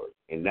story.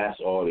 And that's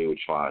all they were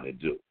trying to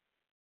do.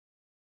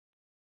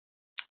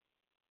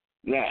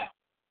 Now,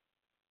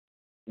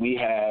 we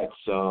had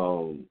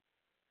some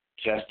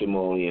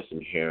testimony and some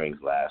hearings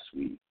last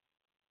week.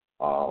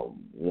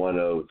 One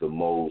of the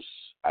most,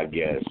 I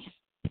guess,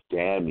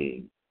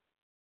 damning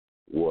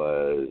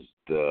was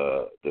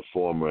the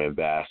former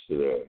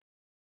ambassador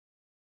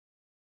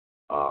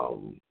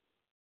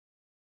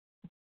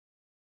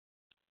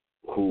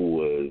who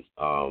was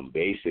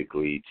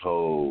basically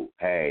told,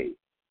 hey,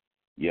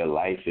 your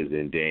life is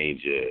in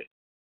danger.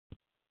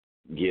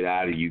 Get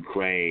out of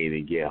Ukraine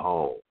and get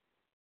home.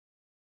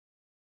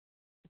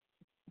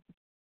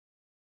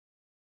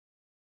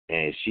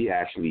 And she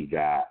actually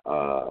got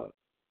a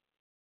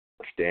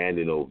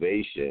standing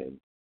ovation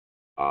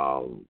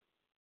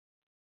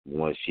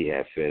once she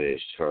had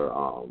finished her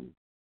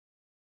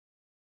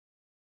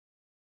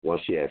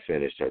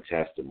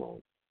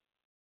testimony.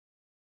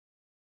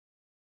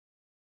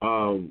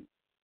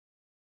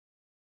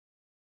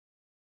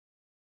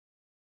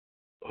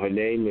 Her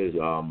name is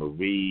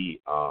Marie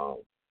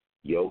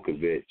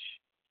Yokovich,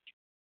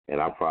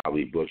 and I'll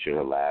probably butcher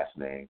her last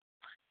name.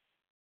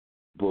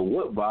 But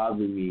what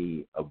bothered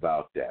me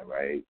about that,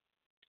 right,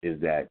 is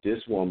that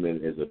this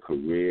woman is a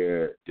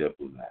career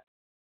diplomat,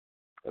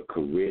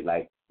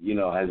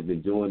 has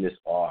been doing this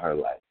all her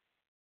life.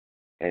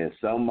 And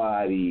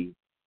somebody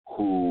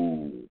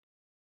who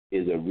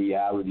is a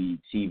reality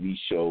TV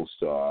show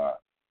star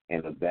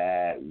and a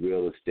bad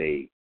real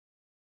estate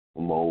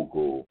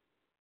mogul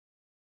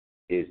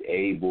is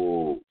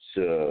able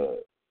to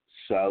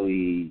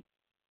sully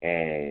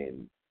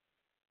and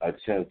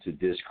attempt to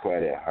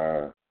discredit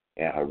her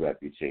and her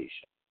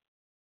reputation.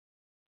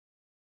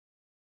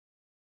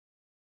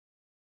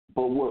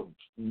 But what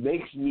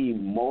makes me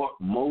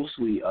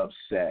mostly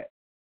upset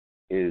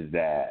is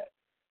that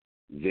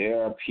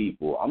there are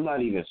people, I'm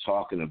not even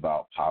talking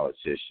about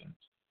politicians.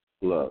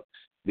 Look,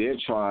 they're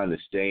trying to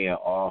stay in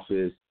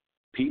office.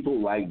 People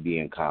like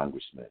being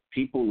congressmen.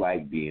 People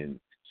like being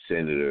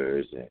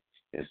senators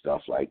and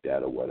stuff like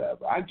that or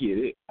whatever. I get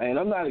it. And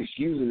I'm not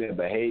excusing their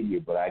behavior,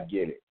 but I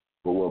get it.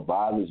 But what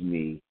bothers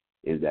me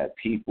is that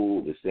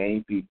people, the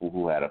same people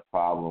who had a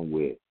problem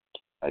with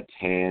a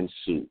tan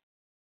suit,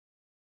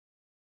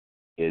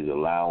 is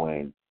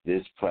allowing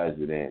this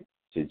president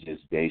to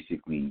just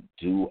basically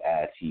do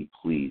as he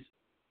pleases.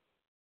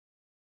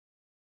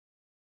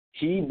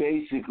 He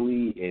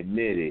basically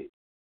admitted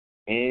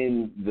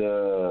in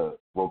the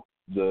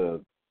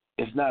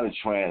it's not a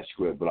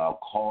transcript, but I'll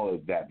call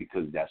it that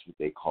because that's what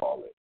they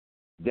call it.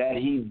 that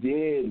he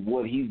did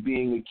what he's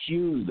being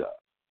accused of.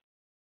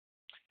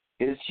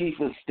 His chief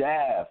of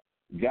staff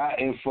got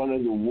in front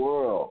of the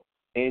world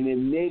and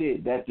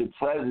admitted that the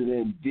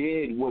president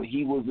did what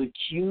he was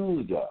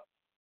accused of.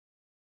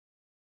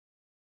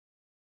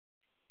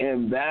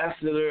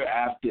 Ambassador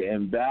after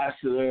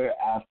ambassador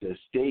after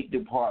State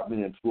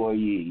Department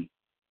employee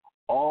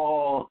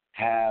all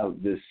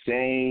have the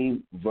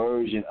same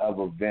version of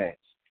events,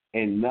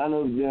 and none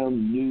of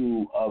them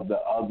knew of the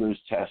other's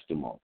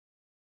testimony.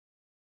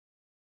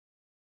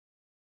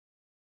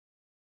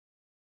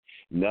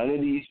 None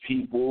of these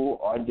people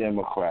are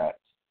Democrats.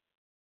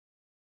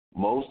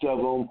 Most of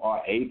them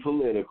are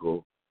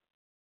apolitical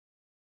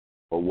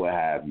or what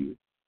have you.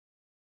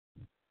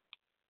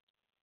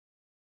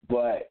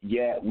 But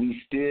yet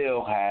we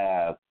still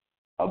have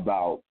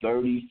about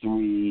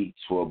 33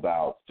 to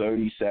about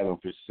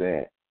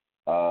 37%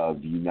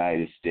 of the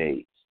United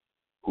States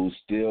who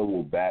still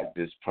will back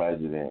this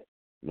president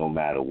no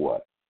matter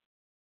what.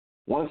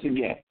 Once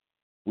again,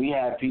 we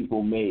have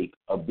people make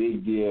a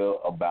big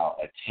deal about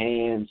a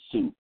tan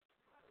suit.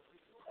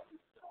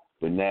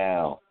 But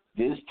now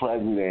this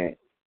president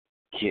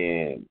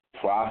can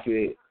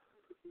profit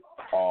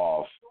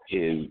off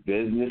his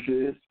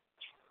businesses.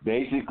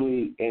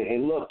 Basically,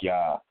 and look,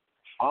 y'all,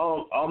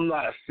 I'm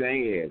not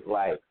saying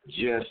like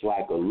just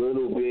like a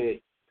little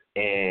bit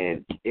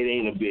and it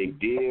ain't a big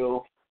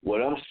deal.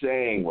 What I'm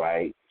saying,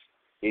 right,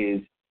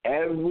 is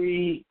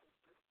every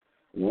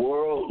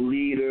world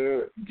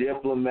leader,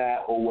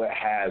 diplomat, or what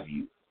have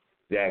you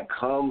that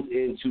comes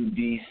into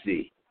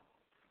D.C.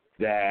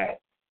 that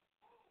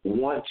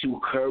want to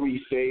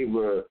curry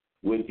favor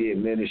with the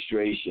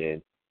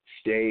administration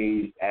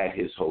stays at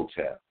his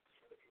hotel.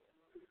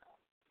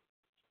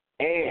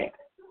 And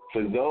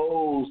for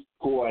those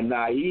who are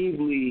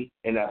naively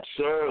and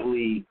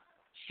absurdly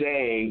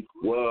saying,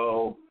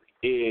 well,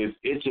 if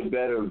it's a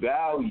better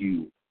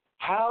value,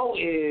 how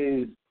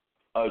is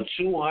a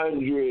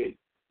 $200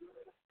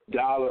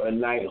 a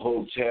night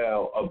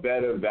hotel a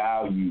better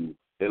value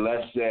than,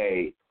 let's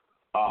say,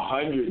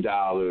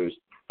 $100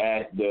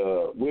 at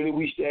the, where did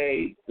we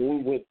stay? We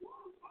went.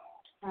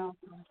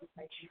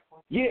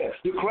 Yes,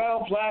 the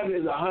Crown Plaza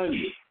is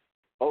 $100.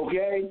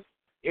 Okay,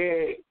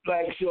 and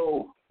like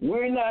so,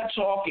 we're not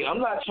talking. I'm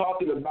not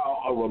talking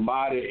about a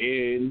Ramada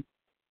Inn,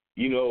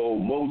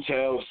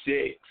 Motel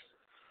 6,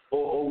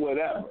 or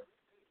whatever.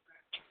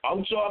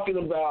 I'm talking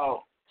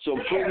about some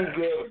pretty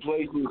good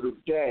places to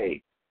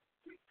stay.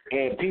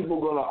 And people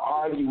are going to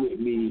argue with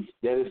me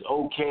that it's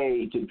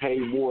okay to pay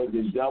more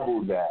than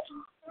double that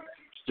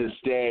to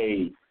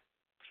stay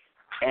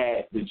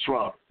at the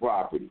Trump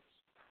properties.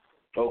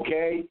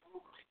 Okay?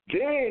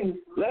 Then,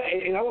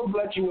 and I'm going to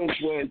let you in,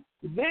 Twin.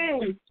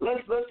 Then,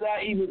 let's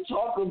not even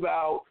talk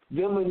about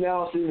them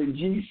announcing the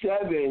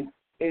G7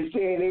 and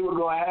saying they were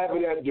going to have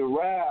it at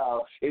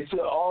Doral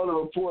until all the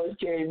reports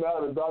came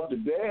out about the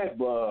bed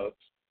bugs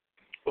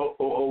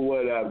or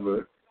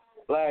whatever.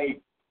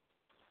 Like,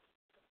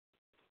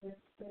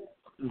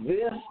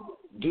 this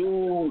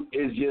dude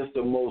is just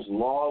the most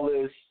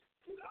lawless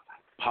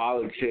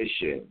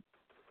politician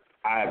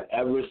I've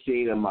ever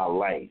seen in my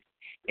life.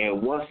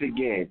 And once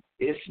again,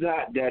 it's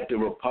not that the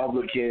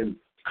Republican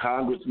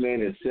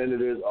congressmen and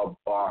senators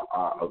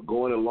are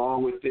going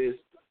along with this.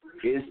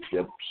 It's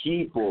the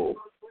people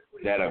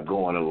that are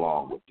going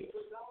along with this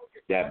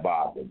that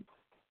bother me.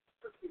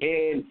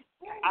 And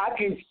I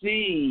can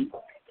see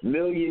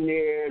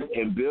millionaires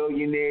and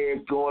billionaires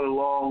going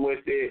along with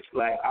it,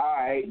 like, all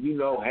right,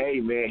 hey,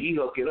 man, he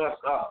hooking us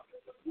up.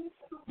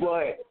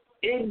 But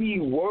it be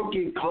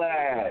working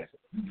class,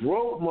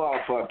 broke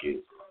motherfuckers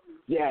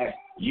that,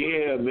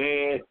 yeah,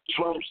 man,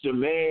 Trump's the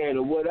man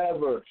or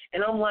whatever.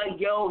 And I'm like,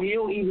 yo, he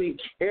don't even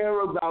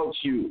care about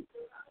you.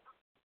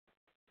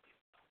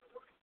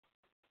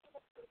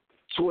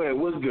 Twin,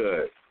 what's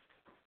good?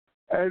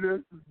 Hey, this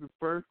is the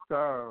first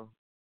time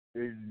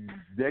in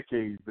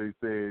decades they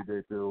said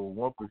that the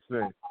 1%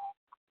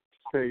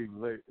 pay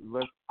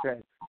less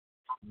tax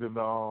than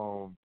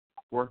the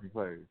working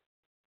class.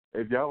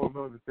 If y'all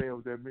don't understand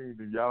what that means,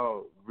 then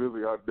y'all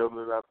really are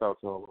doubling our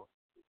thoughts all over.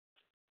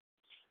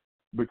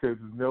 Because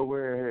there's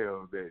nowhere in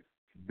hell that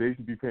they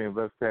should be paying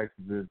less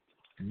taxes than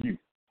you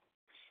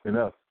and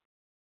us.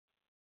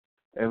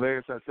 And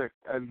last I checked,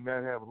 I do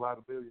not have a lot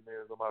of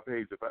billionaires on my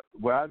page.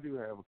 I do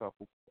have a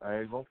couple. I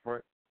ain't gonna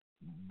front,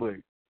 but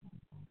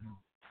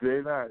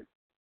they're not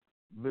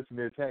missing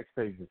their tax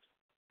payments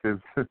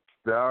because the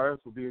IRS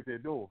will be at their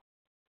door.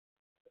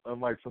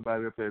 Unlike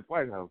somebody up at the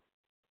White House.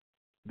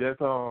 That's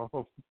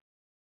the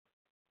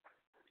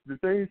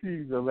things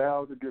he's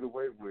allowed to get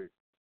away with,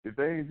 the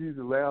things he's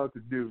allowed to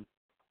do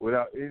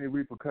without any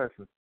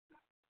repercussions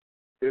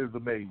is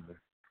amazing.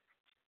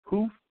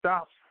 Who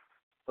stops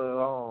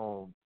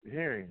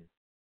hearing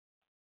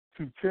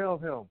to tell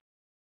him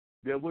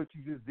that what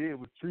you just did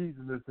was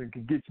treasonous and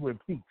can get you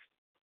impeached?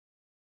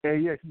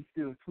 And yet he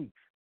still tweets.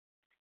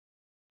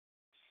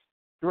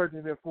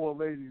 Threatening that poor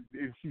lady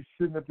if she's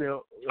sitting up there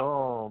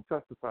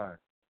testifying.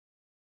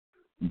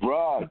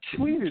 Bruh,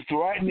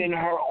 threatening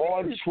her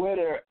on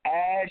Twitter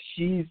as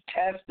she's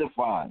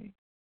testifying.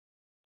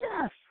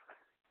 Yes.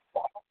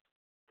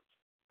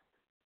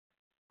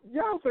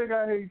 Y'all think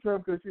I hate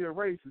Trump because she's a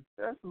racist.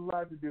 That's a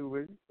lot to do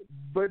with it.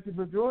 But the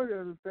majority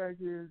of the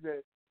fact is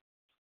that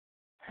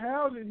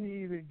how did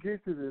he even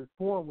get to this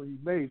point when he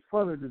made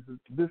fun of this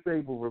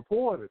disabled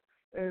reporter?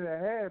 And to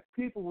have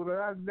people that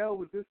I know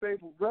with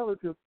disabled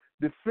relatives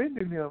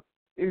defending him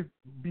is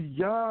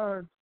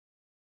beyond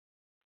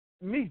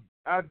me.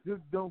 I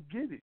just don't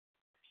get it.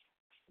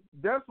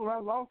 That's what I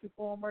lost it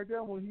for him right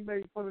there when he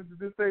made fun of the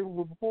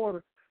disabled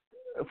reporter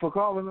for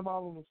calling them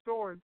out on the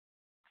story.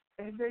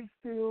 And they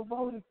still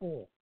voted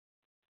for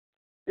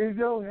him. Is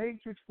your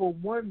hatred for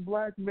one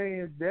black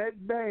man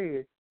that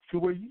bad to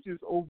where you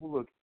just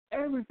overlook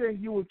everything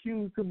you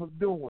accused him of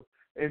doing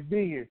and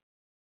being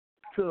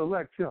to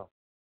elect him?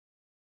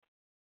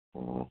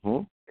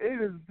 Mm-hmm.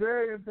 It is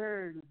very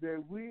imperative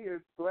that we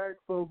as black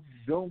folks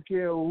don't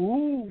care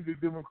who the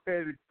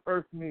Democratic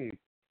person is.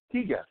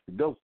 He got to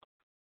go.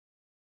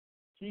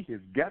 He has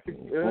got to a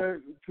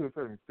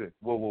certain extent.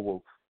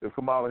 Whoa. If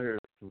Kamala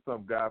Harris, for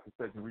some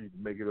godforsaken reason,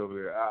 make it over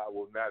there, I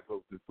will not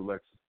vote this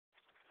election.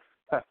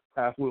 I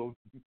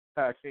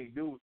can't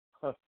do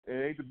it. It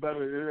ain't the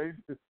better. It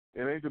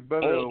ain't the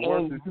better or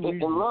worse than 2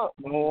 weeks. Look,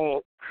 man,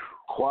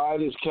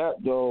 quiet as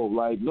kept though.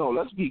 Like, no,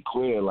 let's be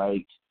clear.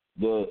 Like,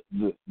 the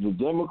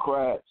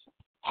Democrats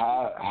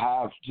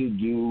have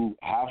to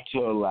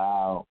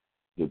allow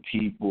the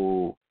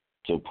people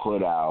to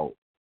put out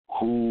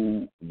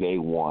who they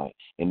want,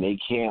 and they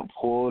can't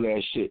pull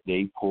that shit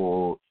they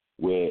pulled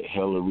with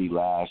Hillary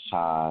last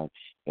time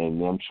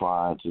and them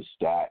trying to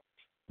stack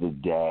the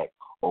deck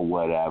or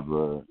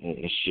whatever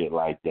and shit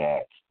like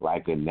that,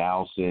 like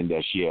announcing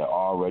that she had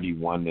already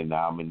won the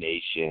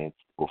nomination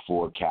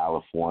before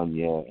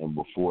California and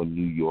before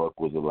New York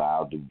was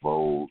allowed to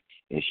vote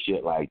and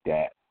shit like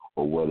that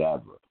or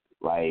whatever.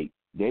 Like,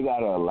 they got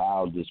to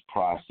allow this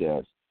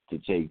process to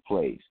take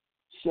place.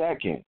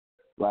 Second,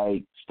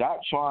 like, stop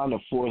trying to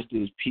force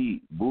this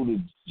Pete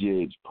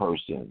Buttigieg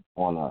person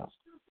on us.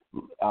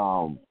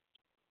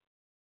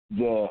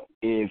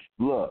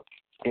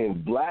 If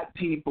black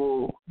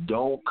people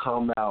don't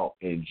come out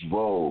in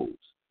droves,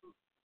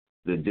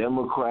 the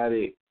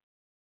Democratic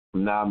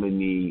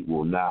nominee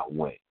will not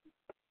win.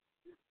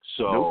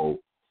 So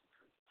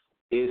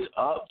it's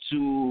up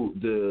to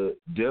the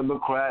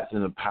Democrats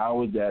and the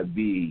powers that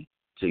be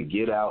to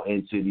get out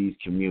into these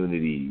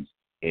communities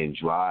and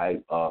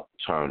drive up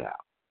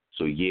turnout.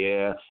 So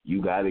yeah,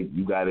 you gotta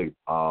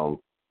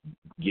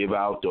give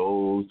out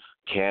those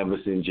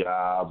canvassing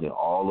jobs in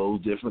all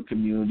those different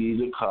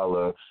communities of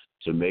color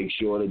to make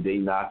sure that they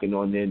knocking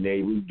on their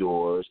neighbors'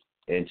 doors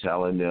and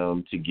telling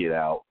them to get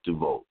out to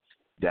vote.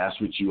 That's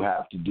what you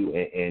have to do.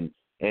 And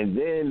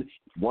then,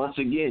 once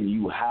again,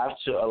 you have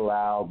to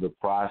allow the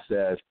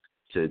process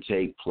to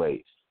take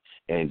place.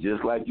 And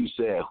just like you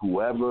said,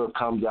 whoever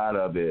comes out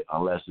of it,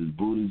 unless it's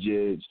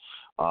Buttigieg,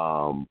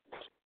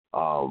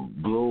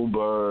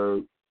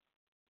 Bloomberg,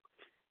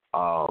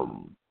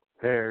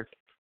 Harris,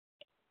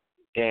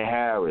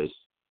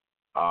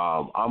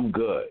 I'm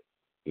good.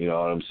 You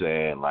know what I'm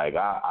saying? Like,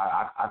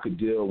 I could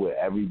deal with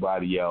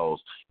everybody else.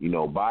 You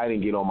know,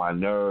 Biden get on my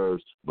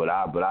nerves, but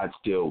I'd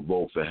still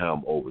vote for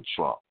him over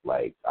Trump.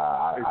 Like,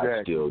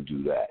 I'd still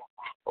do that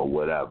or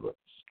whatever.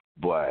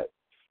 But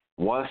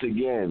once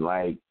again,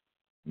 like,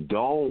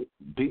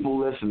 people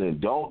listening,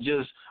 don't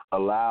just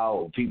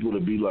allow people to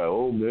be like,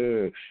 oh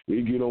man,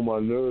 they get on my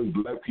nerves.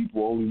 Black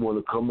people only want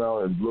to come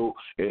out and vote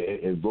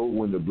and vote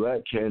when the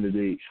black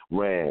candidate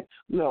ran.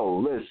 No,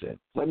 listen,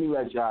 let me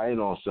let y'all in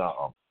on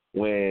something.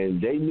 When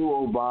they knew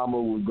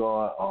Obama was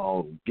going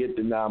to get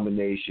the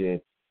nomination,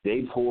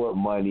 they poured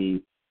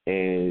money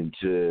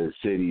into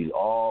cities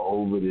all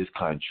over this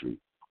country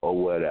or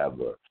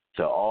whatever,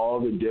 to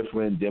all the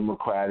different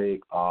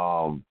Democratic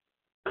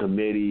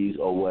committees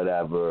or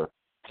whatever,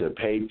 to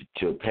pay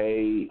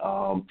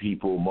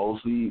people,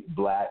 mostly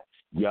black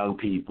young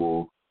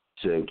people,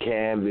 to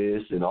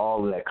canvass and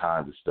all of that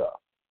kind of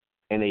stuff.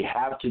 And they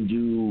have to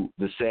do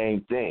the same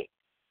thing.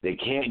 They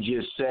can't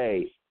just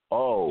say,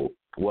 oh,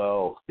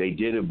 well, they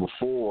did it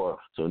before,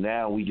 so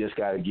now we just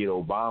got to get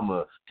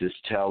Obama to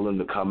tell them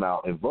to come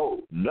out and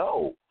vote.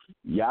 No.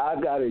 Y'all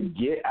got to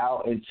get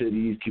out into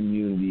these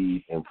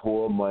communities and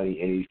pour money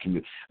in these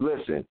communities.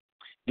 Listen,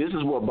 this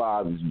is what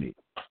bothers me,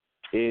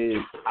 is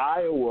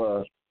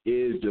Iowa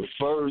is the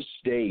first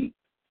state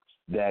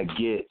that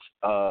gets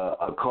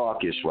a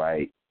caucus,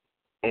 right?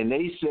 And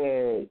they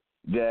said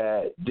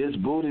that this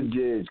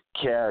Buttigieg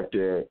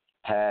character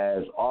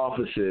has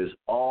offices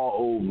all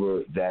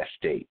over that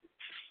state.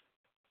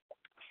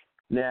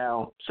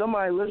 Now,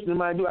 somebody listening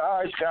might be like,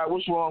 all right, Scott,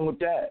 what's wrong with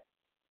that?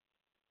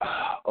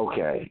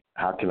 Okay,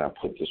 how can I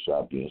put this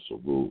without being so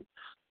rude?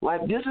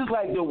 Like, this is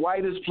like the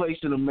whitest place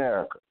in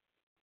America,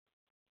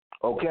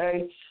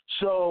 okay?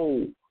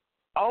 So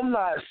I'm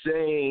not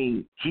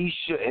saying he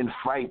shouldn't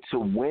fight to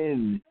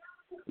win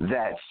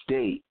that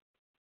state,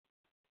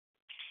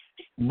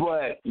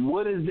 but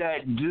what does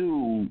that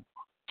do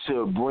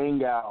to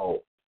bring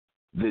out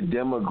the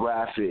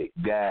demographic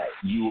that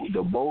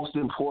the most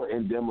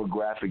important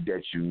demographic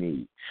that you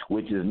need,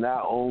 which is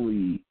not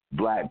only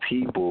black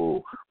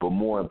people, but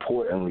more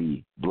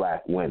importantly,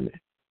 black women.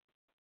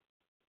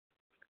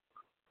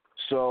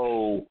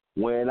 So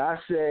when I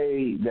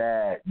say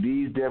that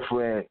these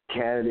different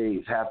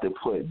candidates have to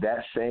put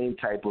that same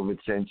type of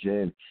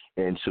attention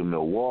into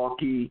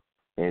Milwaukee,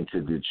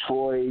 into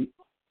Detroit,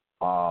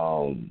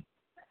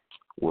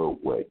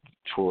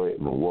 Detroit,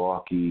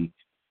 Milwaukee,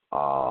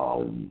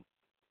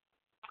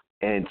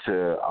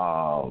 into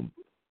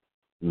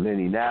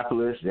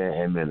Minneapolis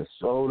and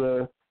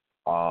Minnesota,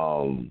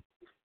 and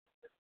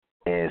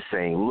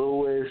St.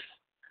 Louis,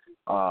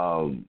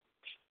 and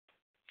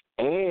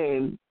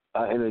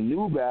in a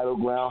new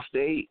battleground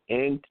state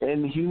in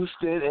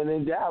Houston and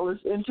in Dallas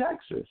in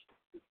Texas.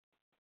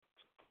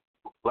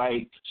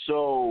 Like,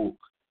 so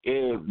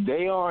if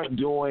they aren't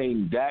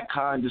doing that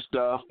kind of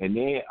stuff and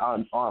they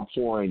aren't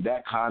pouring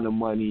that kind of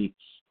money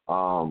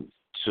to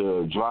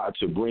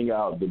bring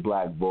out the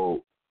black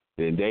vote,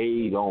 then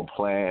they don't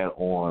plan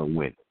on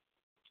winning.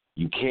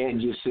 You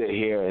can't just sit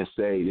here and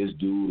say this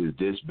dude is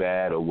this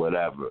bad or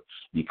whatever,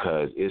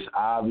 because it's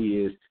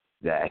obvious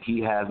that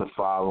he has a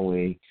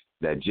following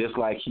that, just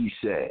like he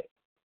said,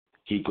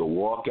 he could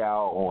walk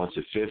out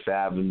onto Fifth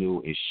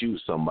Avenue and shoot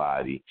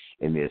somebody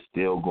and they're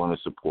still going to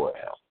support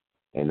him.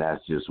 And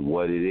that's just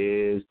what it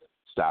is.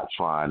 Stop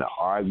trying to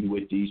argue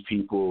with these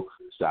people.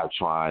 Stop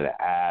trying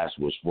to ask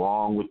what's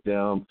wrong with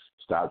them.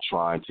 Stop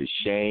trying to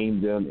shame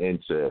them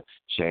into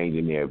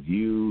changing their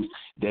views.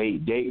 They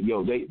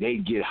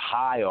get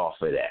high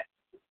off of that.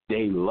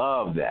 They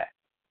love that.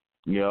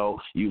 You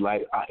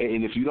like,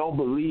 and if you don't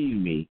believe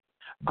me,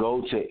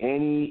 go to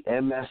any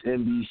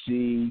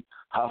MSNBC,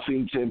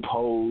 Huffington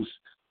Post,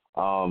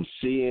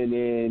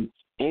 CNN,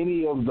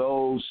 any of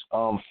those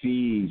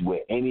feeds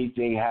with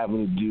anything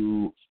having to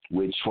do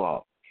with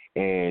Trump,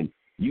 and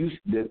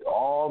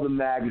all the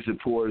MAGA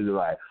supporters are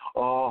like,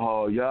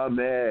 oh, y'all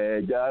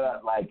mad,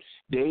 like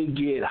they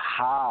get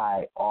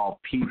high off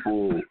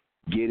people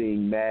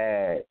getting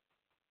mad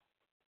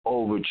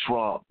over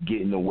Trump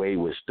getting away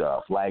with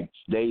stuff. Like,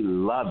 they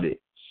love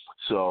it.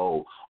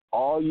 So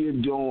all you're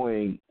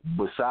doing,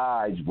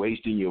 besides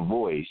wasting your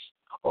voice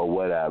or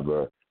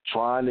whatever,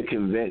 trying to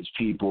convince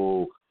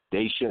people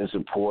they shouldn't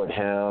support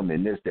him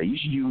and this, that, you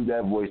should use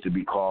that voice to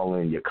be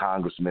calling your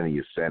congressmen and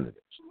your senators.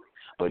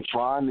 But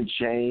trying to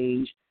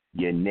change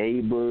your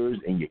neighbors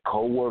and your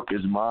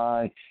coworkers'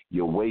 mind,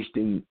 you're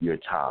wasting your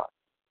time.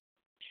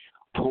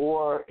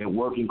 Poor and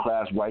working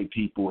class white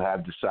people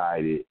have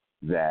decided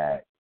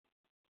that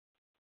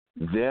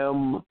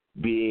them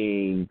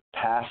being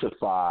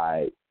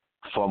pacified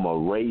from a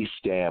race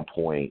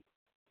standpoint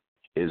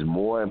is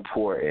more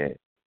important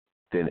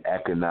than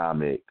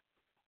economic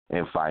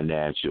and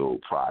financial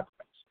progress.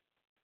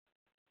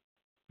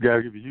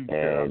 Gotta give a huge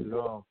shout out to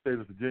the state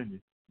of Virginia,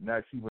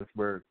 not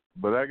Shippensburg,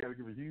 but I gotta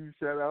give a huge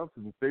shout out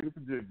to the state of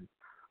Virginia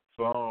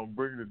for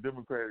bringing the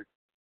Democrats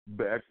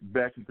back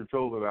in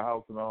control of the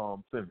House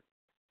and Senate.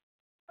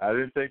 I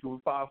didn't think it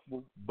was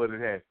possible, but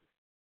it happened.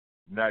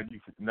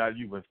 Not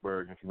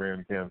Shippensburg and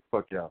Savannah, Kansas.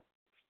 Fuck y'all.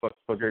 Fuck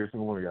every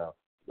single one of y'all.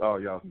 Oh,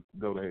 y'all can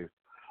go to hell.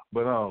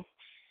 But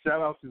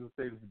shout out to the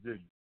state of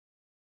Virginia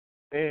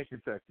and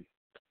Kentucky.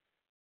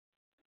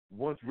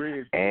 Once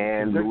red,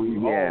 and Kentucky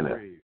Louisiana.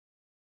 Red.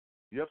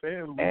 Yep,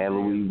 and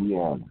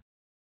Louisiana.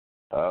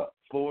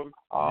 Florida.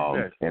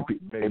 And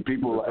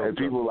people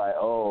like,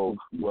 oh,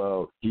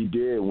 well, he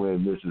did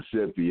win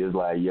Mississippi. It's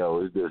like,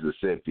 yo, it's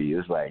Mississippi.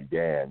 It's like,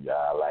 damn,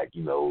 y'all, like,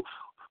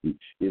 it's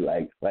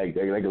like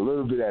a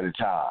little bit at a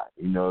time.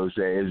 You know what I'm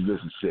saying? It's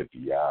Mississippi,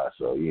 y'all.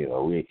 So,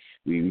 we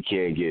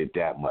can't get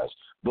that much.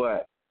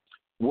 But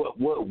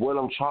what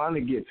I'm trying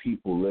to get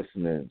people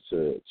listening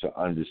to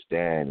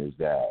understand is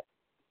that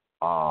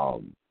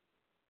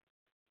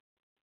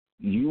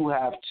you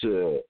have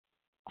to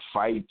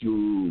fight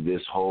through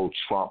this whole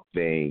Trump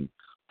thing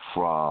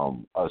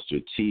from a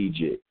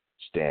strategic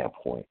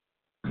standpoint.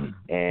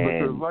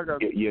 And because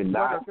you're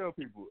not. Like I tell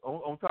people,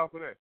 on top of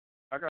that,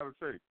 I got to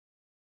say,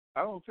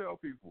 I don't tell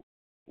people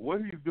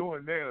what he's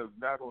doing now is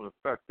not going to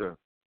affect us.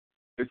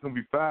 It's going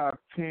to be 5,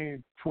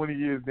 10, 20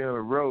 years down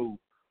the road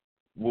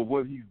where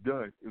what he's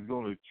done is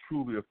going to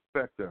truly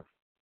affect us.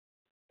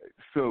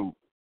 So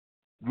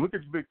look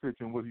at the big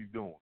picture and what he's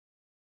doing.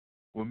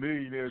 When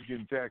millionaires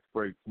getting tax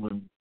breaks,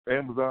 when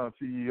Amazon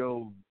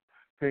CEOs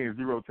paying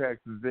zero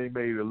taxes, they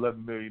made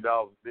 $11 million.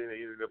 Then they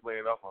ended up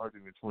laying off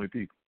 120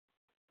 people.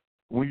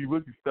 When you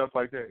look at stuff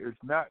like that,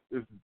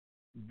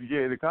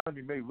 the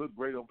economy may look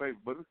great on paper,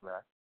 but it's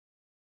not.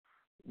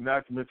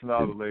 Not to mention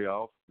all the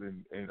layoffs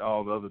and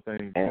all the other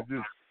things.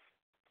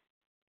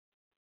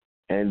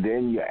 And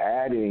then you're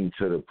adding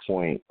to the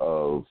point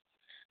of,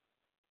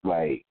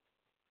 like,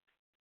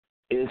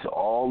 it's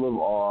all of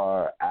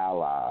our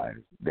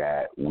allies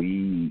that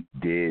we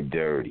did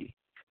dirty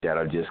that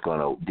are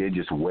they're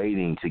just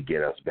waiting to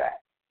get us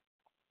back.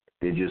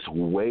 They're just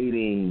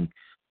waiting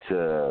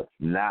to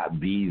not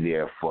be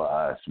there for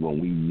us when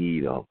we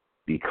need them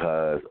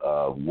because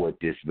of what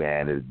this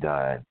man has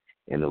done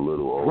in a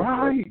little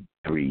over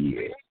 3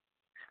 years.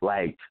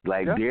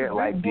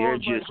 they're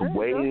just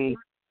waiting.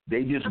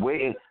 They just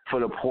waiting for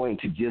the point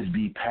to just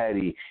be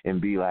petty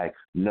and be like,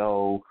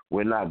 no,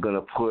 we're not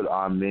gonna put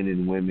our men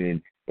and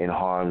women in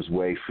harm's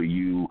way for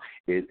you.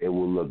 It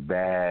will look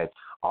bad.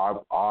 Our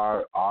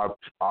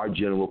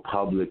general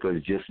public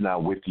is just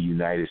not with the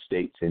United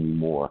States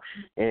anymore,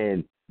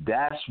 and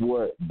that's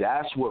what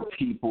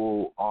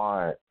people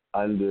aren't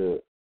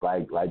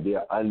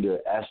they're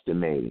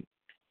underestimating.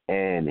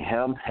 And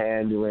him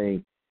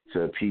pandering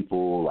to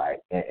people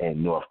like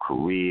in North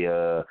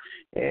Korea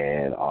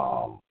and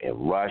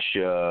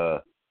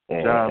Russia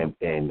and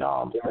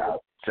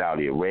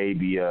Saudi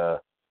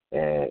Arabia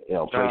and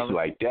places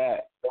like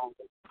that.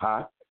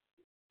 Huh?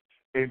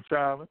 In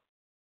China.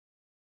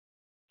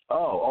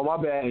 Oh, my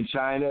bad. In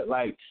China,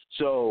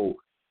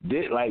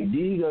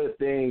 these are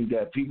things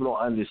that people don't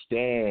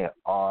understand.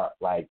 Are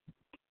like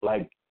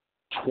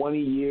 20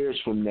 years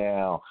from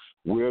now,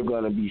 we're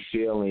going to be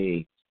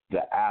feeling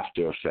the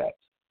after effects.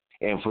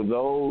 And for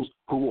those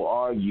who will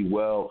argue,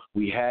 well,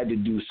 we had to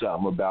do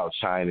something about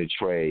China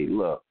trade.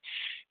 Look,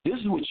 this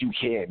is what you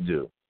can't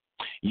do.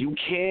 You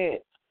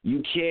can't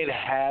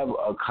have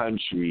a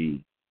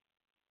country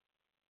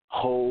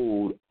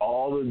hold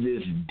all of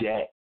this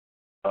debt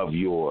of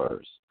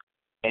yours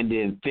and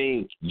then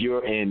think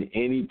you're in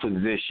any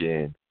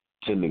position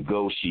to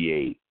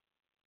negotiate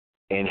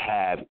and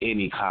have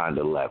any kind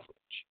of leverage.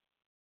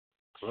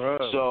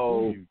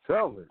 So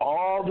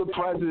all the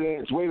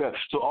presidents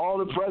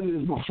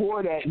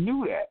before that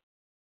knew that.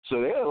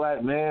 So they're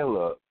like, man,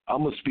 look,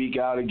 I'm going to speak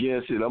out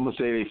against it. I'm going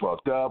to say they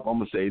fucked up. I'm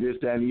going to say this,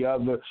 that, and the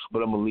other,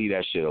 but I'm going to leave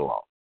that shit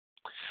alone.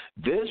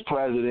 This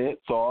president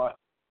thought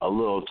a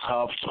little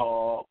tough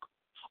talk,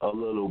 a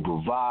little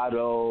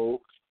bravado,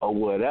 or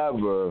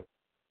whatever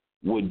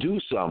would do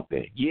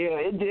something. Yeah,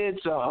 it did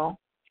something.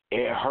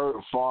 It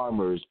hurt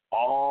farmers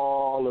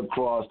all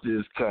across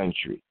this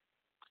country.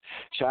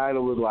 China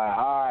was like,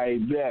 all right,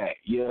 bet.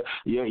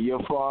 Your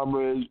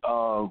farmers,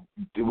 was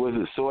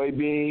it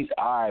soybeans?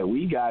 All right,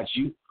 we got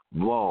you.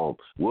 Boom.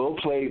 We'll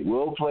play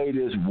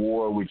this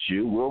war with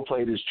you. We'll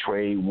play this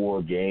trade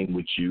war game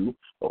with you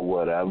or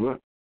whatever.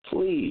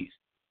 Please.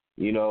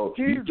 You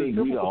think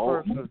we the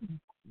person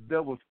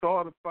that will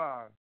start a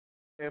fire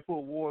and put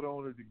water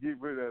on it to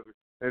get rid of it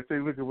and say,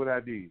 look at what I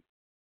did.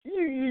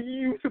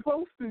 You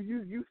supposed to.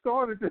 You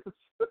started this.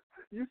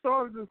 You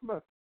started this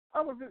mess.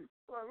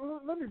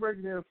 Let me break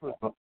it down for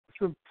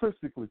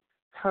simplistically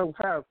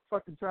how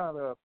fucking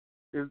China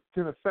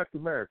can affect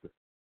America.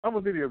 I'm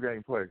a video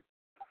game player.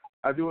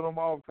 I do it on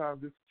my off time,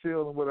 just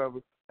chill and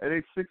whatever. And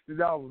they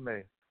 $60,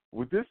 man.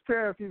 With this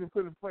tariff even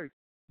put in place,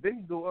 they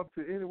can go up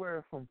to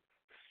anywhere from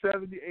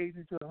 $70,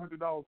 $80 to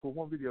 $100 for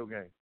one video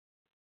game.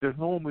 There's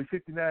normally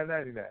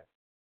 $59.99.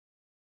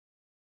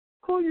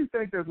 Who do you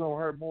think that's gonna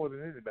hurt more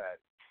than anybody?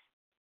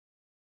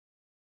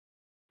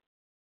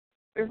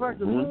 It's like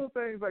the little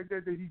things like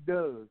that he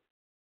does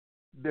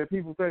that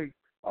people think,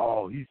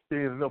 oh, he's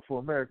standing up for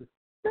America.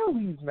 No,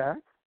 he's not.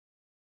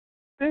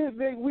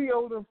 We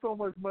owe them so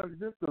much money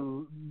just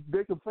so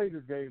they can play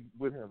this game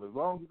with him as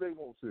long as they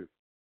want to.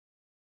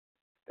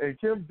 And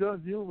Kim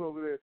Jong-un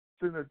over there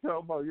sitting there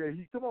talking about,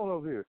 come on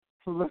over here.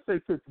 So let's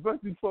take pictures.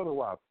 Let's do photo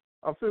ops.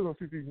 I'm still going to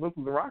shoot these missiles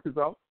and rockets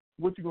off.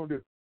 What you going to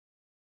do?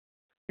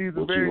 He's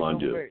a very young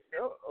man.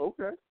 Oh,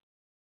 okay.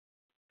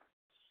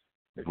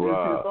 It's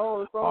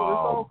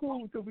all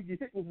cool until we get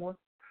hit with one.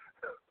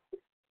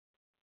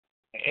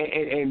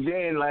 And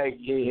then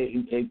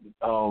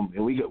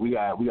and we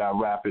got to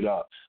wrap it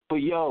up. But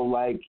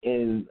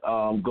in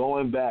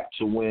going back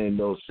to when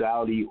those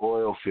Saudi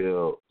oil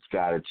fields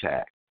got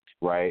attacked,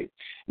 right?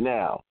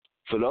 Now,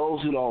 for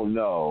those who don't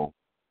know,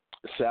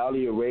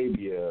 Saudi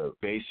Arabia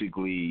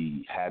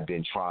basically had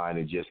been trying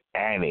to just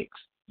annex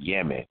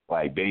Yemen,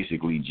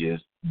 basically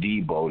just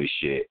debo the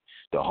shit,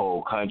 the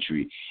whole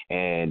country,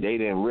 and they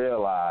didn't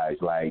realize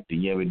the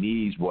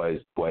Yemenis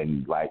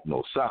wasn't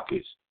no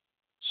suckers.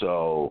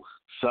 So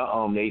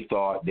they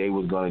thought they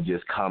was gonna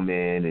just come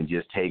in and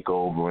just take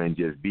over and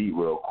just beat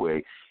real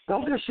quick.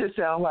 Don't that shit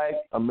sound like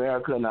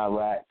America and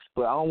Iraq?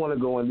 But I don't want to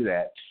go into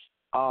that.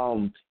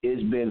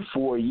 It's been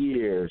 4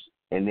 years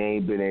and they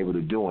ain't been able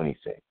to do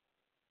anything.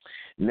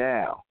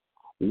 Now,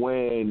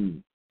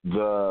 when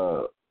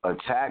the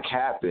attack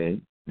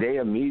happened, they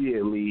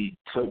immediately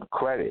took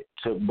credit,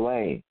 took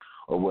blame,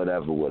 or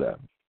whatever.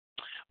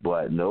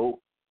 But nope,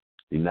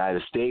 the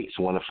United States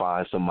want to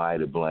find somebody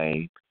to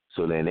blame,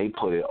 so then they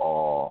put it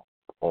all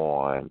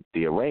on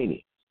the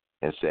Iranians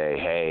and say,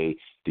 hey,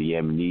 the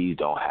Yemenis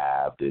don't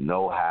have the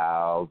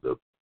know-how,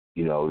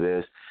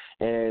 this.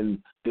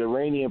 And the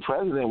Iranian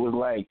president was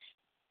like,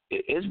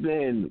 it's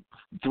been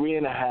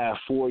 3.5,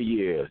 4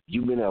 years.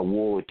 You've been at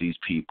war with these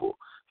people.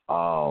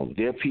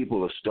 Their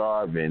people are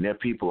starving. Their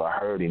people are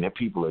hurting. Their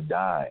people are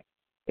dying.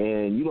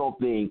 And you don't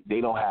think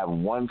they don't have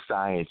one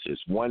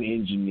scientist, one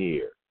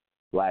engineer,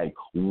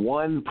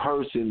 one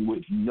person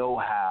with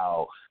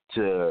know-how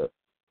to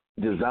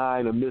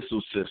design a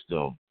missile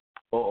system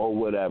or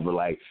whatever.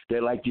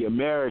 They're like the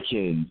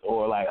Americans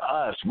or like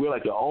us. We're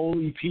like the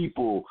only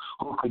people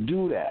who could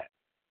do that.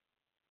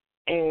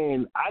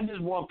 And I just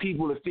want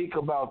people to think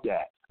about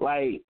that.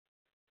 Like,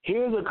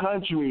 here's a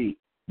country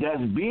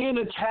that's being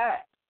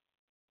attacked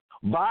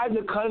by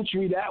the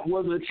country that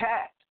was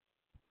attacked.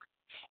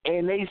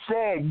 And they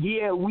said,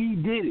 yeah, we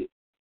did it.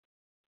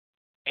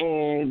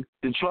 And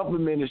the Trump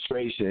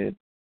administration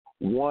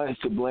wants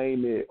to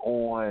blame it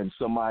on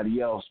somebody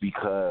else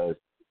because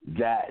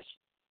that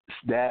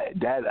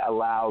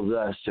allows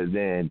us to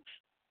then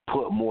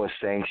put more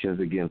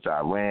sanctions against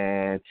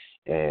Iran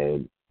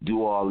and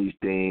do all these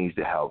things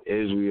to help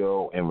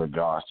Israel in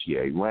regards to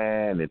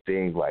Iran and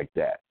things like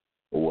that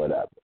or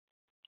whatever.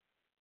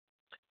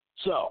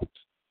 So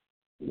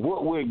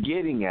what we're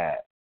getting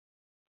at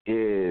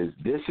is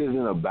this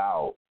isn't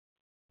about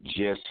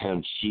just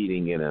him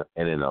cheating in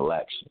an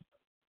election.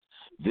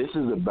 This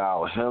is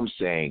about him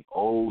saying,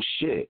 oh,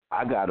 shit,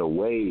 I got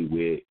away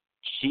with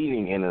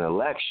cheating in an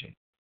election.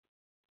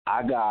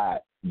 I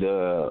got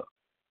the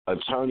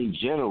attorney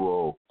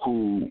general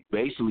who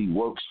basically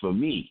works for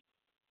me.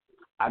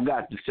 I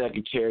got the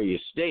Secretary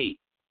of State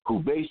who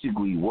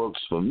basically works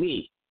for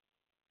me.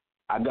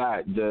 I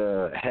got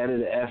the head of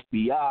the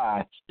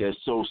FBI that's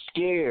so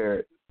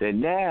scared that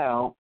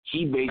now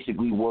he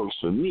basically works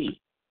for me.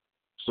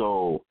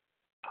 So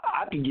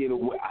I can get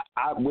away.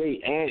 I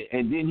wait,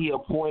 and then he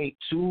appoint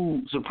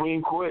 2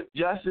 Supreme Court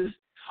justices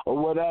or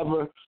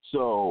whatever.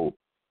 So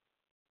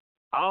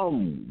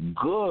I'm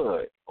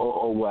good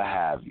or what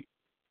have you.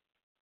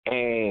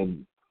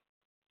 And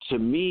to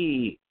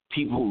me,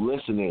 people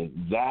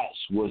listening, that's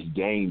what's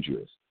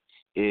dangerous.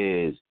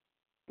 Is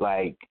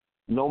like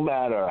no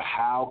matter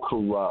how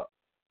corrupt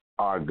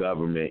our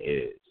government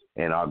is,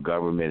 and our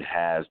government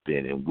has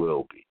been and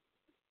will be,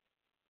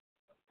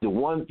 the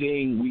one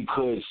thing we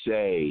could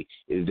say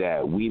is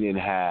that we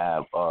didn't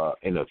have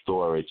an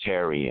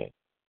authoritarian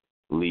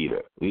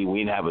leader. We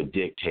didn't have a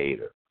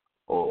dictator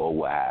or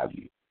what have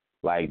you.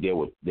 Like there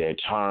were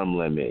term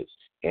limits,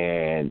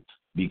 and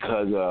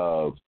because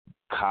of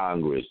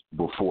Congress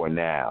before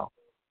now,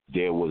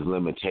 there was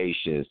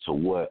limitations to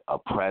what a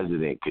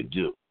president could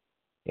do.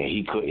 And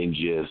he couldn't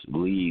just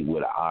lead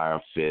with an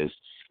iron fist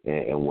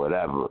and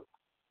whatever.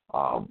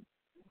 And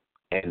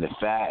the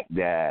fact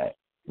that,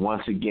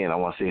 once again, I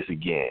want to say this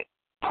again,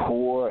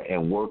 poor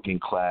and working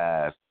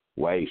class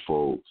white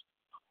folks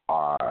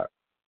are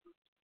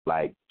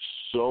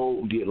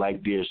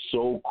they're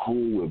so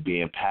cool with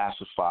being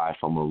pacified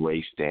from a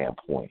race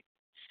standpoint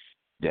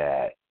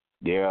that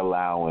they're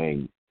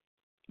allowing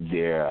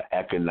their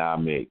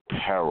economic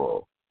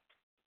peril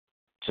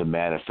to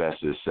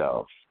manifest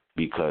itself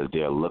because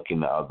they're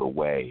looking the other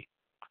way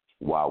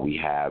while we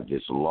have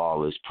this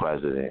lawless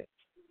president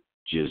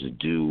just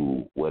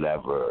do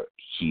whatever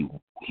he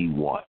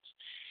wants.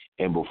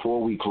 And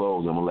before we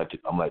close, I'm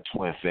gonna let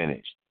Twin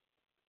finish.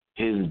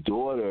 His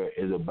daughter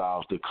is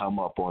about to come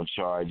up on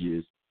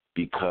charges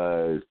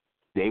because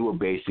they were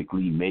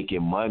basically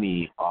making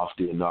money off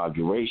the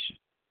inauguration.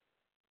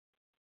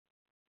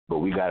 But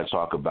we got to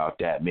talk about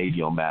that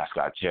maybe on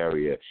Mascot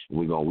Terrier.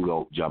 We're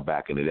gonna jump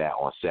back into that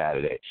on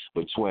Saturday.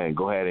 But Twin,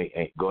 go ahead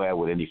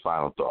with any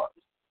final thoughts.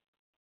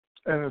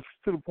 And it's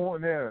to the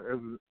point now,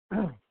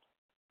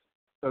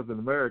 as an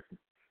American,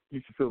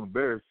 you should feel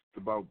embarrassed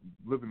about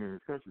living in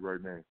this country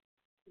right now.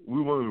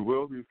 We're one of the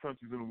wealthiest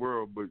countries in the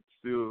world, but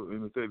still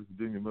in the state of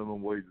Virginia,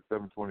 minimum wage is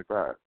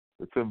 $7.25.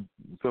 It's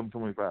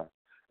 $7.25.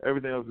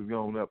 Everything else is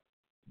going up,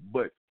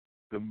 but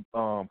the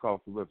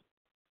cost of living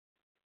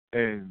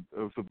and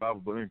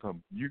survivable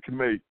income. You can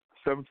make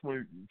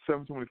 $7.25.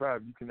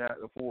 You cannot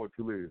afford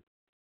to live.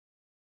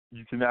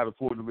 You cannot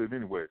afford to live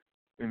anywhere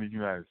in the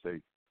United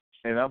States.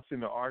 And I'm sitting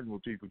there arguing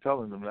with people,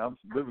 telling them that I'm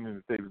living in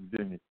the state of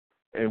Virginia,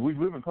 and we're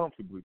living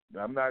comfortably.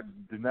 I'm not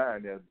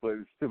denying that, but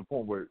it's to the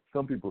point where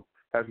some people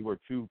have to work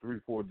 2, 3,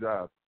 4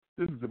 jobs.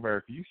 This is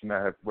America. You should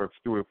not have to work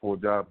 3 or 4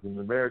 jobs in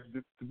America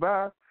just to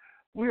survive.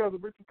 We are the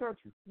richest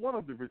country, one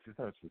of the richest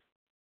countries.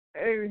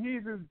 And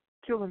he's just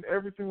killing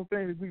every single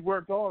thing that we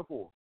worked hard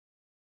for.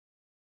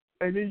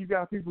 And then you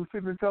got people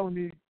sitting there telling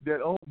me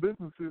that own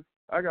businesses.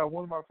 I got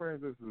one of my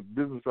friends that's a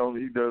business owner.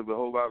 He does a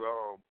whole lot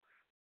of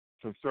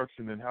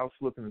construction and house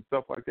flipping and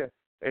stuff like that.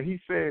 And he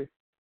said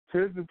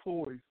his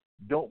employees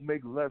don't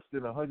make less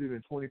than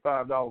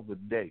 $125 a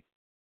day.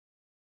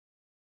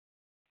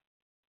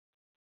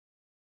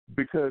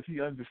 Because he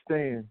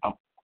understands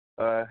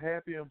a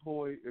happy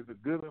employee is a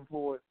good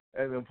employee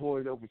and an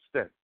employee that will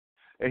stay.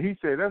 And he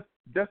said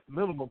that's the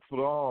minimum for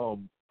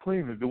the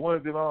cleaners, the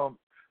ones that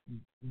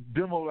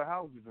demo the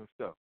houses and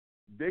stuff.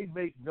 They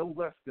make no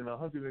less than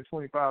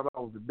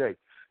 $125 a day.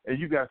 And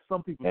you got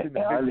some people sitting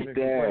there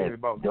complaining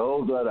about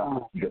those are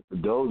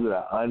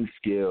the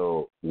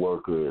unskilled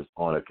workers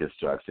on a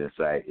construction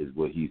site is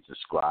what he's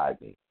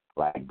describing.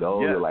 Like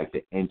those are like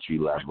the entry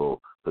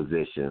level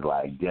positions,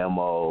 like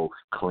demo,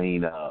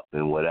 cleanup,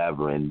 and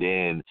whatever. And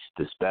then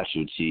the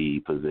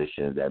specialty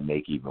positions that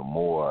make even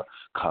more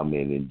come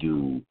in and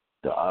do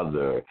the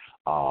other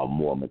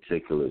more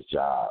meticulous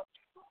jobs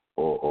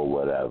or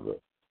whatever.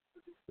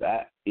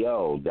 That's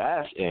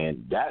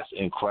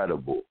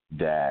incredible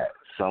that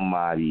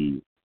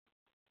somebody,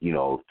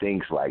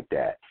 thinks like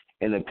that.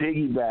 And to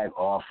piggyback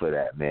off of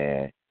that,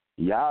 man,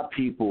 y'all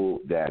people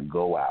that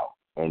go out,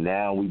 and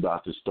now we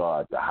about to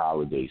start the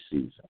holiday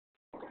season.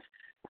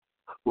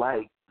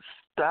 Like,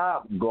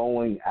 stop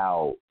going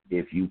out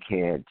if you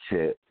can't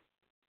tip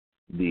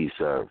these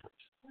servers.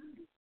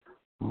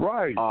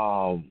 Right.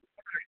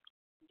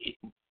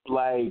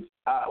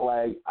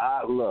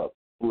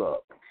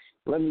 Look.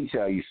 Let me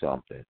tell you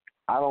something.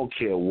 I don't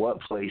care what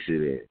place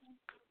it is.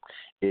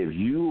 If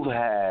you've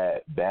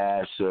had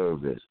bad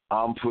service,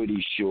 I'm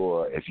pretty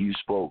sure if you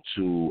spoke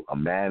to a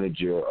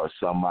manager or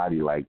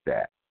somebody like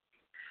that,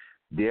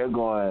 they're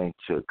going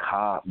to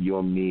comp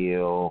your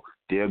meal,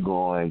 they're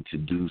going to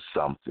do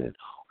something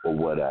or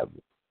whatever.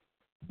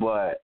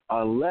 But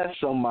unless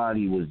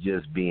somebody was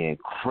just being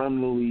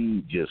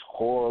criminally just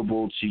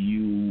horrible to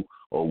you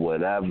or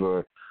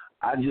whatever,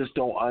 I just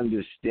don't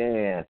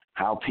understand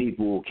how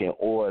people can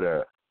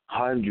order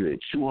 $100,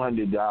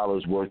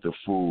 $200 worth of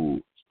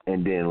food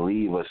and then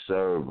leave a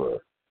server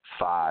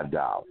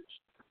 $5.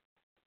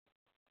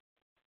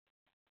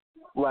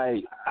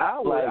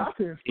 I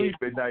couldn't sleep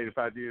at night if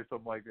I did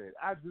something like that.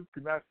 I just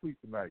could not sleep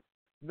at night.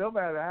 No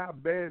matter how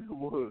bad it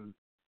was,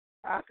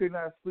 I could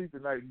not sleep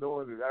at night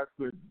knowing that I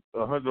spent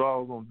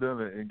 $100 on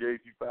dinner and gave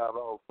you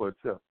 $5 for a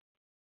tip.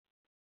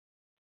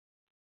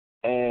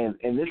 And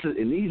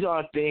these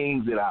are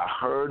things that I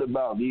heard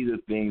about. These are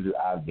things that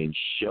I've been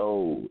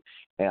showed,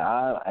 and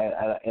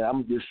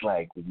I'm just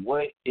like,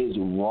 what is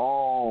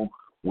wrong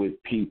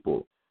with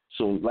people?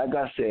 So, like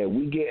I said,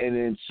 we getting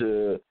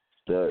into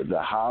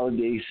the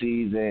holiday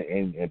season,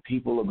 and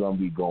people are gonna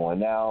be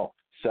going out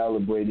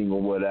celebrating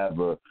or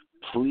whatever.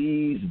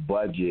 Please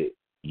budget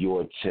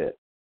your tip,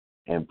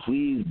 and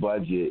please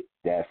budget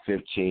that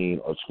 15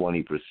 or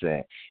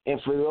 20%.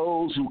 And for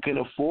those who can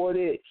afford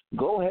it,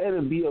 go ahead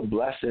and be a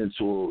blessing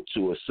to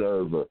a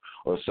server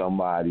or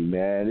somebody,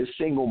 man. There's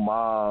single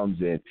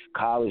moms and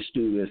college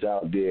students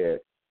out there,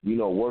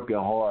 working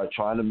hard,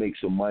 trying to make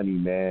some money,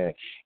 man.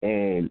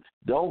 And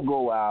don't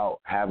go out,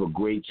 have a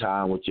great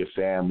time with your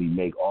family,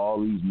 make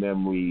all these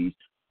memories,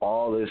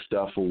 all this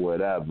stuff or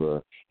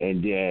whatever,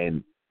 and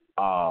then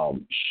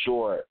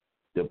short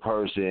the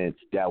person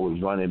that was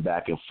running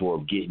back and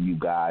forth getting you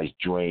guys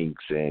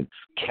drinks and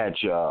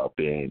ketchup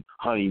and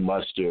honey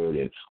mustard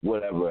and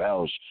whatever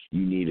else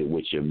you needed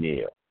with your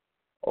meal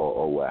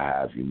or what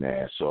have you,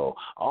 man. So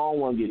I don't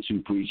want to get too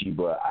preachy,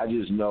 but I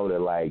just know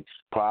that,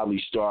 probably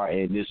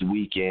starting this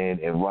weekend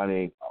and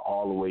running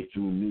all the way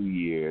through New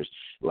Year's,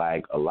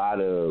 a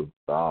lot of,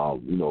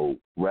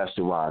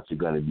 restaurants are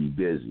going to be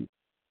busy.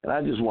 And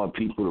I just want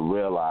people to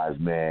realize,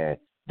 man,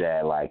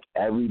 that,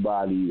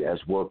 everybody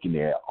that's working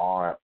there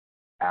aren't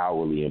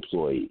hourly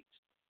employees,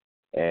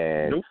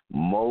 and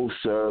most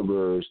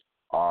servers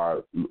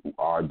are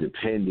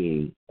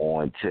depending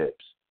on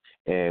tips.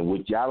 And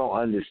what y'all don't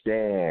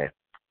understand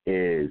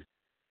is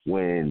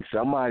when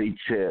somebody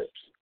tips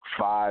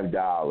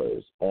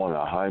 $5 on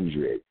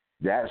 100,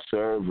 that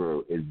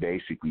server is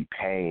basically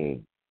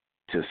paying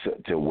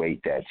to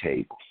wait that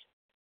table.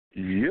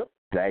 Yep.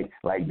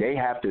 Like they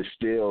have to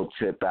still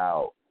tip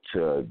out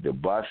to the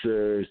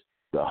bussers,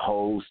 the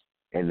hosts,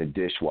 and the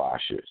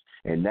dishwashers.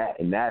 And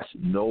that's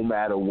no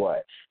matter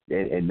what.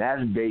 And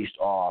that's based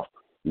off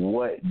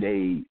what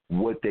they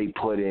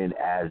put in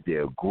as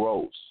their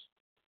gross.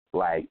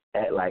 Like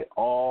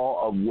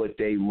all of what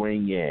they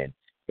ring in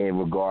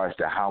regards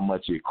to how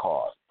much it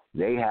costs.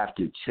 They have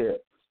to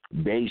tip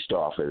based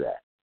off of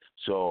that.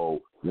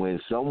 So when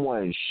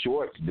someone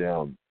shorts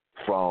them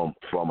from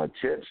a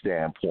tip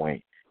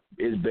standpoint,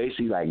 it's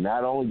basically like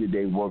not only did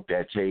they work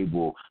that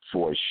table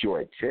for a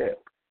short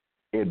tip,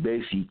 it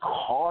basically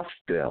cost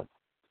them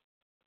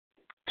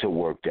to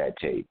work that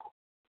table.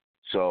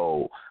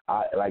 So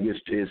I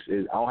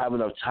don't have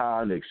enough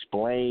time to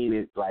explain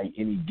it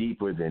any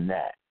deeper than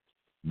that.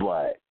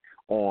 But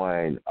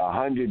on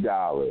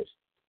 $100,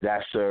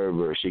 that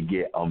server should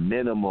get a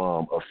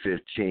minimum of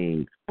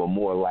 $15, but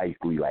more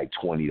likely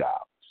 $20.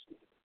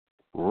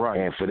 Right.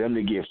 And for them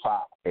to get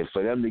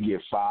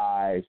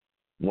 $5,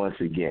 once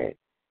again,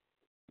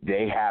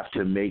 they have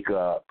to make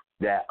up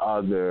that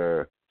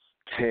other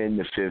 $10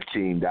 to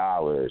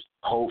 $15,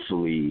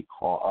 hopefully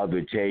on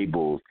other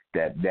tables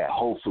that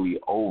hopefully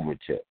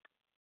overtip.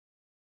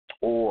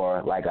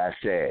 Or, like I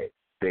said,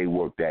 they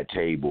work that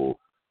table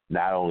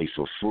not only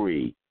for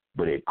free,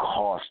 but it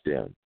costs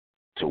them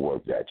to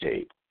work that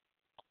table.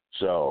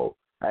 So,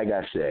 like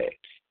I said,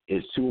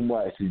 it's too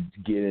much to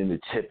get into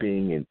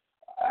tipping and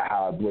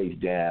how it breaks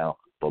down.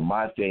 But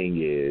my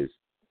thing is,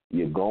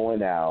 you're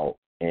going out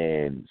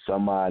and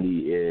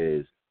somebody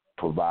is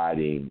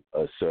providing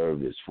a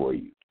service for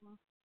you.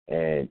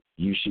 And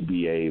you should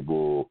be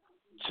able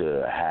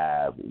to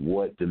have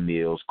what the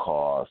meals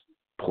cost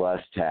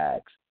plus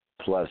tax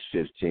plus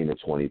 15 to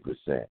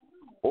 20%.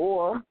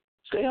 Or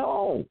stay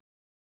home.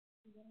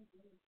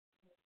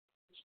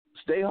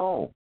 Stay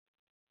home.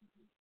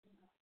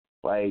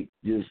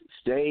 Just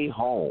stay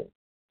home.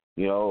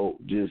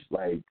 Just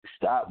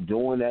stop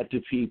doing that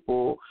to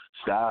people.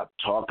 Stop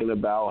talking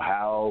about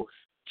how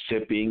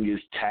tipping is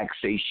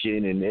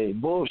taxation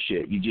and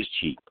bullshit. You just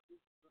cheap.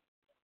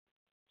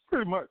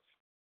 Pretty much.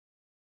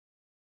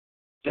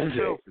 That's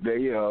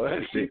it. You know,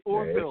 that's cheap it,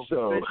 or man. selfish.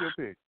 So, Take your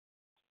pick.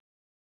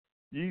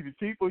 You either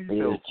cheap or you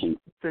selfish. cheap.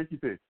 Take your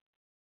pick.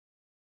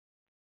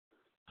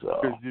 So,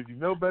 Because if you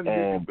know better,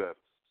 you do better.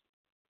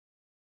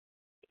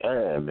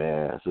 Yeah,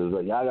 man. So it's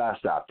like, y'all gotta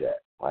stop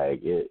that.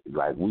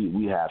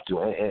 We have to.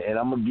 And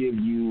I'm gonna give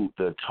you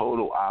the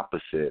total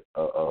opposite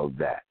of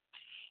that.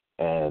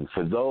 And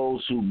for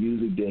those who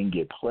music didn't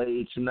get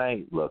played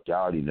tonight, look,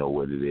 y'all already know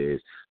what it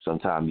is.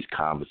 Sometimes these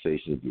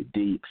conversations get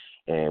deep,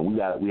 and we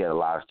had a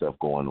lot of stuff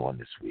going on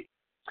this week.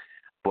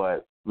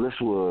 But this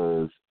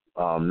was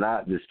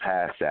not this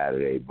past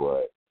Saturday,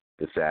 but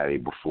the Saturday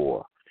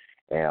before.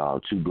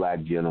 And two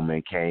black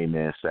gentlemen came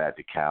in, sat at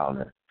the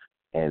counter,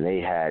 and they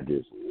had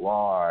this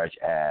large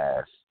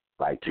ass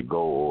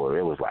to-go order.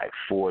 It was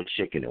 4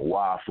 chicken and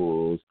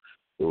waffles.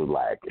 It was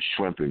a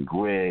shrimp and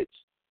grits.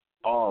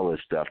 All this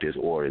stuff just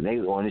ordered. And they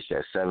was on this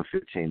at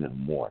 7:15 in the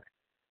morning.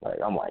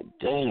 I'm like,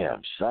 damn,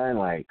 son,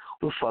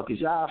 who the fuck is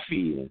y'all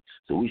feeding?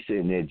 So we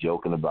sitting there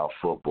joking about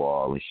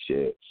football and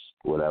shit,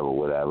 whatever.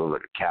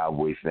 Like a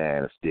Cowboy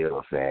fan, a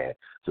Steeler fan.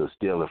 So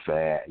Steeler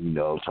fan,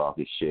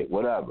 talking shit,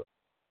 whatever.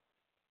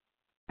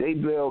 They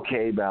bill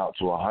came out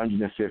to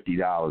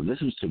 $150. This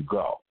was to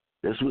go.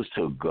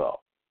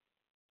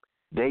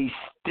 They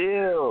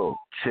still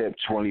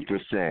tipped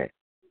 20%.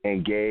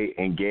 And gave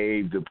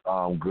the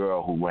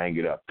girl who rang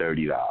it up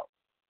 $30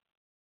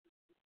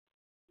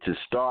 to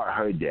start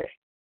her day.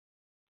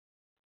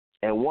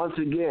 And once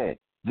again,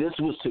 this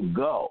was to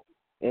go.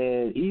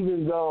 And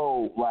even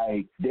though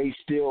they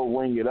still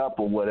ring it up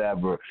or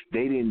whatever,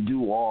 they didn't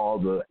do all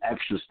the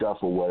extra stuff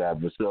or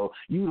whatever. So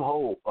you'd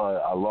hope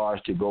a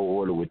large to-go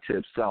order would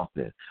tip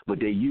something, but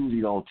they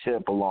usually don't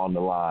tip along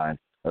the line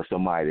of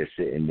somebody that's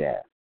sitting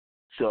there.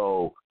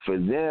 So for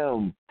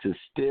them to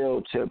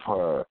still tip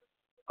her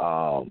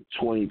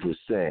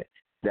 20%,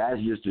 that's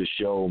just to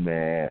show,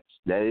 man,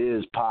 that it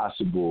is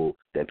possible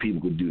that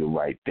people could do the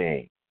right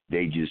thing.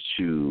 They just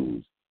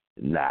choose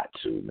not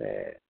to,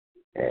 man.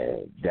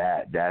 And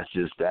that's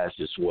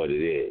just what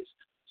it is.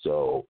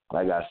 So,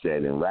 like I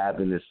said, in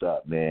wrapping this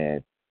up,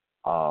 man,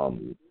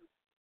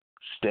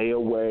 stay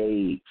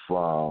away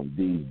from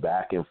these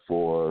back and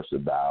forths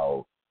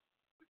about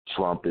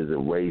Trump is a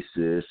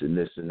racist and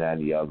this and that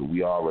and the other.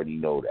 We already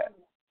know that.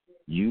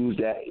 Use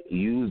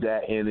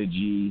that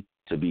energy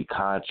to be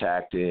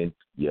contacting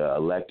your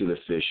elected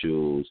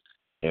officials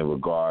in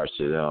regards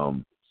to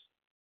them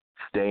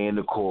staying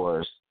the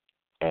course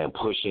and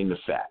pushing the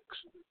facts.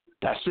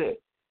 That's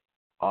it.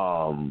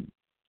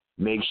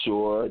 Make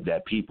sure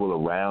that people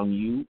around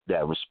you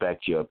that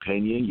respect your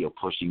opinion, you're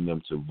pushing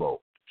them to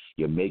vote.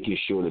 You're making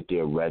sure that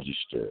they're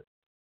registered.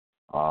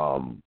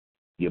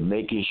 You're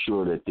making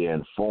sure that they're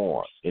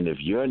informed. And if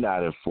you're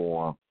not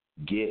informed,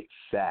 get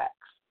facts.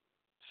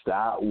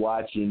 Stop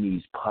watching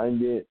these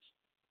pundits.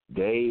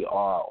 They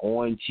are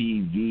on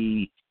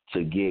TV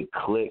to get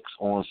clicks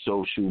on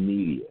social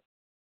media.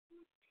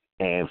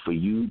 And for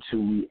you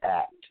to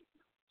react,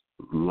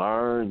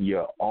 learn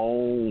your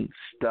own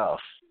stuff.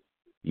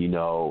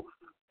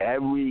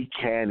 Every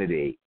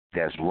candidate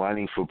that's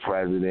running for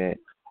president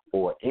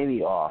or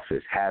any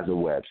office has a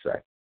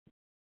website.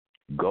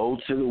 Go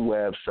to the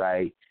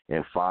website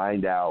and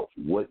find out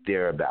what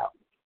they're about.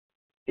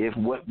 If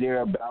what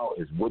they're about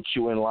is what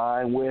you're in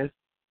line with,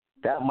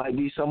 that might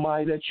be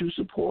somebody that you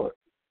support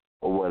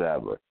or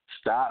whatever.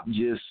 Stop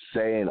just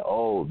saying,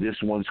 oh, this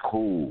one's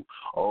cool.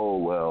 Oh,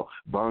 well,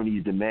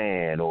 Bernie's the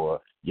man, or,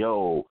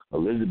 yo,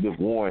 Elizabeth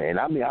Warren. And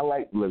I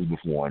like Elizabeth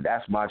Warren.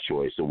 That's my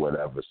choice or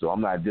whatever. So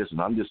I'm not dissing.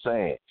 I'm just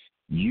saying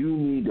you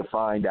need to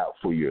find out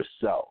for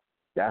yourself.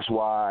 That's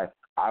why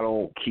I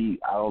don't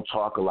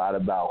talk a lot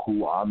about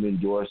who I'm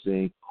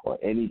endorsing or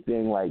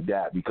anything like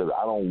that, because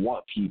I don't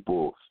want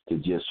people to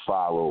just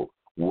follow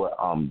what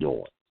I'm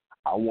doing.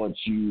 I want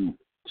you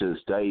to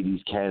study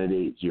these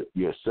candidates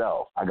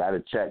yourself. I got a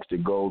text to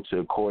go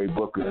to Cory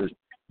Booker's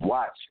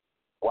watch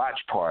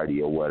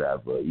party or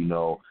whatever.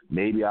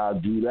 Maybe I'll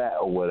do that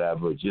or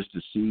whatever just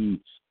to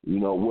see,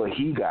 what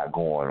he got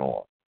going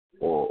on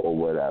or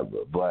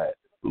whatever. But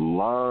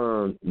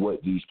learn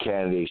what these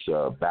candidates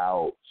are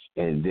about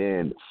and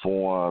then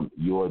form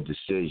your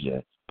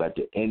decision. But at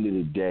the end of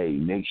the day,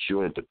 make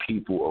sure that the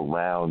people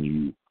around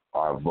you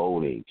are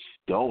voting.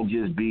 Don't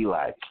just be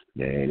like,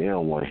 man, they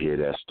don't want to hear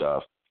that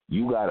stuff.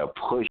 You got to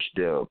push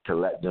them to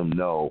let them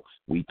know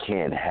we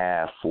can't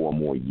have 4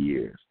 more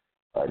years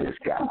of this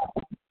guy.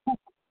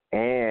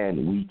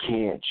 And we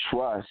can't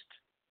trust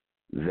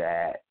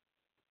that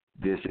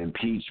this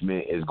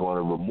impeachment is going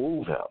to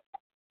remove him.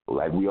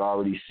 Like, we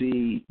already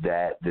see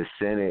that the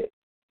Senate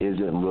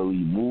isn't really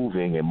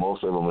moving, and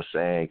most of them are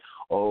saying,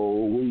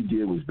 oh, what he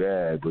did was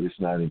bad, but it's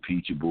not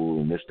impeachable,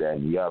 and this, that,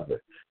 and the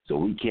other. So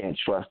we can't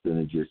trust them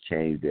to just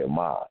change their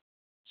mind.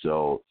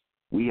 So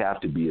we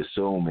have to be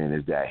assuming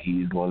is that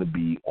he's going to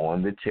be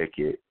on the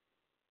ticket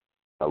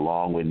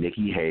along with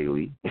Nikki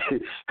Haley,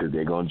 because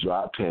they're going to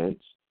drop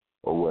Pence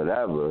or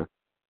whatever,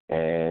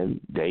 and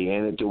they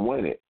in it to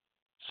win it.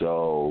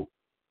 So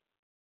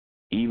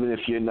even if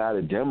you're not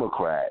a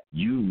Democrat,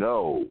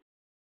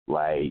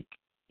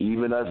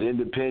 Even us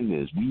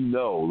independents, we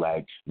know,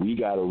 like, we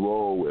got to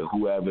roll with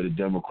whoever the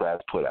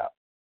Democrats put out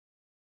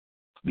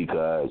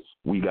because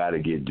we got to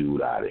get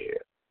dude out of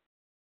here.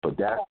 But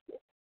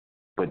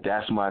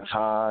that's my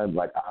time.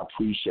 Like, I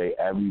appreciate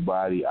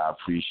everybody. I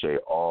appreciate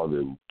all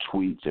the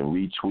tweets and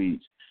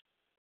retweets.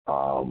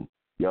 And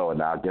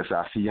I guess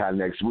I'll see y'all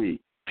next week.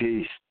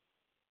 Peace.